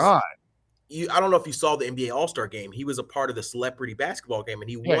because I don't know if you saw the NBA All-Star game. He was a part of the celebrity basketball game, and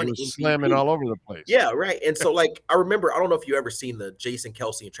he won. He was slamming all over the place. Yeah, right. And so, like, I remember, I don't know if you ever seen the Jason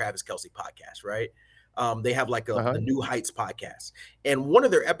Kelce and Travis Kelce podcast, right? They have like a New Heights podcast, and one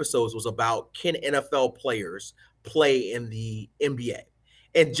of their episodes was about, can NFL players play in the NBA?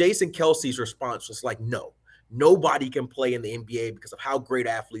 And Jason Kelce's response was like, no. Nobody can play in the NBA because of how great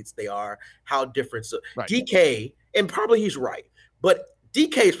athletes they are, how different. So right. DK, and probably he's right, but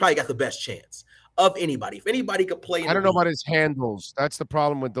DK's probably got the best chance of anybody. If anybody could play, I don't know about his handles. That's the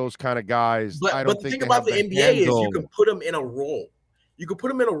problem with those kind of guys. But the thing about the NBA is you can put him in a role. You can put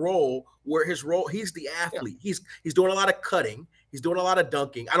him in a role where his role, he's the athlete. Yeah. He's doing a lot of cutting. He's doing a lot of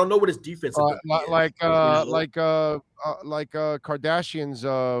dunking. I don't know what his defense is. Like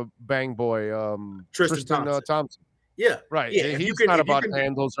Kardashian's bang boy, Tristan Thompson. Yeah, right. Yeah. He's not about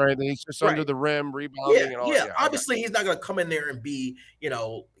handles or anything. He's just under the rim, rebounding. Yeah. Obviously, he's not going to come in there and be,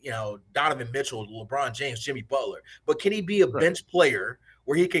 Donovan Mitchell, LeBron James, Jimmy Butler. But can he be a bench player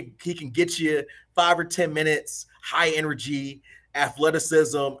where he can get you 5 or 10 minutes, high energy,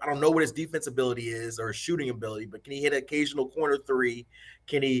 athleticism? I don't know what his defense ability is or his shooting ability, but can he hit an occasional corner three?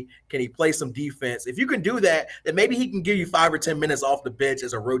 Can he play some defense? If you can do that, then maybe he can give you 5 or 10 minutes off the bench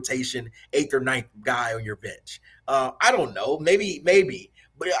as a rotation 8th or 9th guy on your bench. I don't know, maybe,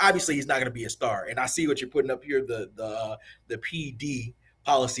 but obviously he's not going to be a star. And I see what you're putting up here, the PD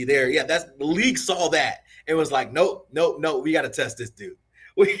policy there. Yeah, that's the league saw that and was like, nope, we got to test this dude.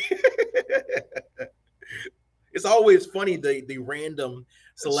 It's always funny the random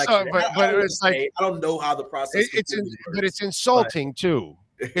selection. But it's like, I don't know how the process. It's insulting too.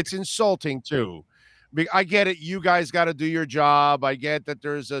 It's insulting too. I get it. You guys got to do your job. I get that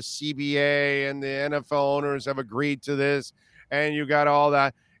there's a CBA and the NFL owners have agreed to this, and you got all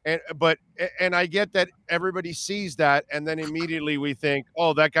that. And I get that everybody sees that, and then immediately we think,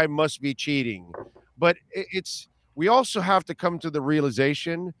 oh, that guy must be cheating. But we also have to come to the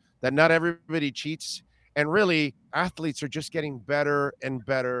realization that not everybody cheats. And really, athletes are just getting better and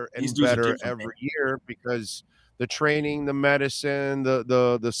better and better every year because the training, the medicine,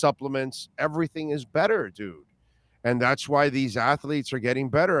 the supplements, everything is better, dude. And that's why these athletes are getting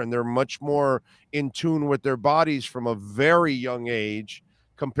better, and they're much more in tune with their bodies from a very young age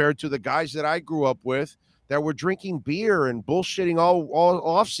compared to the guys that I grew up with that were drinking beer and bullshitting all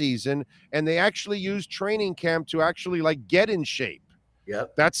off season, and they actually used training camp to actually like get in shape.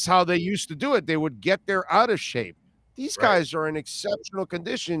 Yep. That's how they used to do it. They would get their out of shape. These guys are in exceptional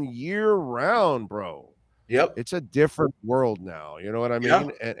condition year round, bro. Yep. It's a different world now. You know what I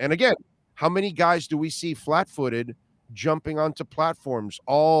mean? Yeah. And again, how many guys do we see flat-footed jumping onto platforms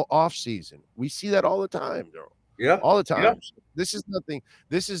all off season? We see that all the time, bro. Yeah. All the time. Yeah. This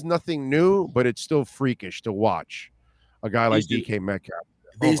is nothing new, but it's still freakish to watch a guy like DK Metcalf.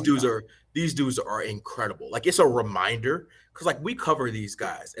 These dudes are incredible. Like, it's a reminder because like we cover these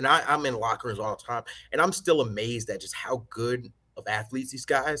guys, and I'm in locker rooms all the time, and I'm still amazed at just how good of athletes these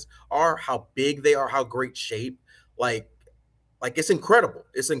guys are, how big they are, how great shape. Like it's incredible.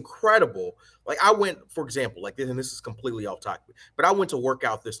 It's incredible. Like I went, for example, like this, and this is completely off topic, but I went to work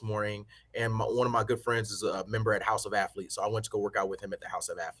out this morning, and one of my good friends is a member at House of Athletes. So I went to go work out with him at the House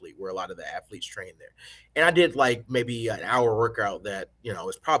of Athlete, where a lot of the athletes train there. And I did like maybe an hour workout that,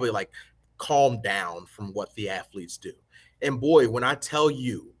 is probably like calmed down from what the athletes do. And boy, when I tell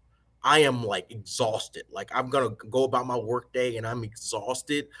you, I am like exhausted. Like I'm going to go about my work day and I'm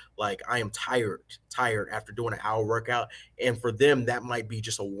exhausted. Like I am tired after doing an hour workout. And for them, that might be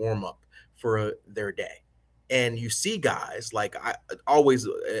just a warm up for their day. And you see guys, like I always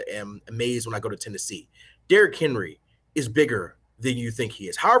am amazed when I go to Tennessee. Derrick Henry is bigger than you think he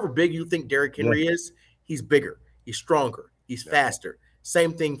is. However big you think Derrick Henry is, he's bigger, he's stronger, he's faster.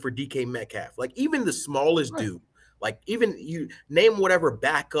 Same thing for DK Metcalf. Like even the smallest dude, like even you name whatever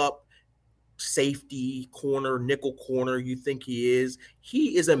backup, safety, corner, nickel corner you think he is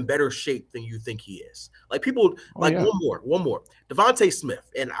in better shape than you think he is. Like people one more. Devontae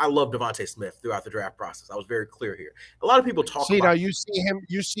Smith, and I love Devontae Smith throughout the draft process. I was very clear here. A lot of people talk about now you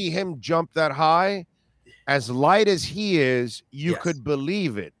see him jump that high. As light as he is, you could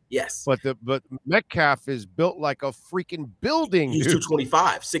believe it. Yes. But Metcalf is built like a freaking building. He's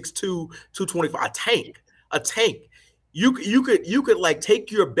 225, 6'2", 225, a tank. You could like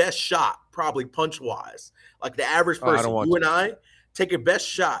take your best shot, probably punch wise, like the average person. You and I take your best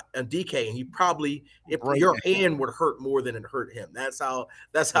shot on DK, and your hand would hurt more than it hurt him. That's how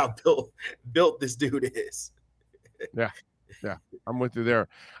built this dude is. Yeah, I'm with you there.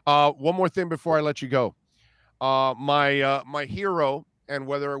 One more thing before I let you go. My hero, and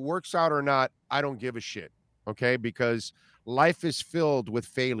whether it works out or not, I don't give a shit. Okay, because life is filled with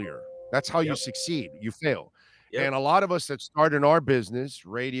failure. That's how you succeed. You fail. Yep. And a lot of us that start in our business,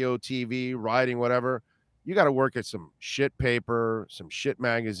 radio, TV, writing, whatever, you got to work at some shit paper, some shit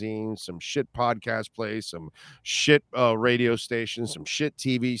magazines, some shit podcast place, some shit radio station, some shit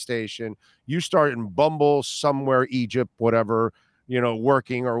TV station. You start in Bumble, somewhere, Egypt, whatever,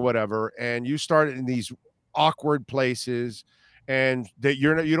 working or whatever. And you start in these awkward places and that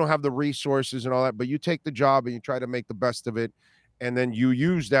you don't have the resources and all that, but you take the job and you try to make the best of it. And then you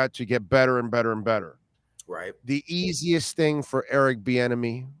use that to get better and better and better. Right. The easiest thing for Eric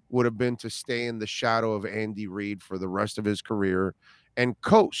Bieniemy would have been to stay in the shadow of Andy Reid for the rest of his career and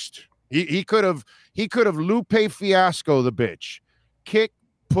coast. He could have Lupe Fiasco the bitch. Kick,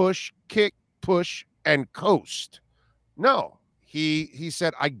 push, and coast. No. He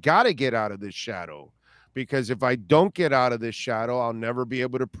said, I gotta get out of this shadow, because if I don't get out of this shadow, I'll never be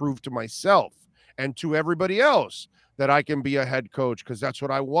able to prove to myself and to everybody else that I can be a head coach, because that's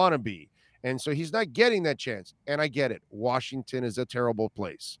what I want to be. And so he's not getting that chance. And I get it. Washington is a terrible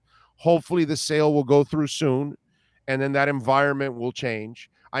place. Hopefully the sale will go through soon, and then that environment will change.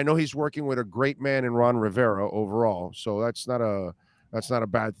 I know he's working with a great man in Ron Rivera overall, so that's not a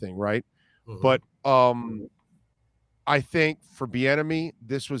bad thing, right? Mm-hmm. But I think for Bieniemy,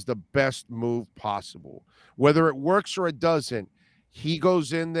 this was the best move possible. Whether it works or it doesn't, he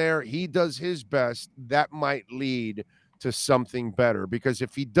goes in there, he does his best. That might lead to something better, because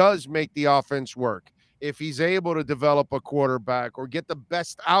if he does make the offense work, if he's able to develop a quarterback or get the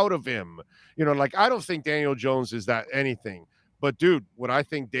best out of him, like I don't think Daniel Jones is that anything, but dude, what I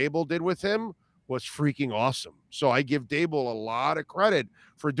think Dable did with him was freaking awesome. So I give Dable a lot of credit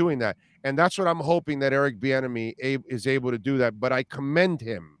for doing that. And that's what I'm hoping, that Eric Bieniemy is able to do that. But I commend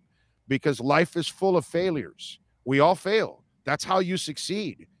him, because life is full of failures. We all fail. That's how you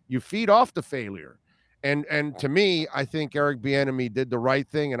succeed. You feed off the failure. And to me, I think Eric Bieniemy did the right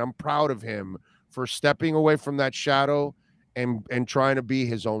thing, and I'm proud of him for stepping away from that shadow and trying to be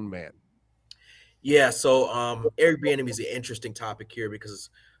his own man. Yeah, so Eric Bieniemy is an interesting topic here, because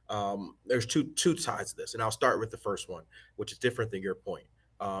there's two sides to this, and I'll start with the first one, which is different than your point,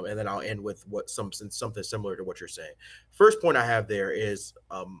 and then I'll end with something similar to what you're saying. First point I have there is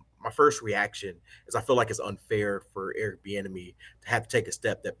my first reaction is I feel like it's unfair for Eric Bieniemy to have to take a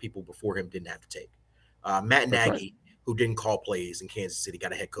step that people before him didn't have to take. Matt Nagy, who didn't call plays in Kansas City,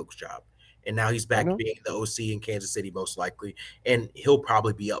 got a head coach job. And now he's back being the OC in Kansas City, most likely. And he'll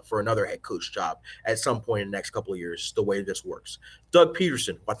probably be up for another head coach job at some point in the next couple of years, the way this works. Doug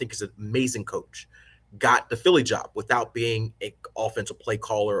Peterson, who I think is an amazing coach, got the Philly job without being an offensive play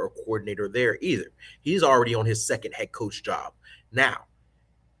caller or coordinator there either. He's already on his second head coach job now.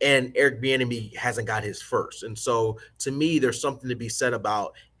 And Eric Bieniemy hasn't got his first. And so to me, there's something to be said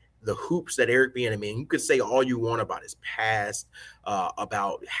about the hoops that Eric Bieniemy, and you could say all you want about his past,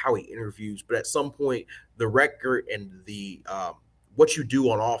 about how he interviews, but at some point, the record and the what you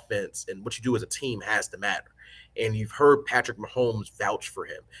do on offense and what you do as a team has to matter. And you've heard Patrick Mahomes vouch for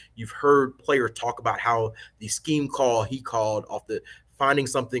him. You've heard players talk about how the scheme call he called finding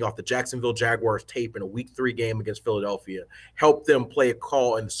something off the Jacksonville Jaguars tape in a Week 3 game against Philadelphia helped them play a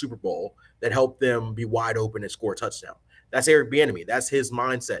call in the Super Bowl that helped them be wide open and score a touchdown. That's Eric Bieniemy. That's his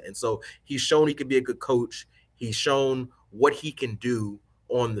mindset. And so he's shown he can be a good coach. He's shown what he can do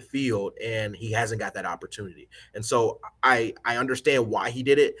on the field, and he hasn't got that opportunity. And so I understand why he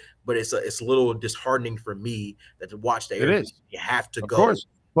did it, but it's a little disheartening for me that to watch the Eric, you have to go. Of course.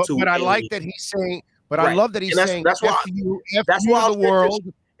 But I like that he's saying, but right. I love that he's saying, that's why the world.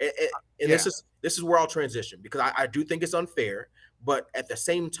 And this is where I'll transition, because I do think it's unfair, But at the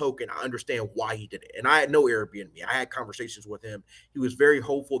same token, I understand why he did it. And I had no Airbnb. I had conversations with him. He was very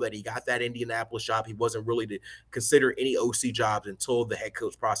hopeful that he got that Indianapolis job. He wasn't really to consider any OC jobs until the head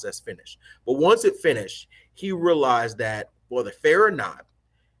coach process finished. But once it finished, he realized that, whether fair or not,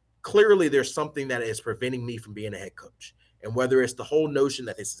 clearly there's something that is preventing me from being a head coach. And whether it's the whole notion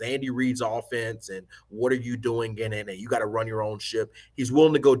that this is Andy Reid's offense and what are you doing in it and you got to run your own ship, he's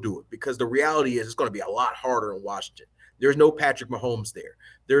willing to go do it, because the reality is it's going to be a lot harder in Washington. There's no Patrick Mahomes there.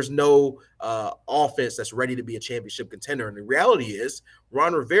 There's no offense that's ready to be a championship contender. And the reality is,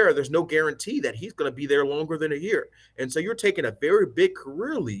 Ron Rivera, there's no guarantee that he's going to be there longer than a year. And so you're taking a very big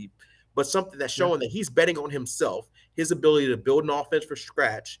career leap, but something that's showing that he's betting on himself, his ability to build an offense from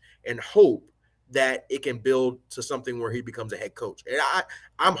scratch and hope that it can build to something where he becomes a head coach. And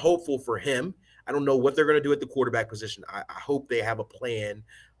I'm hopeful for him. I don't know what they're going to do at the quarterback position. I hope they have a plan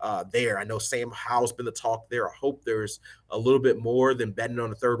there. I know Sam Howell's been the talk there. I hope there's a little bit more than betting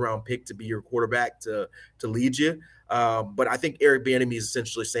on a third-round pick to be your quarterback to lead you. But I think Eric Bieniemy is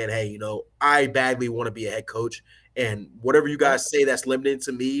essentially saying, hey, I badly want to be a head coach, and whatever you guys say that's limiting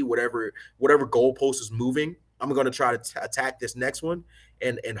to me, whatever goalpost is moving, I'm going to try to attack this next one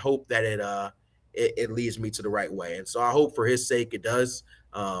and hope that it leads me to the right way. And so I hope for his sake it does,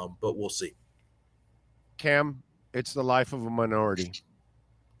 but we'll see. Cam, it's the life of a minority.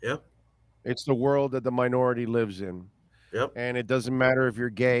 Yep. It's the world that the minority lives in. Yep. And it doesn't matter if you're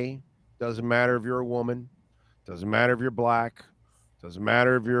gay, doesn't matter if you're a woman, doesn't matter if you're black, doesn't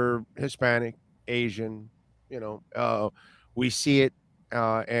matter if you're Hispanic, Asian, we see it,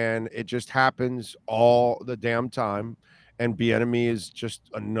 and it just happens all the damn time. And Bieniemy is just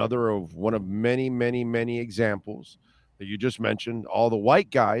another of one of many, many, many examples that you just mentioned. All the white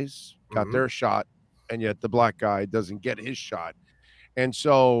guys got their shot, and yet the black guy doesn't get his shot. And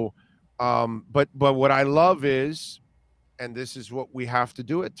so, but what I love is, and this is what we have to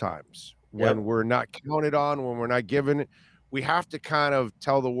do at times when we're not counted on, when we're not given, we have to kind of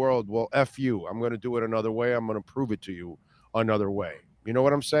tell the world, well, F you, I'm going to do it another way. I'm going to prove it to you another way. You know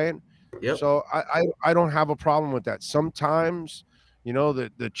what I'm saying? Yep. So I don't have a problem with that. Sometimes,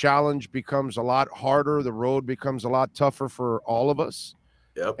 the challenge becomes a lot harder. The road becomes a lot tougher for all of us.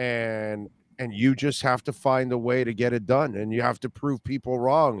 Yep. And you just have to find a way to get it done, and you have to prove people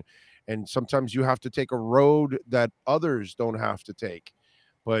wrong. And sometimes you have to take a road that others don't have to take.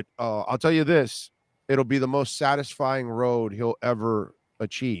 But I'll tell you this, it'll be the most satisfying road he'll ever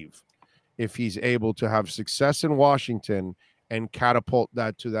achieve if he's able to have success in Washington and catapult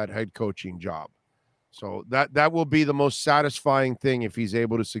that to that head coaching job. So that will be the most satisfying thing if he's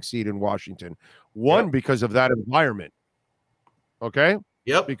able to succeed in Washington. One, because of that environment. Okay?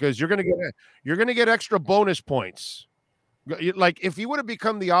 Yep. Because you're gonna get extra bonus points. Like if he would have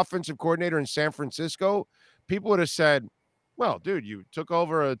become the offensive coordinator in San Francisco, people would have said, well, dude, you took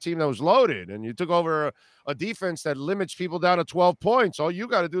over a team that was loaded and you took over a defense that limits people down to 12 points. All you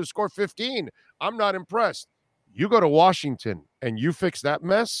got to do is score 15. I'm not impressed. You go to Washington and you fix that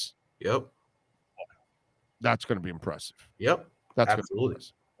mess. Yep. That's going to be impressive. Yep. That's absolutely.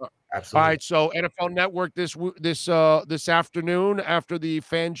 Absolutely. All right. So NFL Network this afternoon after the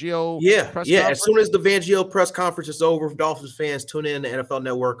Fangio press conference. As soon as the Fangio press conference is over, Dolphins fans tune in to NFL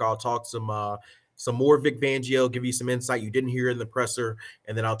Network. I'll talk some more Vic Fangio, give you some insight you didn't hear in the presser,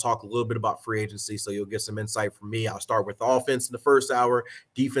 and then I'll talk a little bit about free agency, so you'll get some insight from me. I'll start with offense in the first hour,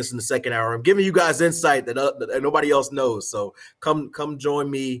 defense in the second hour. I'm giving you guys insight that nobody else knows, so come join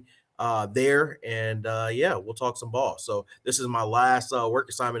me there, and we'll talk some ball. So this is my last work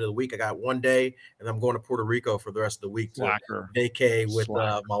assignment of the week. I got one day, and I'm going to Puerto Rico for the rest of the week to vacay with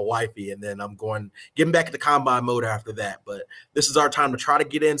my wifey, and then I'm getting back into combine mode after that. But this is our time to try to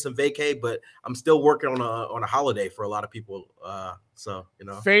get in some vacay, but I'm still working on a holiday for a lot of people.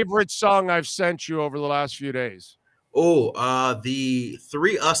 Favorite song I've sent you over the last few days? The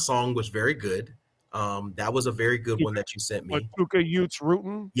 3 Us song was very good. That was a very good one that you sent me. Tuka Utes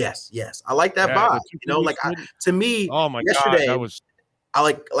Rootin'? Yes. I like that vibe. To me, oh my yesterday, God, that was. I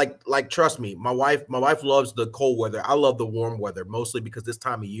like. Trust me, my wife loves the cold weather. I love the warm weather, mostly because this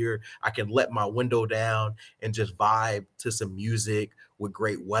time of year I can let my window down and just vibe to some music with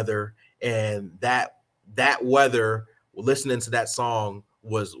great weather. And that weather, listening to that song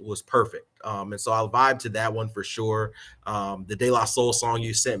was perfect. And so I'll vibe to that one for sure. The De La Soul song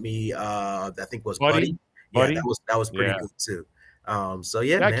you sent me, I think was Buddy. Yeah, that was pretty good too. Man.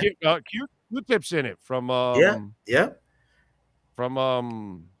 Q-Tip's in it from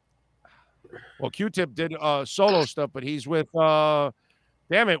Q-Tip did solo stuff, but he's with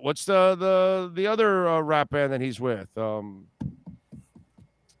what's the other rap band that he's with?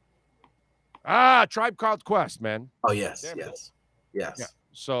 Tribe Called Quest, man. Oh yes. Yes. Yeah.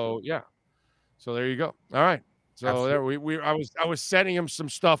 So yeah. So there you go. All right. So Absolutely. there I was sending him some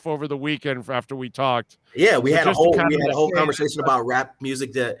stuff over the weekend after we talked. Yeah, we So had a just to whole kind of say, conversation about rap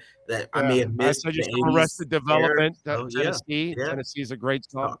music that I may yeah, have I missed said the just '80s Arrested era. Development, So yeah, Tennessee. yeah. Tennessee is a great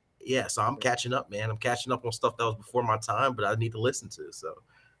song. Yeah, so I'm catching up, man. I'm catching up on stuff that was before my time, but I need to listen to. So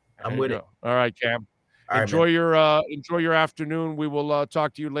I'm with it. All right, Cam. All right, enjoy man. enjoy your afternoon. We will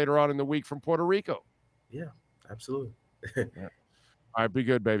talk to you later on in the week from Puerto Rico. Yeah, absolutely. Yeah. All right, be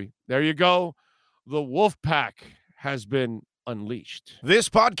good, baby. There you go. The Wolf Pack has been unleashed. This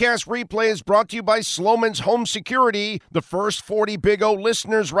podcast replay is brought to you by Sloman's Home Security. The first 40 Big O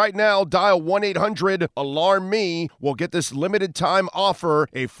listeners right now dial 1-800-ALARM-ME will get this limited time offer,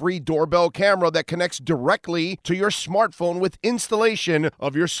 a free doorbell camera that connects directly to your smartphone with installation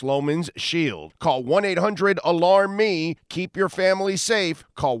of your Sloman's Shield. Call 1-800-ALARM-ME. Keep your family safe.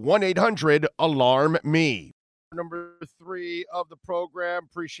 Call 1-800-ALARM-ME. Number 3 of the program.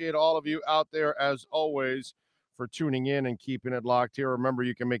 Appreciate all of you out there as always for tuning in and keeping it locked here. Remember,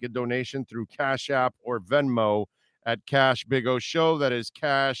 you can make a donation through Cash App or Venmo at Cash Big O Show. That is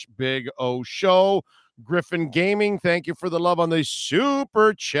Cash Big O Show. Griffin Gaming, thank you for the love on the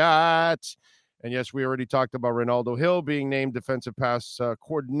super chat. And yes, we already talked about Ronaldo Hill being named defensive pass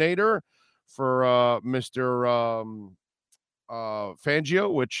coordinator for Mr.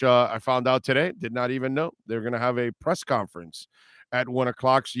 Fangio, which I found out today. Did not even know they're going to have a press conference at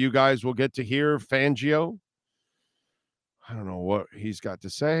 1:00. So you guys will get to hear Fangio. I don't know what he's got to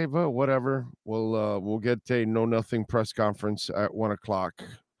say, but whatever. We'll get a know nothing press conference at 1:00.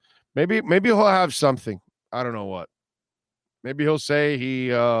 Maybe he'll have something. I don't know what. Maybe he'll say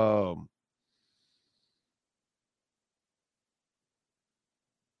he. I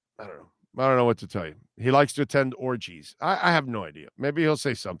don't know what to tell you. He likes to attend orgies. I have no idea. Maybe he'll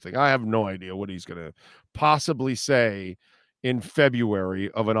say something. I have no idea what he's going to possibly say in February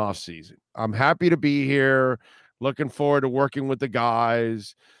of an off season. I'm happy to be here. Looking forward to working with the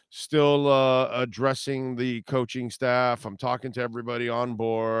guys. Still addressing the coaching staff. I'm talking to everybody on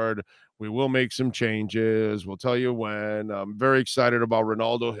board. We will make some changes. We'll tell you when. I'm very excited about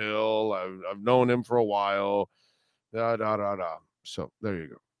Ronaldo Hill. I've known him for a while. So there you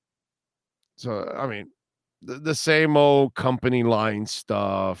go. So, I mean, the same old company line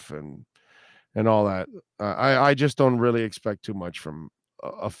stuff and all that. I just don't really expect too much from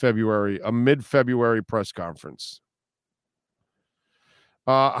a mid-February press conference.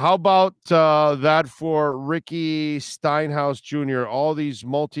 How about that for Ricky Steinhaus Jr.? All these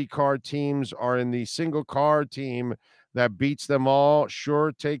multi-car teams are in the single-car team that beats them all.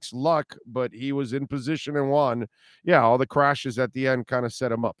 Sure takes luck, but he was in position and won. Yeah, all the crashes at the end kind of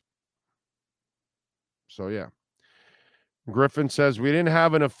set him up. So, yeah. Griffin says, we didn't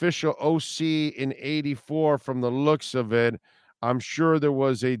have an official OC in 84 from the looks of it. I'm sure there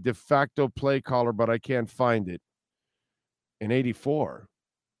was a de facto play caller, but I can't find it. In 84.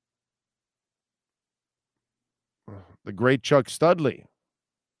 The great Chuck Studley.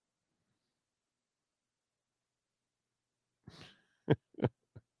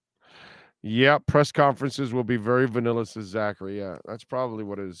 Yeah, press conferences will be very vanilla, says Zachary. Yeah, that's probably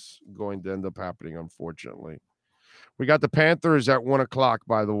what is going to end up happening, unfortunately. We got the Panthers at 1:00,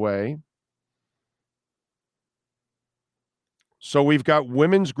 by the way. So we've got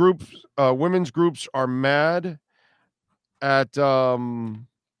women's groups. Women's groups are mad at Tiger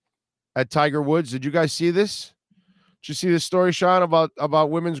Woods. Did you guys see this? Did you see this story, Sean,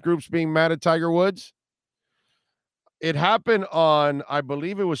 about women's groups being mad at Tiger Woods? It happened on, I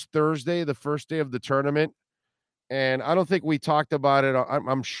believe it was Thursday, the first day of the tournament. And I don't think we talked about it.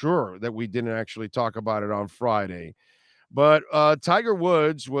 I'm sure that we didn't actually talk about it on Friday. But Tiger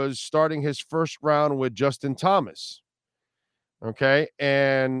Woods was starting his first round with Justin Thomas. Okay.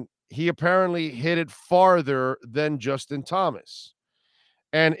 And he apparently hit it farther than Justin Thomas.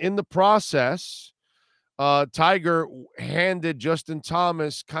 And in the process, Tiger handed Justin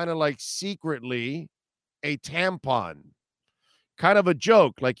Thomas kind of like secretly a tampon. Kind of a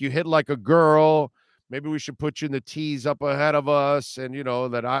joke. Like, you hit like a girl. Maybe we should put you in the tees up ahead of us. And, you know,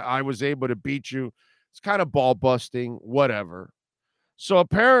 that I was able to beat you. It's kind of ball busting, whatever. So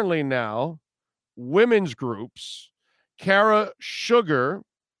apparently now, women's groups, Kara Sugar,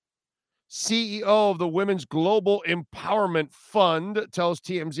 CEO of the Women's Global Empowerment Fund, tells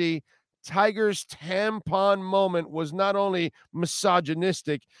TMZ Tiger's tampon moment was not only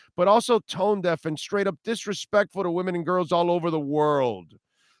misogynistic, but also tone deaf and straight up disrespectful to women and girls all over the world.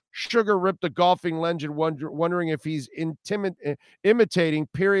 Sugar ripped the golfing legend, wondering if he's imitating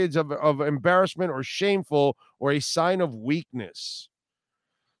periods of embarrassment or shameful or a sign of weakness.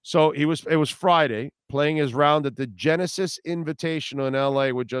 So it was Friday, playing his round at the Genesis Invitational in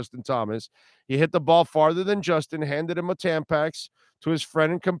LA with Justin Thomas. He hit the ball farther than Justin, handed him a Tampax to his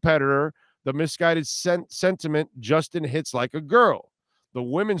friend and competitor. The misguided sentiment, Justin hits like a girl. The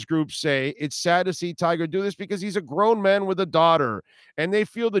women's group say it's sad to see Tiger do this because he's a grown man with a daughter, and they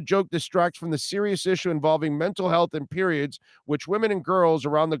feel the joke distracts from the serious issue involving mental health and periods, which women and girls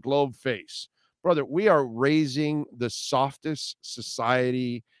around the globe face. Brother, we are raising the softest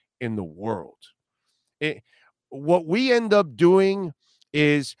society in the world. What we end up doing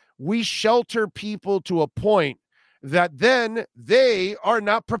is we shelter people to a point that then they are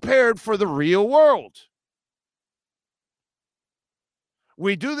not prepared for the real world.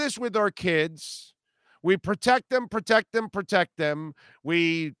 We do this with our kids. We protect them.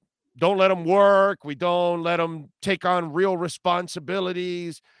 We don't let them work. We don't let them take on real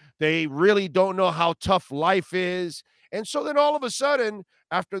responsibilities. They really don't know how tough life is. And so then all of a sudden,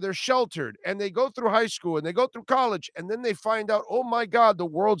 after they're sheltered and they go through high school and they go through college, and then they find out, oh my God, the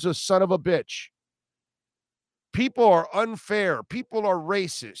world's a son of a bitch. People are unfair. People are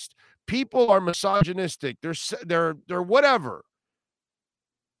racist. People are misogynistic. They're whatever.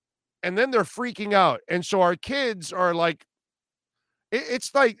 And then they're freaking out. And so our kids are like,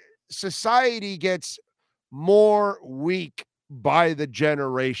 it's like society gets more weak by the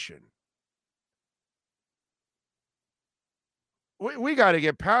generation. We got to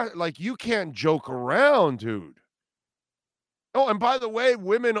get past, like, you can't joke around, dude. Oh, and by the way,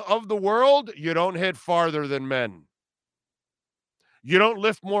 women of the world, you don't hit farther than men. You don't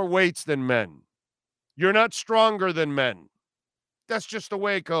lift more weights than men. You're not stronger than men. That's just the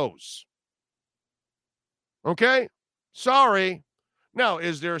way it goes. Okay? Sorry. Now,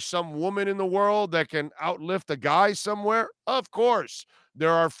 is there some woman in the world that can outlift a guy somewhere? Of course.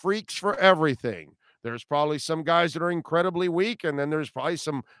 There are freaks for everything. There's probably some guys that are incredibly weak, and then there's probably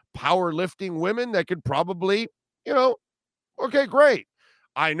some powerlifting women that could probably, okay, great.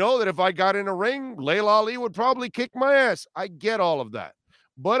 I know that if I got in a ring, Layla Ali would probably kick my ass. I get all of that.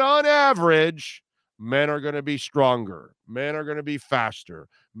 But on average, men are going to be stronger. Men are going to be faster.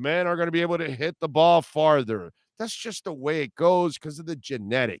 Men are going to be able to hit the ball farther. That's just the way it goes because of the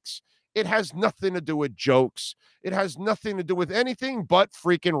genetics. It has nothing to do with jokes. It has nothing to do with anything but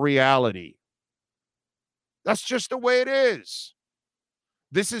freaking reality. That's just the way it is.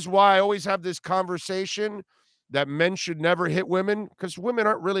 This is why I always have this conversation that men should never hit women, because women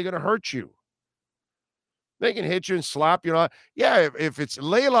aren't really going to hurt you. They can hit you and slap you. Yeah, if it's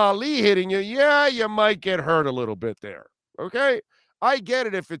Layla Ali hitting you, yeah, you might get hurt a little bit there. Okay? I get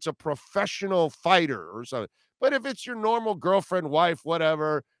it if it's a professional fighter or something. But if it's your normal girlfriend, wife,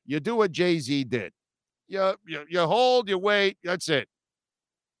 whatever, you do what Jay-Z did. You hold, you wait, that's it.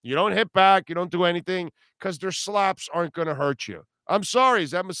 You don't hit back, you don't do anything, because their slaps aren't going to hurt you. I'm sorry,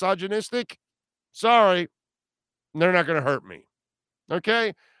 is that misogynistic? Sorry. They're not going to hurt me.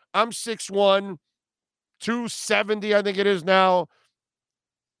 Okay? I'm 6'1", 270, I think it is now.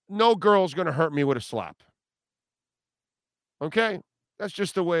 No girl's going to hurt me with a slap. Okay? That's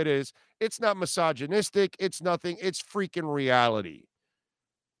just the way it is. It's not misogynistic. It's nothing. It's freaking reality.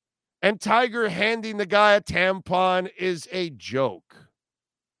 And Tiger handing the guy a tampon is a joke.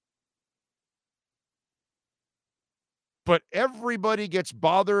 But everybody gets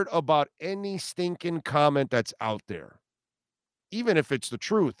bothered about any stinking comment that's out there, even if it's the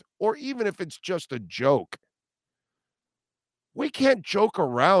truth or even if it's just a joke. We can't joke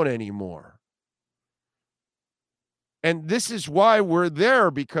around anymore. And this is why we're there,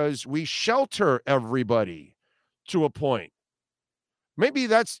 because we shelter everybody to a point. Maybe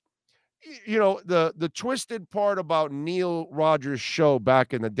that's, the twisted part about Neil Rogers' show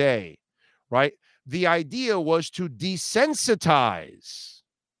back in the day, right? The idea was to desensitize,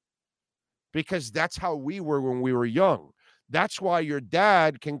 because that's how we were when we were young. That's why your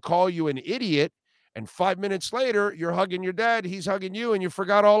dad can call you an idiot, and 5 minutes later, you're hugging your dad, he's hugging you, and you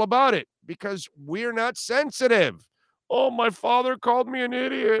forgot all about it, because we're not sensitive. Oh, my father called me an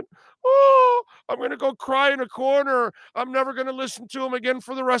idiot. Oh, I'm going to go cry in a corner. I'm never going to listen to him again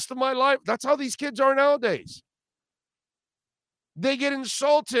for the rest of my life. That's how these kids are nowadays. They get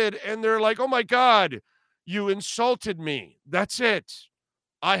insulted and they're like, oh my God, you insulted me. That's it.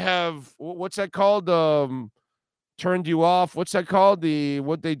 I have, what's that called? Turned you off. What's that called?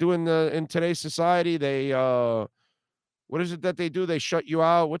 What they do in today's society? They, what is it that they do? They shut you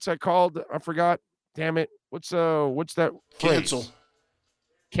out. What's that called? I forgot. Damn it. What's that phrase?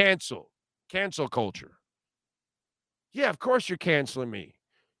 Cancel culture. Yeah, of course you're canceling me,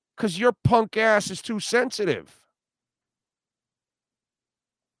 because your punk ass is too sensitive.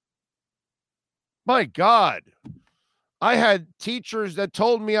 My God. I had teachers that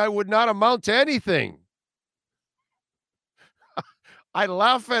told me I would not amount to anything. I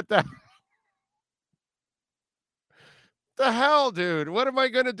laugh at that. The hell, dude? What am I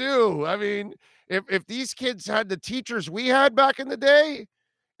going to do? I mean, if these kids had the teachers we had back in the day,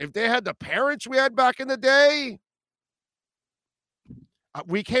 if they had the parents we had back in the day,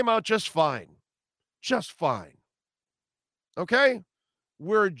 we came out just fine. Just fine. Okay?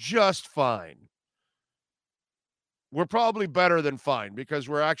 We're just fine. We're probably better than fine because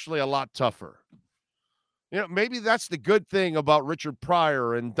we're actually a lot tougher. You know, maybe that's the good thing about Richard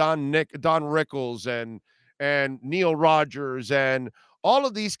Pryor and Don Rickles and Neil Rogers and all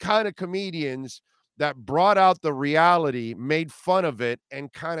of these kind of comedians that brought out the reality, made fun of it,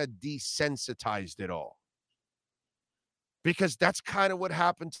 and kind of desensitized it all. Because that's kind of what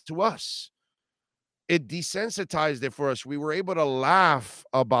happened to us. It desensitized it for us. We were able to laugh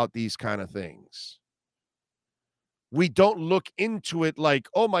about these kind of things. We don't look into it like,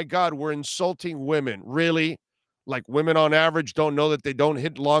 oh my God, we're insulting women. Really? Like women on average don't know that they don't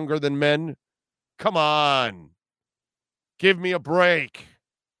hit longer than men? Come on. Give me a break.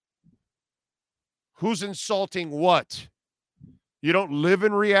 Who's insulting what? You don't live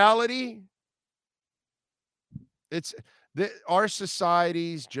in reality? Our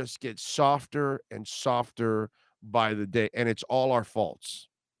societies just get softer and softer by the day, and it's all our faults.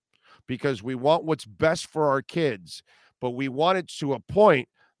 Because we want what's best for our kids, but we want it to a point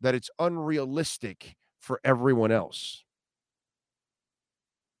that it's unrealistic for everyone else.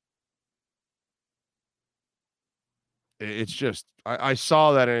 It's just, I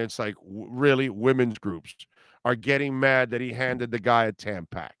saw that, and it's like, really, women's groups are getting mad that he handed the guy a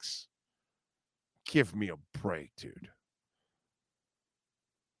Tampax. Give me a break, dude.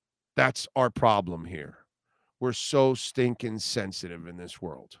 That's our problem here. We're so stinking sensitive in this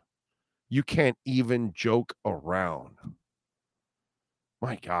world. You can't even joke around.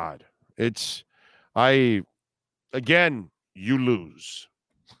 My God. Again, you lose.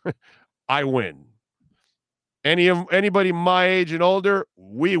 I win. Anybody my age and older,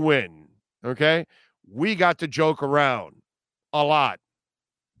 we win. Okay? We got to joke around a lot.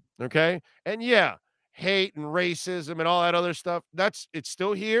 Okay? And yeah, hate and racism and all that other stuff, it's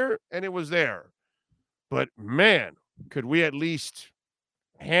still here and it was there. But man, could we at least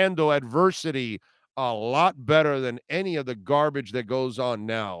handle adversity a lot better than any of the garbage that goes on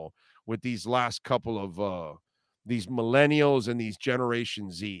now with these last couple of these millennials and these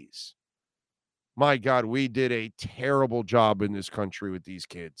Generation Z's. My God, we did a terrible job in this country with these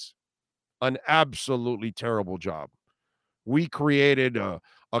kids. An absolutely terrible job. We created a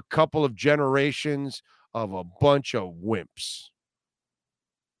couple of generations of a bunch of wimps.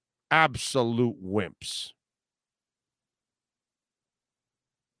 Absolute wimps.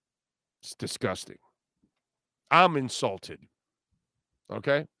 It's disgusting. I'm insulted.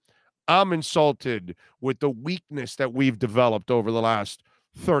 Okay? I'm insulted with the weakness that we've developed over the last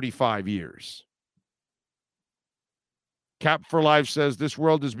 35 years. Cap for Life says this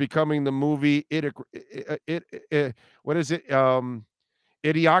world is becoming the movie what is it?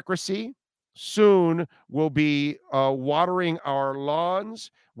 Idiocracy. Soon we'll be watering our lawns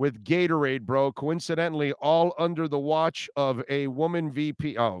with Gatorade, bro. Coincidentally, all under the watch of a woman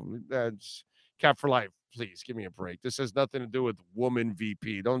VP. Oh, that's Cap for Life. Please give me a break. This has nothing to do with woman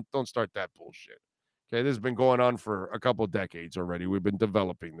VP. Don't start that bullshit. Okay, this has been going on for a couple of decades already. We've been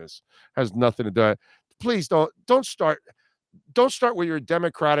developing this. Has nothing to do. Please don't start with your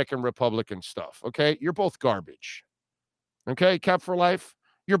Democratic and Republican stuff. Okay, you're both garbage. Okay, Cap for Life.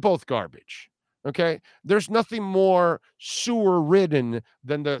 You're both garbage. Okay, there's nothing more sewer-ridden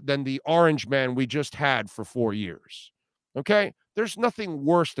than the orange man we just had for 4 years. Okay, there's nothing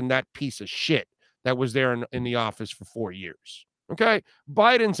worse than that piece of shit that was there in the office for 4 years. Okay,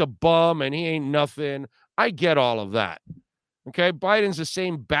 Biden's a bum and he ain't nothing. I get all of that. Okay, Biden's the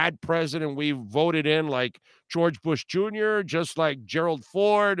same bad president we voted in, like George Bush Jr., just like Gerald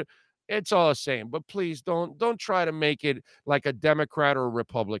Ford. It's all the same. But please don't try to make it like a Democrat or a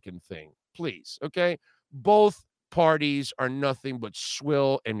Republican thing. Please, okay? Both parties are nothing but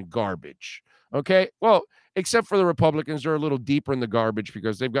swill and garbage. Okay? Well, except for the Republicans, they're a little deeper in the garbage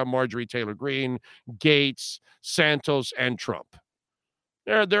because they've got Marjorie Taylor Greene, Gates, Santos, and Trump.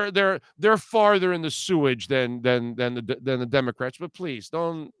 They're farther in the sewage than the Democrats. But please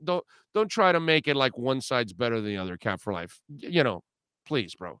don't try to make it like one side's better than the other. Cap for Life. You know,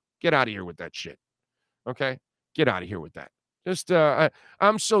 please, bro, get out of here with that shit. Okay, get out of here with that. Just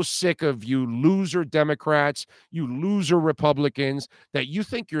I'm so sick of you loser Democrats, you loser Republicans, that you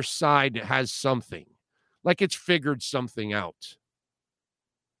think your side has something, like it's figured something out.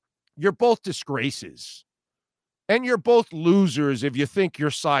 You're both disgraces. And you're both losers if you think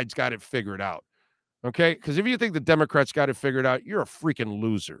your side's got it figured out. Okay? Because if you think the Democrats got it figured out, you're a freaking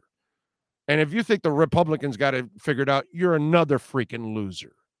loser. And if you think the Republicans got it figured out, you're another freaking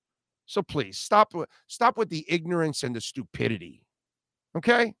loser. So please stop with the ignorance and the stupidity.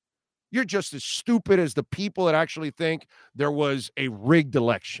 Okay? You're just as stupid as the people that actually think there was a rigged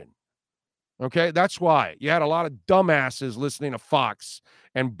election. Okay? That's why you had a lot of dumbasses listening to Fox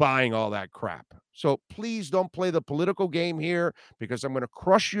and buying all that crap. So please don't play the political game here, because I'm going to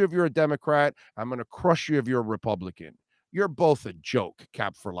crush you if you're a Democrat. I'm going to crush you if you're a Republican. You're both a joke,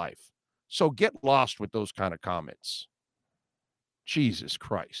 Cap for life. So get lost with those kind of comments. Jesus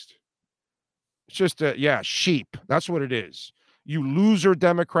Christ. It's just, sheep. That's what it is. You loser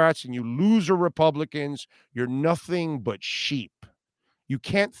Democrats and you loser Republicans, you're nothing but sheep. You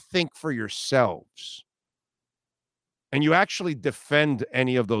can't think for yourselves. And you actually defend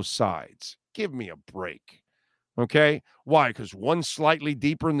any of those sides. Give me a break. Okay? Why? Because one's slightly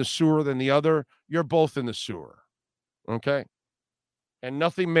deeper in the sewer than the other. You're both in the sewer. Okay? And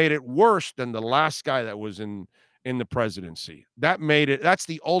nothing made it worse than the last guy that was in the presidency. That's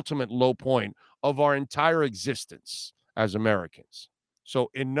the ultimate low point of our entire existence as Americans.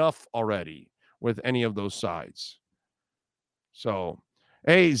 So enough already with any of those sides. So,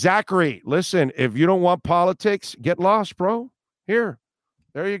 hey, Zachary, listen, if you don't want politics, get lost, bro. Here,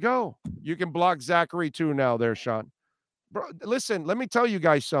 there you go. You can block Zachary too now there, Sean. Bro, listen, let me tell you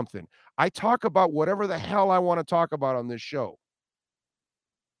guys something. I talk about whatever the hell I want to talk about on this show.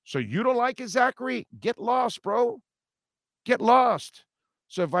 So you don't like it, Zachary? Get lost, bro. Get lost.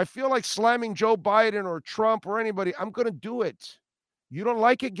 So if I feel like slamming Joe Biden or Trump or anybody, I'm going to do it. You don't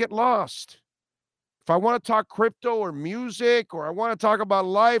like it? Get lost. If I want to talk crypto or music, or I want to talk about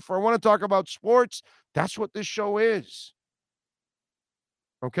life, or I want to talk about sports, that's what this show is.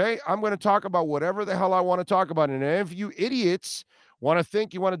 Okay? I'm going to talk about whatever the hell I want to talk about. And if you idiots want to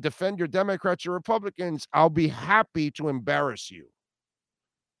think you want to defend your Democrats or Republicans, I'll be happy to embarrass you.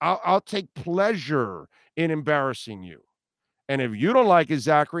 I'll take pleasure in embarrassing you. And if you don't like it,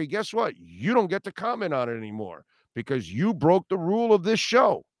 Zachary, guess what? You don't get to comment on it anymore, because you broke the rule of this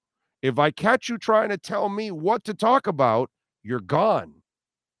show. If I catch you trying to tell me what to talk about, you're gone.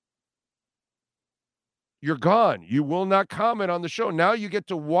 You're gone. You will not comment on the show. Now you get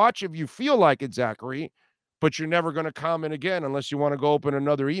to watch if you feel like it, Zachary, but you're never going to comment again unless you want to go open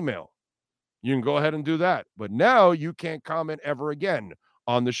another email. You can go ahead and do that. But now you can't comment ever again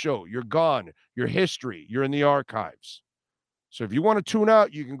on the show. You're gone. You're history. You're in the archives. So if you want to tune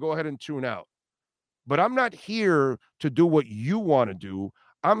out, you can go ahead and tune out. But I'm not here to do what you want to do.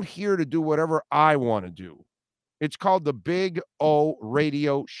 I'm here to do whatever I want to do. It's called the Big O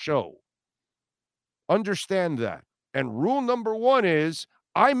Radio Show. Understand that. And rule number one is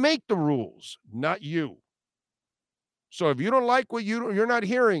I make the rules, not you. So if you don't like what you're not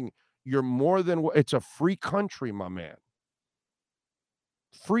hearing, you're more than, it's a free country, my man.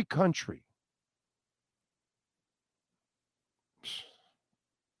 Free country.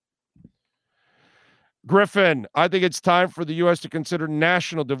 Griffin, I think it's time for the U.S. to consider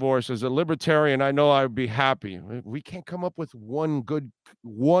national divorce. As a libertarian, I know I would be happy. We can't come up with one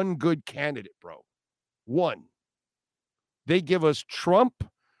good candidate, bro. One. They give us Trump,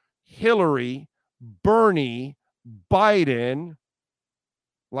 Hillary, Bernie, Biden.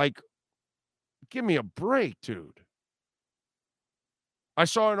 Like, give me a break, dude. I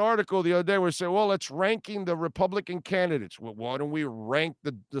saw an article the other day where it said, well, it's ranking the Republican candidates. Well, why don't we rank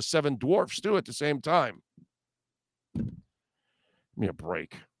the seven dwarfs too at the same time? Give me a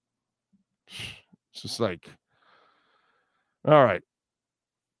break. It's just like, all right.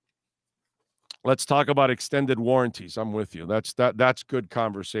 Let's talk about extended warranties. I'm with you. That's good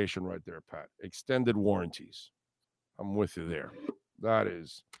conversation right there, Pat. Extended warranties. I'm with you there.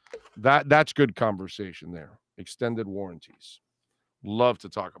 That's good conversation there. Extended warranties. Love to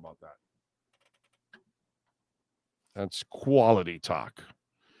talk about that. That's quality talk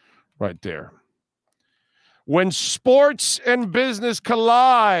right there. When sports and business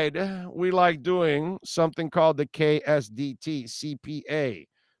collide, we like doing something called the KSDT CPA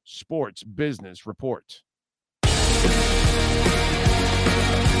Sports Business Report.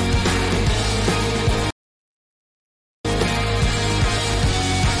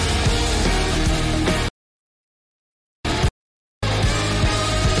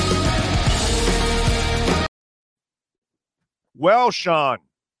 Well, Sean,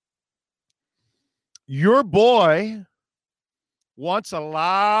 your boy wants a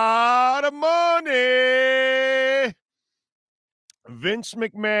lot of money. Vince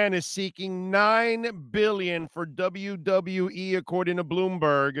McMahon is seeking $9 billion for WWE, according to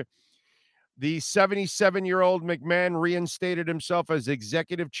Bloomberg. The 77-year-old McMahon reinstated himself as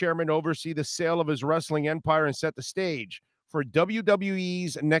executive chairman to oversee the sale of his wrestling empire and set the stage for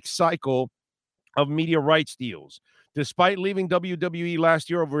WWE's next cycle of media rights deals. Despite leaving WWE last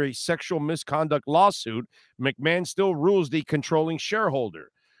year over a sexual misconduct lawsuit, McMahon still rules the controlling shareholder.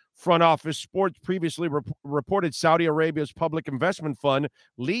 Front Office Sports previously reported Saudi Arabia's public investment fund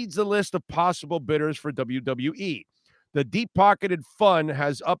leads the list of possible bidders for WWE. The deep-pocketed fund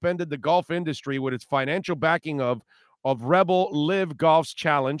has upended the golf industry with its financial backing of Rebel Live Golf's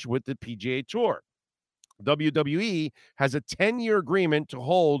challenge with the PGA Tour. WWE has a 10-year agreement to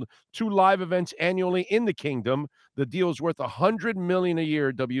hold 2 live events annually in the kingdom. The deal is worth $100 million a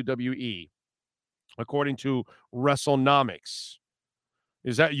year, WWE, according to WrestleNomics.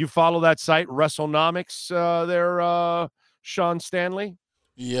 Is that, you follow that site, WrestleNomics, there, Sean Stanley?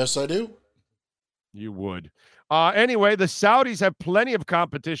 Yes, I do. You would. Anyway, the Saudis have plenty of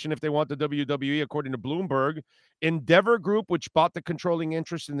competition if they want the WWE, according to Bloomberg. Endeavor Group, which bought the controlling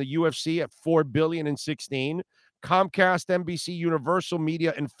interest in the UFC at $4 billion in 2016. Comcast, NBC, Universal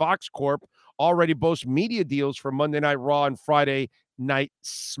Media, and Fox Corp already boast media deals for Monday Night Raw and Friday Night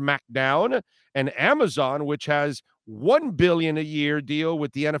SmackDown. And Amazon, which has $1 billion a year deal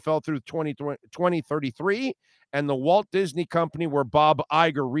with the NFL through 2033, and the Walt Disney Company, where Bob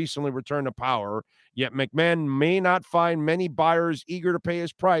Iger recently returned to power. Yet McMahon may not find many buyers eager to pay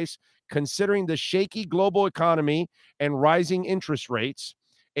his price, considering the shaky global economy and rising interest rates.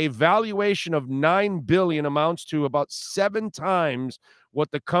 A valuation of $9 billion amounts to about 7 times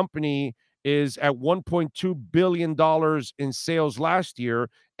what the company is at $1.2 billion in sales last year,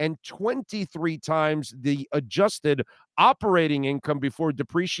 and 23 times the adjusted operating income before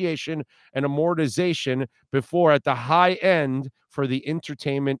depreciation and amortization before at the high end for the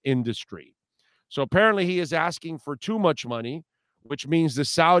entertainment industry. So apparently he is asking for too much money, which means the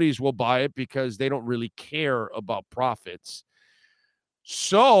Saudis will buy it because they don't really care about profits.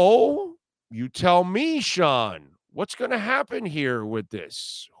 So you tell me, Sean, what's going to happen here with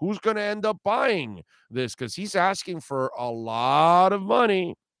this? Who's going to end up buying this? Because he's asking for a lot of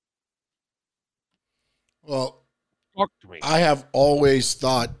money. Well, talk to me. I have always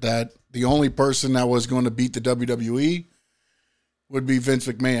thought that the only person that was going to beat the WWE would be Vince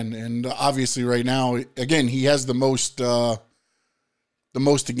McMahon. And obviously right now, again, he has the most to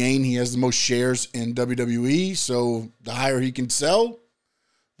gain. He has the most shares in WWE. So the higher he can sell,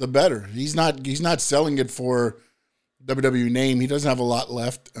 the better. He's not selling it for WWE name. He doesn't have a lot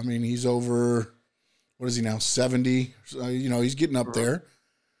left. I mean, he's over, what is he now, 70? So, he's getting up there.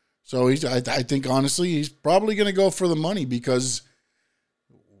 So I think honestly, he's probably going to go for the money, because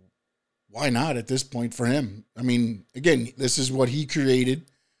why not at this point for him? I mean, again, this is what he created.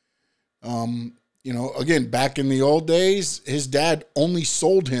 Again, back in the old days, his dad only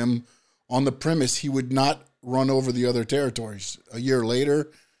sold him on the premise he would not run over the other territories. A year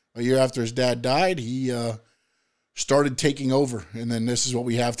after his dad died, he started taking over, and then this is what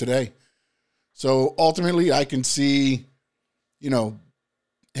we have today. So ultimately, I can see, him.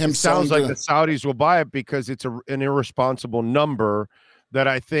 It sounds like the Saudis will buy it because it's an irresponsible number that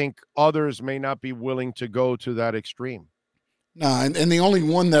I think others may not be willing to go to that extreme. No, and the only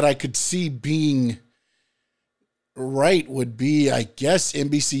one that I could see being right would be, I guess,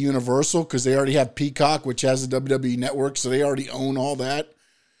 NBC Universal, because they already have Peacock, which has the WWE Network, so they already own all that.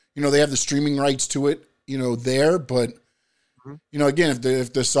 They have the streaming rights to it, there. But, again, if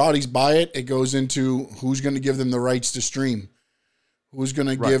the Saudis buy it, it goes into who's going to give them the rights to stream. Who's going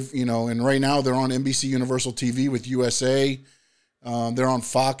to give, and right now they're on NBC Universal TV with USA. They're on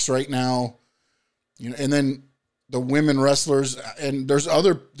Fox right now. And then the women wrestlers, and there's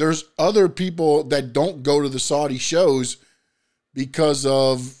other people that don't go to the Saudi shows because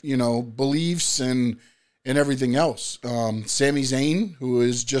of, beliefs and everything else. Sami Zayn, who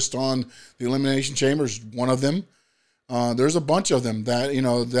is just on the Elimination Chamber, is one of them. There's a bunch of them that,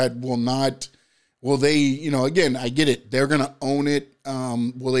 that will not, will they, again, I get it. They're going to own it.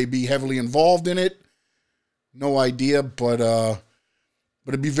 Will they be heavily involved in it? No idea, but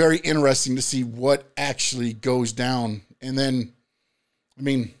it'd be very interesting to see what actually goes down. And then, I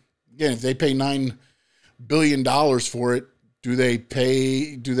mean, again, if they pay $9 billion for it, do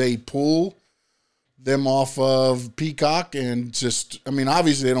they pull them off of Peacock and just, I mean,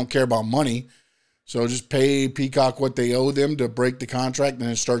 obviously they don't care about money. So just pay Peacock what they owe them to break the contract and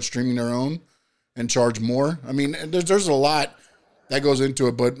then start streaming their own and charge more. I mean, there's a lot that goes into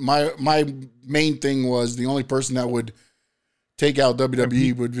it, but my main thing was the only person that would take out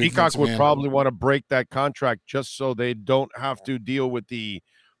WWE would be Peacock would probably want to break that contract just so they don't have to deal with the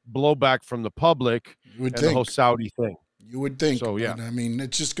blowback from the public and the whole Saudi thing. You would think. So, yeah. I mean,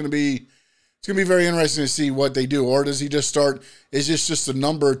 it's just going to be It's going to be very interesting to see what they do. Or does he just start, is this just a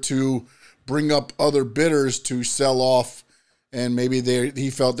number to bring up other bidders to sell off? And maybe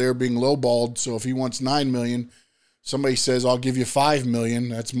he felt they were being lowballed. So if he wants $9 million, somebody says, I'll give you $5 million.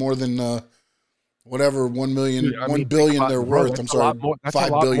 That's more than whatever $1 billion they're worth. I'm sorry,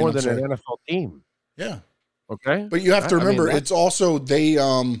 $5 billion more than an NFL team. Yeah. Okay. But you have to remember, it's also they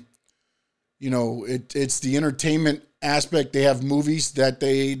it's the entertainment aspect. They have movies that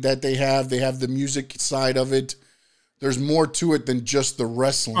they have. They have the music side of it. There's more to it than just the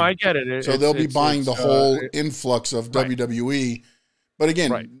wrestling. I get it. So they'll be buying the whole influx of WWE. But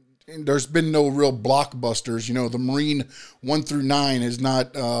again, there's been no real blockbusters. The Marine 1 through 9 is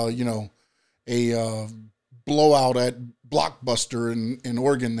not a blowout at Blockbuster in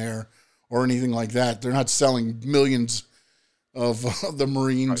Oregon there or anything like that. They're not selling millions of the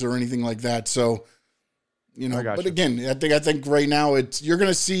Marines or anything like that. So, but again, I think right now you're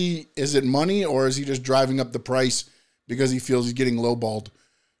going to see, is it money or is he just driving up the price because he feels he's getting lowballed?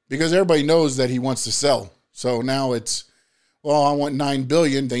 Because everybody knows that he wants to sell. So now it's, I want $9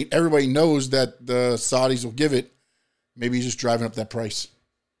 billion. Everybody knows that the Saudis will give it. Maybe he's just driving up that price.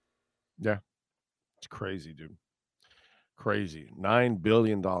 Yeah. It's crazy, dude. Crazy. $9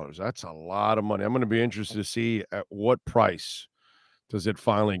 billion. That's a lot of money. I'm going to be interested to see at what price does it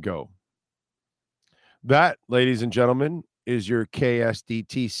finally go. That, ladies and gentlemen, is your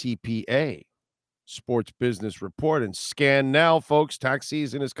KSDT CPA Sports Business Report. And scan now, folks. Tax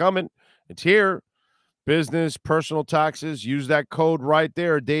season is coming. It's here. Business, personal taxes. Use that code right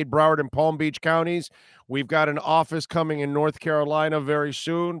there. Dade, Broward, and Palm Beach counties. We've got an office coming in North Carolina very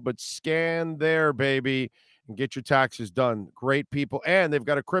soon, but scan there, baby, and get your taxes done. Great people. And they've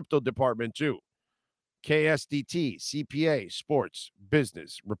got a crypto department too. KSDT CPA Sports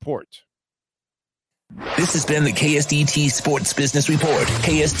Business Report. This has been the KSDT Sports Business Report.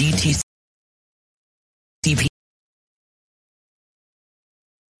 KSDT CPA.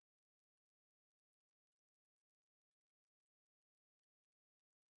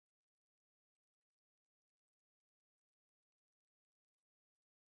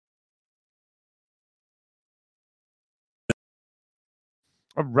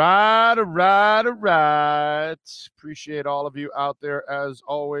 All right. Appreciate all of you out there, as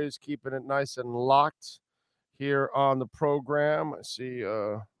always, keeping it nice and locked here on the program. I see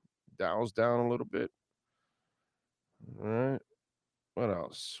Dow's down a little bit. All right. What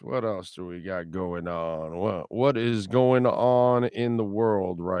else? What else do we got going on? What is going on in the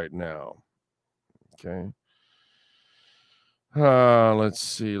world right now? Okay. Let's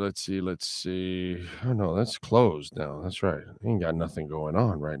see. Oh no, that's closed now. That's right. Ain't got nothing going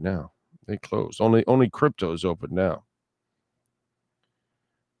on right now. They closed. Only crypto is open now.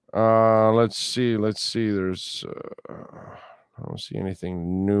 Let's see. There's I don't see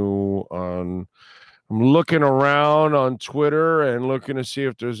anything new on. I'm looking around on Twitter and looking to see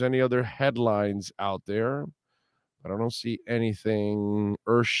if there's any other headlines out there. But I don't see anything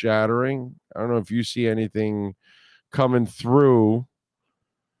earth-shattering. I don't know if you see anything coming through.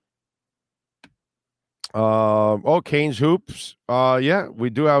 Canes Hoops. Yeah, we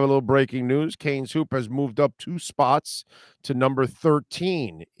do have a little breaking news. Canes Hoop has moved up 2 spots to number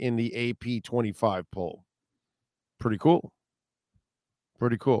 13 in the AP 25 poll. Pretty cool.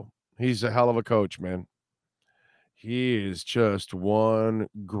 He's a hell of a coach, man. He is just one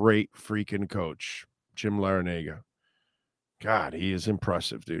great freaking coach, Jim Larinaga. God, he is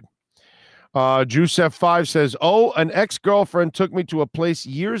impressive, dude. Juicef5 says, an ex-girlfriend took me to a place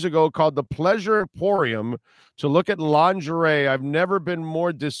years ago called the Pleasure Emporium to look at lingerie. I've never been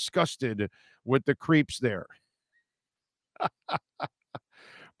more disgusted with the creeps there.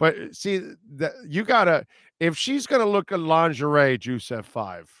 But see, you gotta, if she's gonna look at lingerie,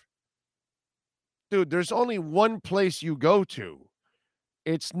 Juicef5, dude, there's only one place you go to.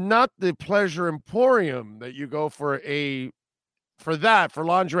 It's not the Pleasure Emporium that you go for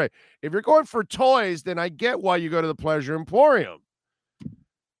lingerie. If you're going for toys, then I get why you go to the Pleasure Emporium.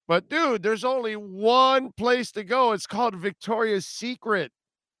 But dude, there's only one place to go. It's called Victoria's Secret.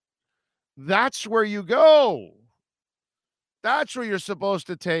 That's where you go. That's where you're supposed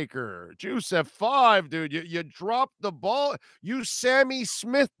to take her. Juicef5, dude. You dropped the ball. You Sammy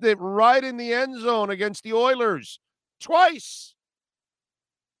Smithed it right in the end zone against the Oilers. Twice.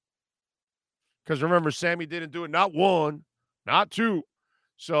 Because remember, Sammy didn't do it not 1, not 2.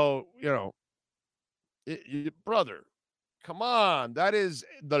 So, brother, come on. That is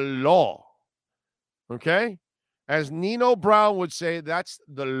the law. Okay? As Nino Brown would say, that's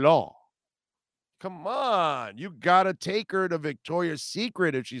the law. Come on. You got to take her to Victoria's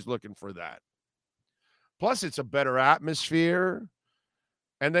Secret if she's looking for that. Plus, it's a better atmosphere.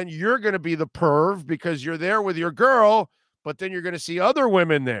 And then you're going to be the perv because you're there with your girl, but then you're going to see other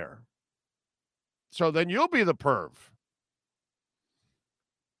women there. So then you'll be the perv.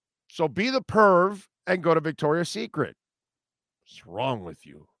 So be the perv and go to Victoria's Secret. What's wrong with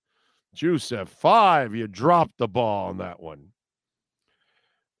you? Joseph, 5. You dropped the ball on that one.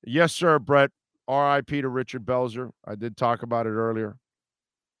 Yes, sir, Brett. R.I.P. to Richard Belzer. I did talk about it earlier.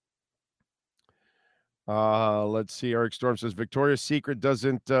 Let's see. Eric Storm says Victoria's Secret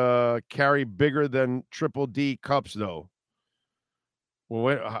doesn't carry bigger than Triple D cups, though.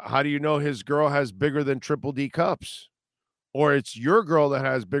 Well, how do you know his girl has bigger than Triple D cups? Or it's your girl that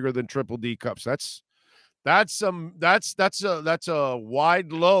has bigger than Triple D cups? That's a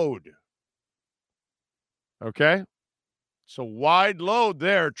wide load. Okay? So wide load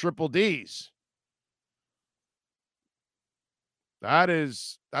there, Triple D's.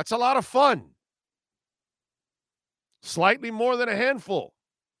 That's a lot of fun. Slightly more than a handful.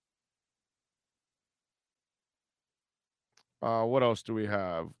 What else do we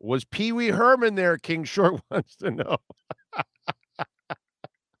have? Was Pee Wee Herman there? King Short wants to know.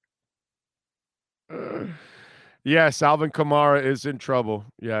 Yes, Alvin Kamara is in trouble.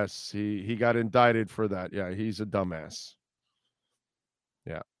 Yes, he got indicted for that. Yeah, he's a dumbass.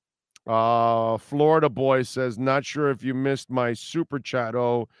 Yeah. Florida boy says, not sure if you missed my super chat.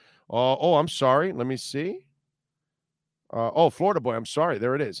 Oh, I'm sorry. Let me see. Florida boy, I'm sorry.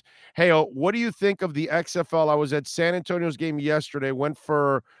 There it is. Hey, what do you think of the XFL? I was at San Antonio's game yesterday. Went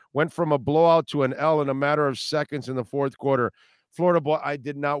from a blowout to an L in a matter of seconds in the fourth quarter. Florida boy, I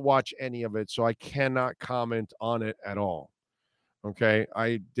did not watch any of it, so I cannot comment on it at all. Okay,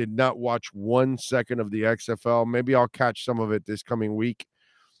 I did not watch 1 second of the XFL. Maybe I'll catch some of it this coming week.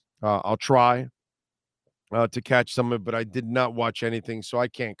 I'll try to catch some of it, but I did not watch anything, so I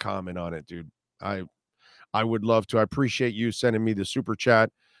can't comment on it, dude. I would love to. I appreciate you sending me the super chat.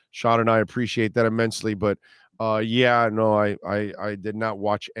 Sean and I appreciate that immensely. But I did not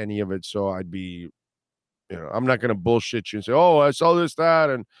watch any of it. So I'd be, I'm not going to bullshit you and say, oh, I saw this, that.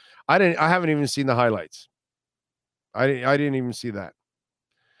 And I haven't even seen the highlights. I didn't even see that.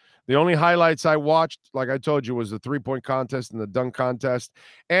 The only highlights I watched, like I told you, was the 3-point contest and the dunk contest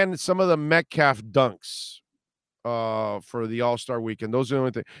and some of the Metcalf dunks. For the All-Star weekend. Those are the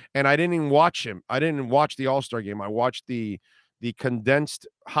only things. And I didn't even watch him. I didn't watch the All-Star game. I watched the condensed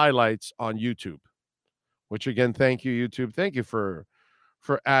highlights on YouTube, which again, thank you, YouTube. Thank you for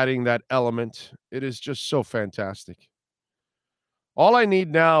adding that element. It is just so fantastic. All I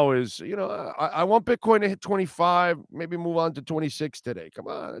need now is, I want Bitcoin to hit 25, maybe move on to 26 today. Come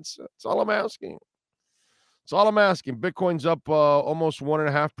on. It's all I'm asking. It's all I'm asking. Bitcoin's up almost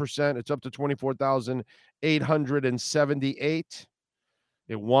 1.5%. It's up to 24,878.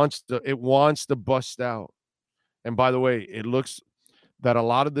 It wants to bust out. And by the way, it looks that a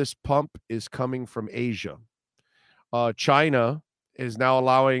lot of this pump is coming from Asia. China is now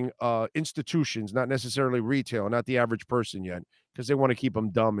allowing institutions, not necessarily retail, not the average person yet, because they want to keep them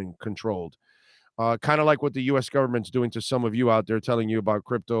dumb and controlled. Kind of like what the U.S. government's doing to some of you out there, telling you about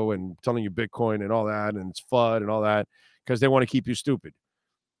crypto and telling you Bitcoin and all that, and it's FUD and all that, because they want to keep you stupid.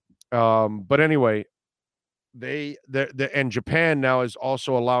 But anyway, and Japan now is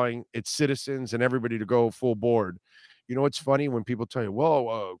also allowing its citizens and everybody to go full board. It's funny when people tell you,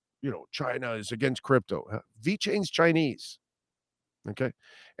 well, China is against crypto. VeChain's Chinese. Okay.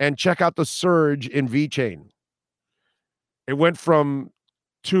 And check out the surge in VeChain. It went from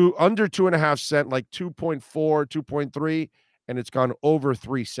under 2.5 cents, like 2.4, 2.3, and it's gone over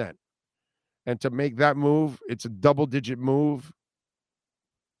 3 cents. And to make that move, it's a double-digit move.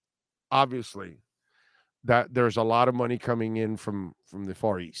 Obviously, that there's a lot of money coming in from the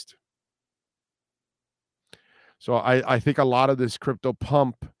Far East. So I think a lot of this crypto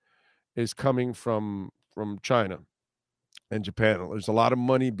pump is coming from China and Japan. There's a lot of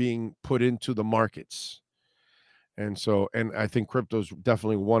money being put into the markets. And I think crypto is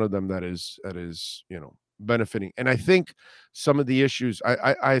definitely one of them that is benefiting. And I think some of the issues,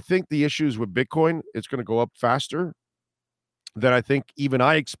 I think the issues with Bitcoin, it's going to go up faster than I think even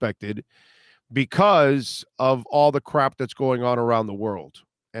I expected because of all the crap that's going on around the world.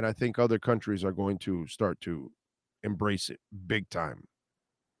 And I think other countries are going to start to embrace it big time.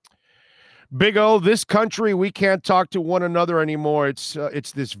 Big O, this country, we can't talk to one another anymore. It's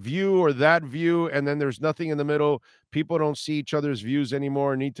this view or that view, and then there's nothing in the middle. People don't see each other's views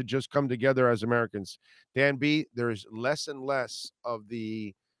anymore, need to just come together as Americans. Dan B, there's less and less of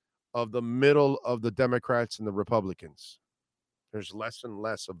the middle of the Democrats and the Republicans. There's less and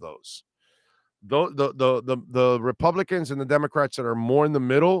less of those. The Republicans and the Democrats that are more in the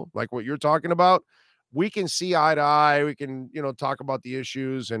middle, like what you're talking about, we can see eye to eye. We can, talk about the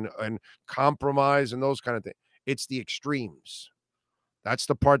issues and compromise and those kind of things. It's the extremes. That's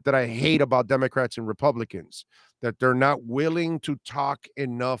the part that I hate about Democrats and Republicans, that they're not willing to talk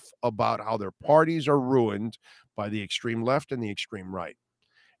enough about how their parties are ruined by the extreme left and the extreme right.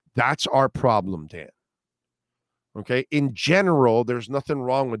 That's our problem, Dan. Okay? In general, there's nothing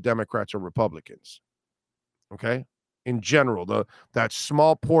wrong with Democrats or Republicans. Okay? In general, that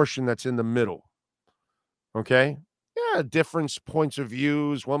small portion that's in the middle. Okay? Yeah, different points of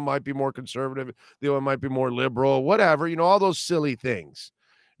views. One might be more conservative, the other might be more liberal, whatever, all those silly things.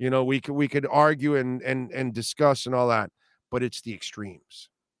 We could argue and discuss and all that, but it's the extremes.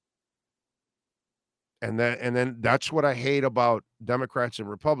 And then that's what I hate about Democrats and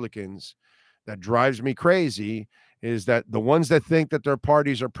Republicans. That drives me crazy, is that the ones that think that their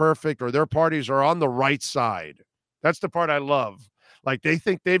parties are perfect or their parties are on the right side. That's the part I love. Like, they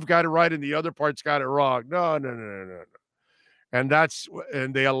think they've got it right and the other part's got it wrong. No.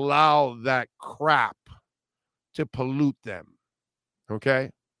 And they allow that crap to pollute them.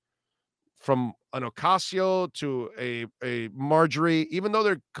 Okay? From an Ocasio to a Marjorie, even though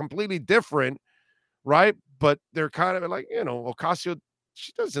they're completely different, right? But they're kind of like, Ocasio,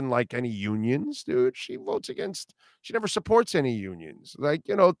 she doesn't like any unions, dude. She votes against, she never supports any unions. Like,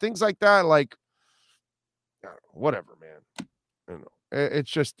 things like that, like, whatever, man.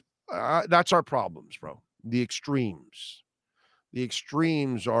 It's just, that's our problems, bro. The extremes. The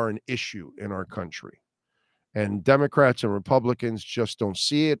extremes are an issue in our country. And Democrats and Republicans just don't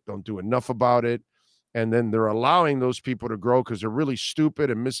see it, don't do enough about it. And then they're allowing those people to grow because they're really stupid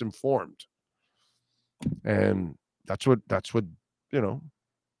and misinformed. And that's what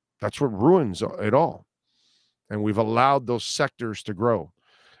ruins it all. And we've allowed those sectors to grow.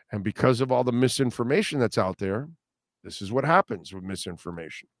 And because of all the misinformation that's out there, this is what happens with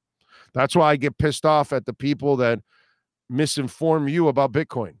misinformation. That's why I get pissed off at the people that misinform you about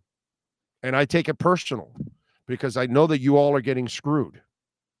Bitcoin. And I take it personal because I know that you all are getting screwed.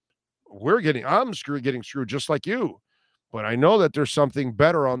 I'm getting screwed just like you. But I know that there's something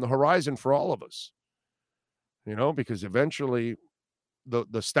better on the horizon for all of us. Because eventually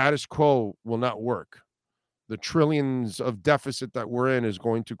the status quo will not work. The trillions of deficit that we're in is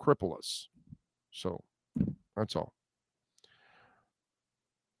going to cripple us. So that's all.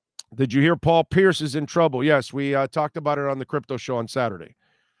 Did you hear Paul Pierce is in trouble? Yes, we talked about it on the crypto show on Saturday.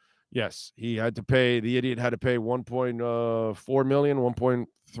 Yes, the idiot had to pay 1.4 million,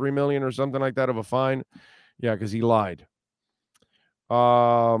 1.3 million or something like that of a fine. Yeah, because he lied.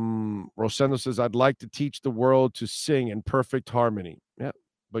 Rosendo says, I'd like to teach the world to sing in perfect harmony. Yeah,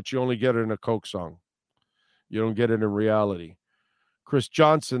 but you only get it in a Coke song. You don't get it in reality. Chris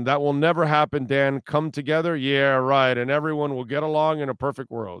Johnson, that will never happen, Dan. Come together? Yeah, right. And everyone will get along in a perfect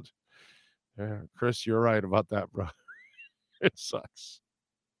world. Yeah, Chris, you're right about that, bro. It sucks.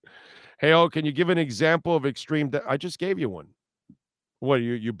 Hey, can you give an example of extreme? I just gave you one. What,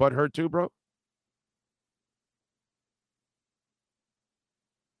 you butthurt too, bro?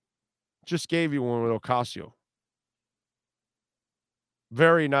 Just gave you one with Ocasio.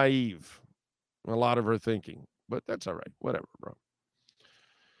 Very naive. A lot of her thinking. But that's all right. Whatever, bro.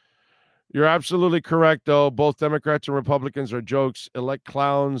 You're absolutely correct, though. Both Democrats and Republicans are jokes. Elect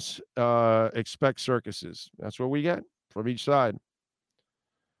clowns, expect circuses. That's what we get from each side.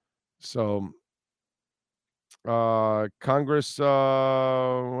 So, Congress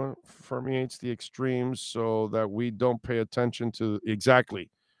permeates the extremes so that we don't pay attention to. Exactly.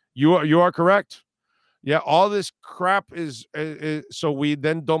 You are correct. Yeah, all this crap is so we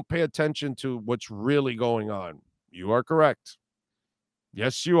then don't pay attention to what's really going on. You are correct.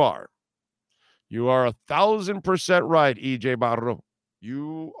 Yes, you are. You are 1,000% right, EJ Barro.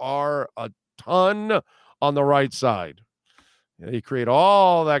 You are a ton on the right side. You create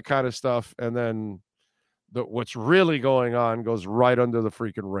all that kind of stuff, and then what's really going on goes right under the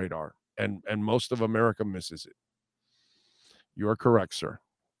freaking radar, and most of America misses it. You are correct, sir.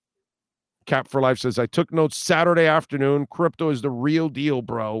 Cap for Life says, I took notes Saturday afternoon. Crypto is the real deal,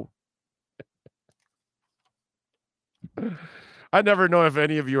 bro. I never know if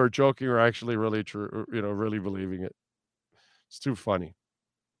any of you are joking or actually really true, really believing it. It's too funny.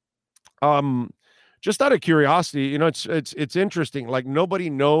 Just out of curiosity, it's interesting. Like, nobody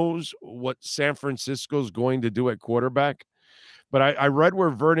knows what San Francisco's going to do at quarterback. But I read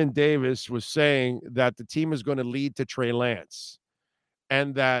where Vernon Davis was saying that the team is going to lead to Trey Lance,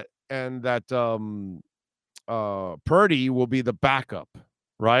 and that Purdy will be the backup,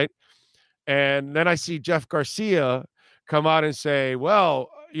 right? And then I see Jeff Garcia come out and say, well,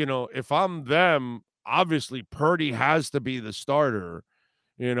 if I'm them, obviously Purdy has to be the starter,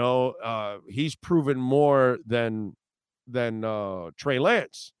 He's proven more than Trey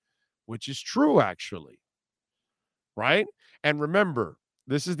Lance, which is true, actually. Right? And remember,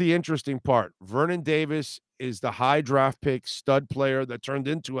 this is the interesting part. Vernon Davis is the high draft pick stud player that turned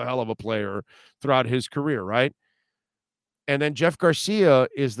into a hell of a player throughout his career, right? And then Jeff Garcia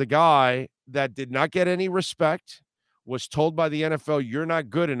is the guy that did not get any respect, was told by the NFL, you're not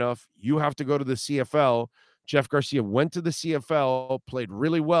good enough. You have to go to the CFL. Jeff Garcia went to the CFL, played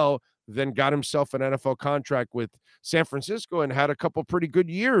really well, then got himself an NFL contract with San Francisco and had a couple pretty good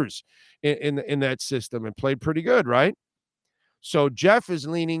years in that system and played pretty good, right? So Jeff is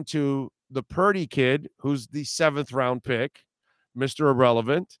leaning to the Purdy kid, who's the 7th round pick, Mr.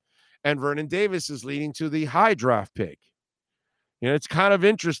 Irrelevant, and Vernon Davis is leaning to the high draft pick. It's kind of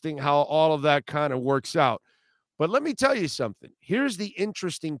interesting how all of that kind of works out. But let me tell you something. Here's the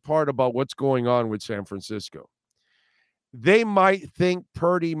interesting part about what's going on with San Francisco. They might think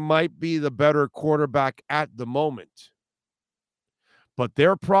Purdy might be the better quarterback at the moment. But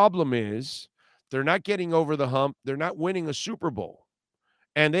their problem is they're not getting over the hump. They're not winning a Super Bowl.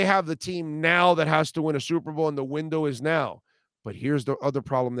 And they have the team now that has to win a Super Bowl, and the window is now. But here's the other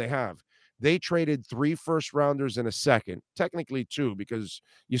problem they have. They traded 3 first-rounders and a second, technically 2, because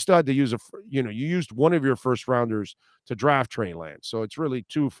you still had to use you used one of your first-rounders to draft Trey Lance. So it's really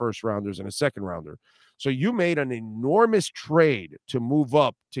 2 first-rounders and a second-rounder. So you made an enormous trade to move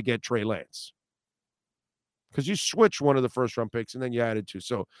up to get Trey Lance, because you switched one of the first-round picks and then you added 2.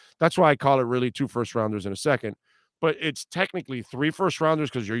 So that's why I call it really 2 first-rounders and a second. But it's technically 3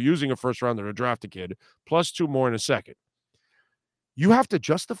 first-rounders because you're using a first-rounder to draft a kid, plus 2 more in a second. You have to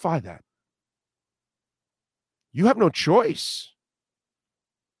justify that. You have no choice.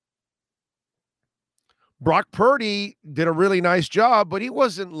 Brock Purdy did a really nice job, but he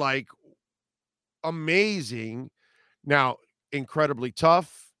wasn't like amazing. Now, incredibly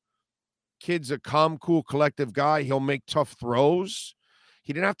tough. Kid's a calm, cool, collective guy. He'll make tough throws.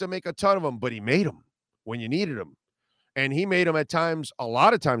 He didn't have to make a ton of them, but he made them when you needed them. And he made them at times, a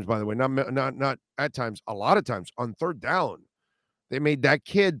lot of times, by the way, not at times, a lot of times on 3rd down. They made that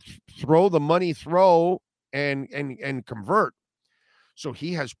kid throw the money throw and convert. So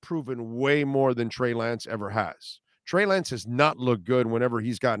he has proven way more than Trey Lance ever has. Trey Lance has not looked good whenever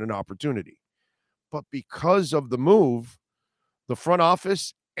he's gotten an opportunity. But because of the move, the front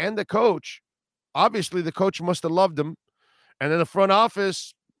office and the coach, obviously the coach must have loved him. And then the front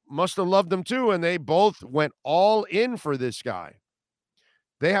office must have loved him too. And they both went all in for this guy.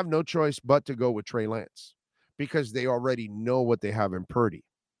 They have no choice but to go with Trey Lance because they already know what they have in Purdy.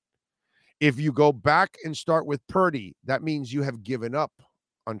 If you go back and start with Purdy, that means you have given up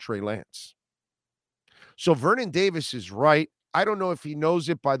on Trey Lance. So Vernon Davis is right. I don't know if he knows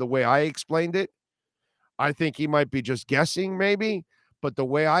it by the way I explained it. I think he might be just guessing maybe. But the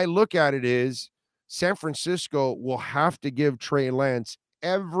way I look at it is San Francisco will have to give Trey Lance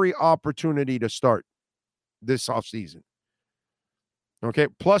every opportunity to start this offseason. Okay.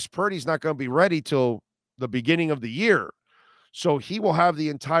 Plus, Purdy's not going to be ready till the beginning of the year. So he will have the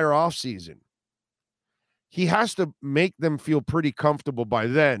entire offseason. He has to make them feel pretty comfortable by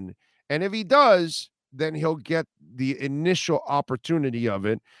then. And if he does, then he'll get the initial opportunity of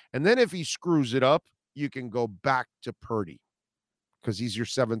it. And then if he screws it up, you can go back to Purdy because he's your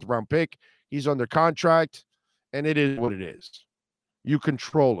 7th round pick. He's under contract, and it is what it is. You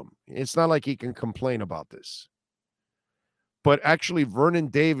control him. It's not like he can complain about this. But actually, Vernon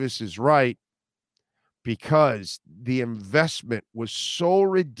Davis is right. Because the investment was so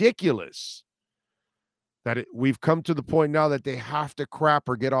ridiculous that we've come to the point now that they have to crap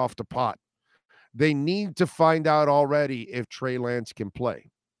or get off the pot. They need to find out already if Trey Lance can play.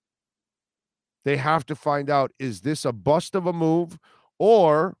 They have to find out, is this a bust of a move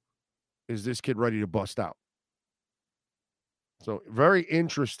or is this kid ready to bust out? So very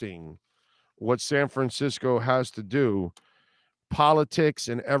interesting what San Francisco has to do, politics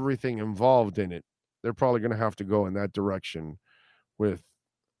and everything involved in it. They're probably going to have to go in that direction with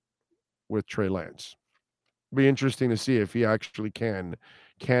Trey Lance. Be interesting to see if he actually can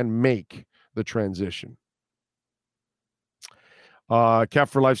make the transition. Cap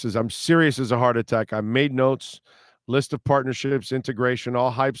for Life says, I'm serious as a heart attack. I made notes, list of partnerships, integration,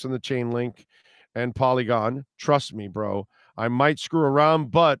 all hypes on the Chainlink and Polygon. Trust me, bro. I might screw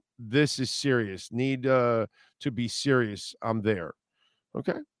around, but this is serious. Need to be serious. I'm there.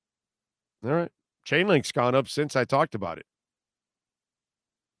 Okay. All right. Chainlink's gone up since I talked about it.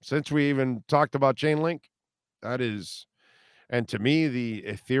 Since we even talked about Chainlink, that is, and to me, the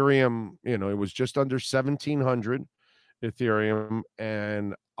Ethereum, it was just under 1,700 Ethereum,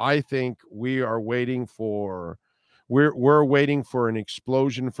 and I think we are waiting for we're waiting for an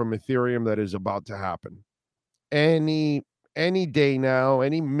explosion from Ethereum that is about to happen. Any day now,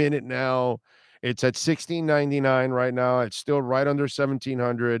 any minute now. It's at 16.99 right now. It's still right under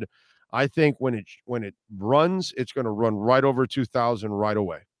 1700. I think when it runs, it's going to run right over 2000 right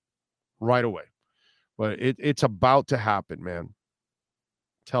away. Right away. But it's about to happen, man. I'm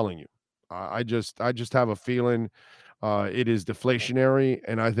telling you. I just have a feeling it is deflationary,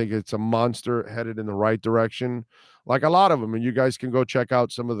 and I think it's a monster headed in the right direction. Like a lot of them, and you guys can go check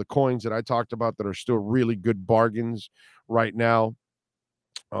out some of the coins that I talked about that are still really good bargains right now.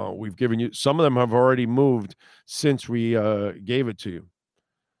 We've given you, some of them have already moved since we gave it to you.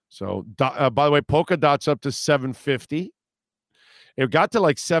 So, by the way, Polkadot's up to 750. It got to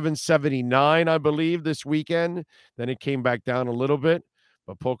like 779, I believe, this weekend. Then it came back down a little bit.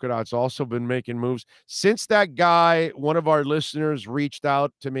 But Polkadot's also been making moves. Since that guy, one of our listeners, reached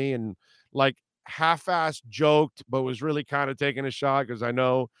out to me and like half-assed joked, but was really kind of taking a shot, because I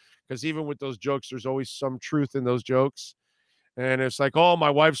know, because even with those jokes, there's always some truth in those jokes. And it's like, oh, my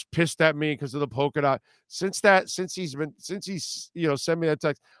wife's pissed at me because of the Polkadot. Since he's sent me that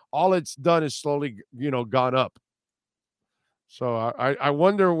text, all it's done is slowly, gone up. So I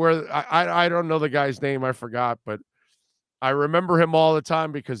wonder where, I don't know the guy's name, I forgot, but I remember him all the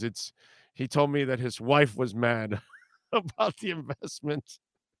time because he told me that his wife was mad about the investment.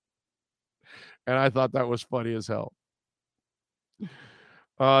 And I thought that was funny as hell.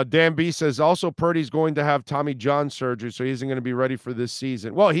 Dan B says, also Purdy's going to have Tommy John surgery, so he isn't going to be ready for this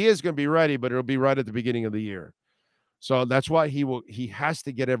season. Well, he is going to be ready, but it'll be right at the beginning of the year. So that's why he has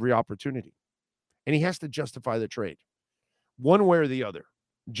to get every opportunity. And he has to justify the trade. One way or the other.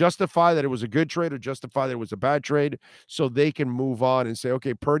 Justify that it was a good trade or justify that it was a bad trade, so they can move on and say,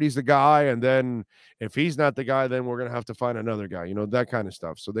 okay, Purdy's the guy, and then if he's not the guy, then we're going to have to find another guy, that kind of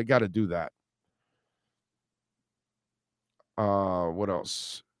stuff. So they got to do that. What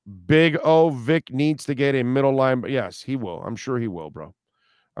else? Big O Vic needs to get a middle line, but yes, he will. I'm sure he will, bro.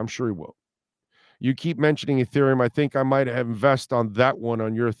 I'm sure he will. You keep mentioning Ethereum. I think I might have invest on that one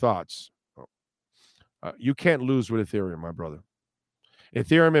on your thoughts. You can't lose with Ethereum, my brother.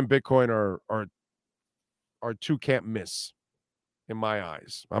 Ethereum and Bitcoin are two can't miss in my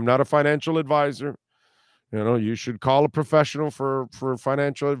eyes. I'm not a financial advisor. You should call a professional for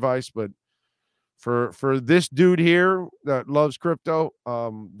financial advice, but for this dude here that loves crypto,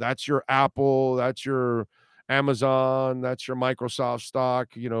 that's your Apple, that's your Amazon, that's your Microsoft stock.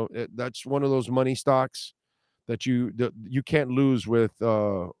 That's one of those money stocks that you can't lose with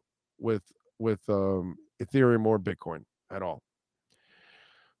Ethereum or Bitcoin at all.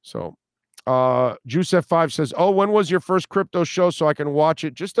 So Juice F5 says, oh, when was your first crypto show so I can watch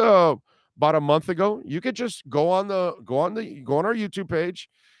it? Just about a month ago. You could just go on our YouTube page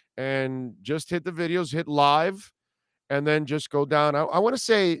and just hit the videos, hit live, and then just go down. I want to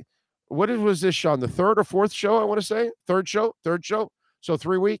say, what was this, Sean? The third or fourth show, I want to say? Third show. So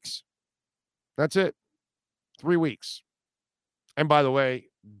 3 weeks. That's it. 3 weeks. And by the way,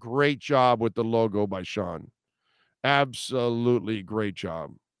 great job with the logo by Sean. Absolutely great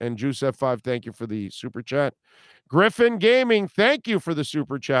job. And Juice F5, thank you for the super chat. Griffin Gaming, thank you for the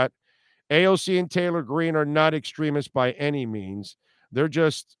super chat. AOC and Taylor Green are not extremists by any means. They're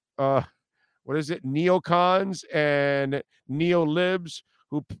just, neocons and neolibs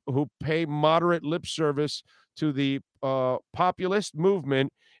who pay moderate lip service to the populist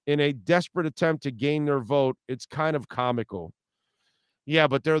movement in a desperate attempt to gain their vote. It's kind of comical. Yeah,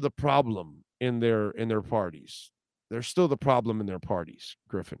 but they're the problem in their parties. They're still the problem in their parties,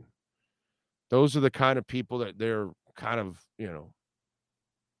 Griffin. Those are the kind of people that they're kind of,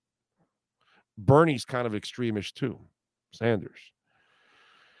 Bernie's kind of extremist too, Sanders.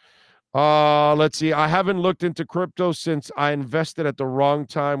 Let's see. I haven't looked into crypto since I invested at the wrong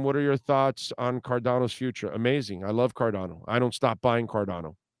time. What are your thoughts on Cardano's future? Amazing. I love Cardano. I don't stop buying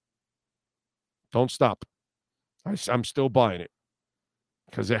Cardano. Don't stop. I'm still buying it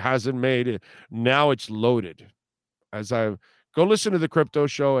because it hasn't made it. Now it's loaded. As I go listen to the crypto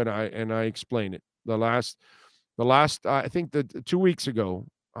show and I explain it. The last I think that 2 weeks ago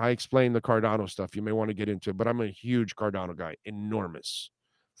I explained the Cardano stuff. You may want to get into it, but I'm a huge Cardano guy. Enormous.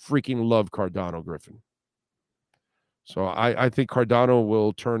 Freaking love Cardano, Griffin. So I think Cardano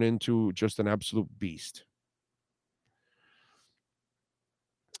will turn into just an absolute beast.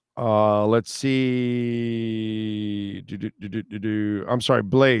 Let's see. I'm sorry,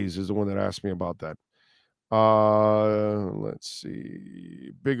 Blaze is the one that asked me about that. Let's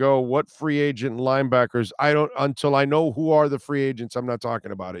see. Big O, what free agent linebackers? Until I know who are the free agents, I'm not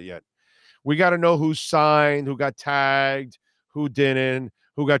talking about it yet. We got to know who signed, who got tagged, who didn't,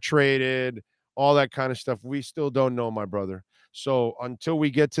 who got traded, all that kind of stuff. We still don't know, my brother. So until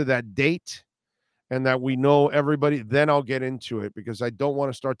we get to that date and that we know everybody, then I'll get into it, because I don't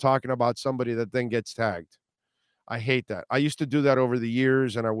want to start talking about somebody that then gets tagged. I hate that. I used to do that over the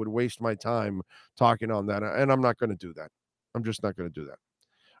years, and I would waste my time talking on that, and I'm not going to do that. I'm just not going to do that.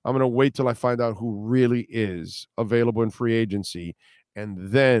 I'm going to wait till I find out who really is available in free agency, and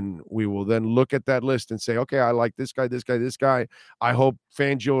then we will then look at that list and say, okay, I like this guy, this guy, this guy. I hope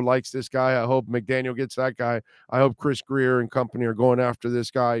Fangio likes this guy. I hope McDaniel gets that guy. I hope Chris Greer and company are going after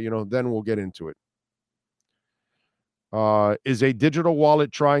this guy. Then we'll get into it. Is a digital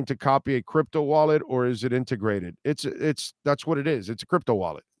wallet trying to copy a crypto wallet, or is it integrated? That's what it is. It's a crypto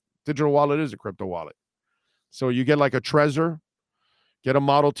wallet. Digital wallet is a crypto wallet. So you get like a Trezor, get a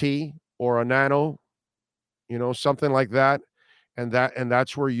Model T or a Nano, something like that. And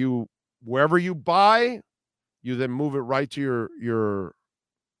that's where wherever you buy, you then move it right to your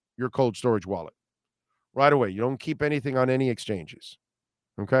cold storage wallet right away. You don't keep anything on any exchanges.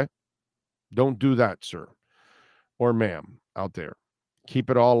 Okay? Don't do that, sir or ma'am out there.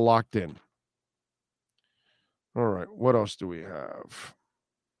 Keep it all locked in. All right. What else do we have?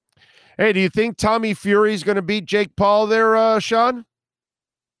 Hey, do you think Tommy Fury is going to beat Jake Paul there, Sean?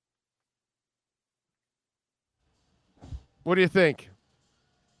 What do you think?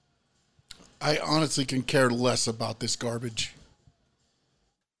 I honestly can care less about this garbage.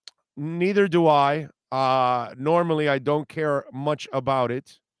 Neither do I. Normally, I don't care much about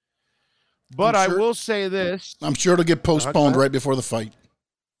it. But I will say this. I'm sure it'll get postponed right before the fight.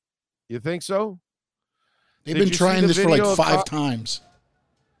 You think so? They've been trying this for like 5 times.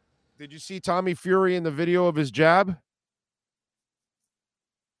 Did you see Tommy Fury in the video of his jab?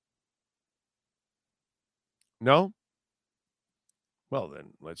 No? Well, then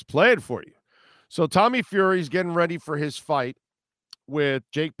let's play it for you. So Tommy Fury's getting ready for his fight with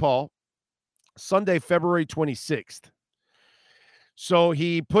Jake Paul Sunday, February 26th. So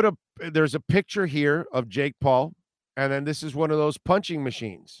he there's a picture here of Jake Paul, and then this is one of those punching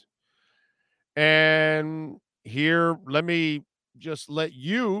machines. And here, let me just let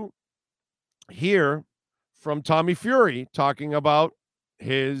you hear from Tommy Fury talking about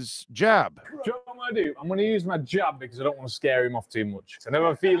his jab. Do you know what I'm going to do? I'm going to use my jab because I don't want to scare him off too much. I never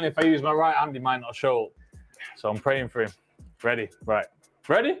have a feeling if I use my right hand, he might not show up. So I'm praying for him. Ready? Right.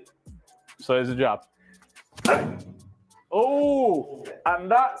 Ready? So there's a jab. Oh, and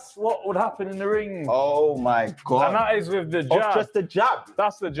that's what would happen in the ring. Oh my God. And that is with the jab. Oh, just the jab.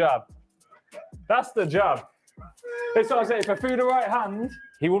 That's the jab. That's the jab. It's what I say, if I threw the right hand,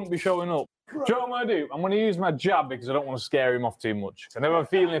 he wouldn't be showing up. Do you know what I'm going to do? I'm going to use my jab because I don't want to scare him off too much. I never have a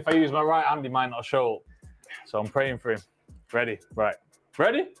feeling if I use my right hand, he might not show up. So I'm praying for him. Ready? Right.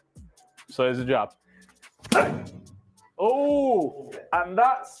 Ready? So there's a jab. Oh, and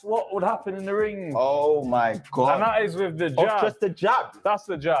that's what would happen in the ring. Oh my God. And that is with the jab. Oh, just the jab. That's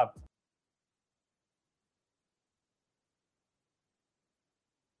the jab.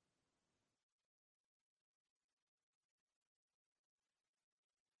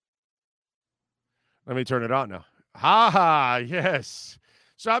 Let me turn it on now. Ha, yes.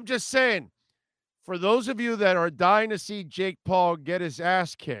 So I'm just saying, for those of you that are dying to see Jake Paul get his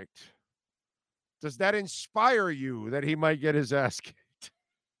ass kicked, does that inspire you that he might get his ass kicked?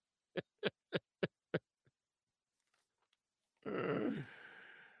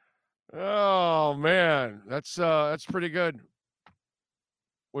 Oh man, that's pretty good.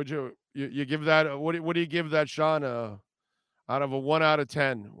 Would you give that? What do you give that, Sean? Out of a 1 out of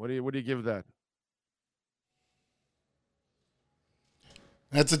 10, what do you give that?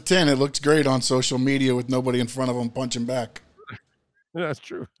 That's a 10. It looks great on social media with nobody in front of him punching back. That's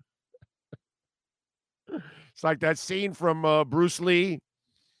true. It's like that scene from Bruce Lee,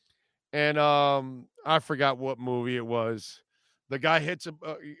 and I forgot what movie it was. The guy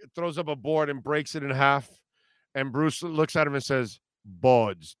throws up a board and breaks it in half, and Bruce looks at him and says,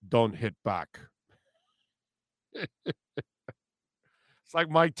 "Boards don't hit back." It's like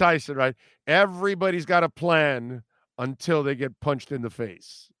Mike Tyson, right? Everybody's got a plan until they get punched in the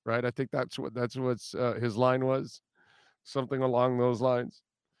face, right? I think that's what his line was, something along those lines.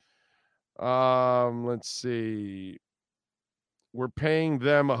 Let's see. We're paying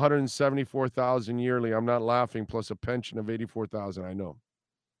them $174,000 yearly. I'm not laughing. Plus a pension of $84,000.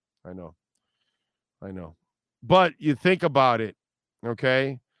 I know. But you think about it,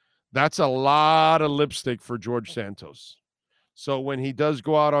 okay? That's a lot of lipstick for George Santos. So when he does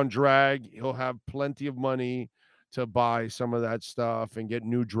go out on drag, he'll have plenty of money to buy some of that stuff and get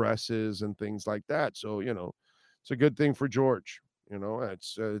new dresses and things like that. So, it's a good thing for George.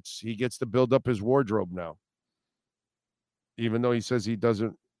 He gets to build up his wardrobe now. Even though he says he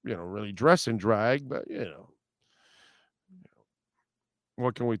doesn't really dress in drag, but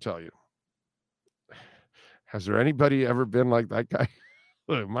what can we tell you? Has there anybody ever been like that guy?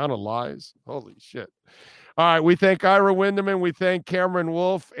 The amount of lies. Holy shit. All right. We thank Ira Winderman. We thank Cameron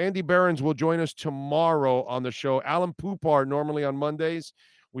Wolf. Andy Behrens will join us tomorrow on the show. Alan Poupart, normally on Mondays.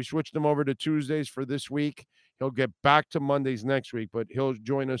 We switched him over to Tuesdays for this week. He'll get back to Mondays next week, but he'll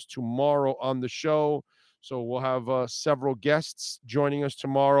join us tomorrow on the show. So we'll have several guests joining us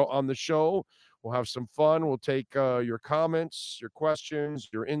tomorrow on the show. We'll have some fun. We'll take your comments, your questions,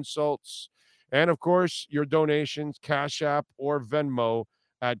 your insults, and, of course, your donations, Cash App or Venmo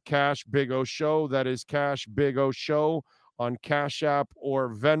at Cash Big O Show. That is Cash Big O Show on Cash App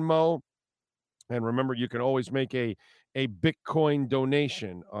or Venmo. And remember, you can always make a Bitcoin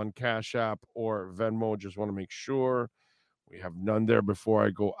donation on Cash App or Venmo. Just want to make sure we have none there before I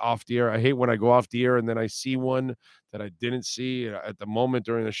go off the air. I hate when I go off the air and then I see one that I didn't see at the moment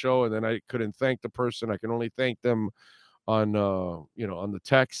during the show, and then I couldn't thank the person. I can only thank them on on the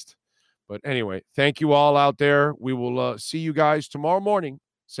text. But anyway, thank you all out there. We will see you guys tomorrow morning.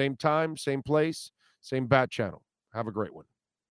 Same time, same place, same bat channel. Have a great one.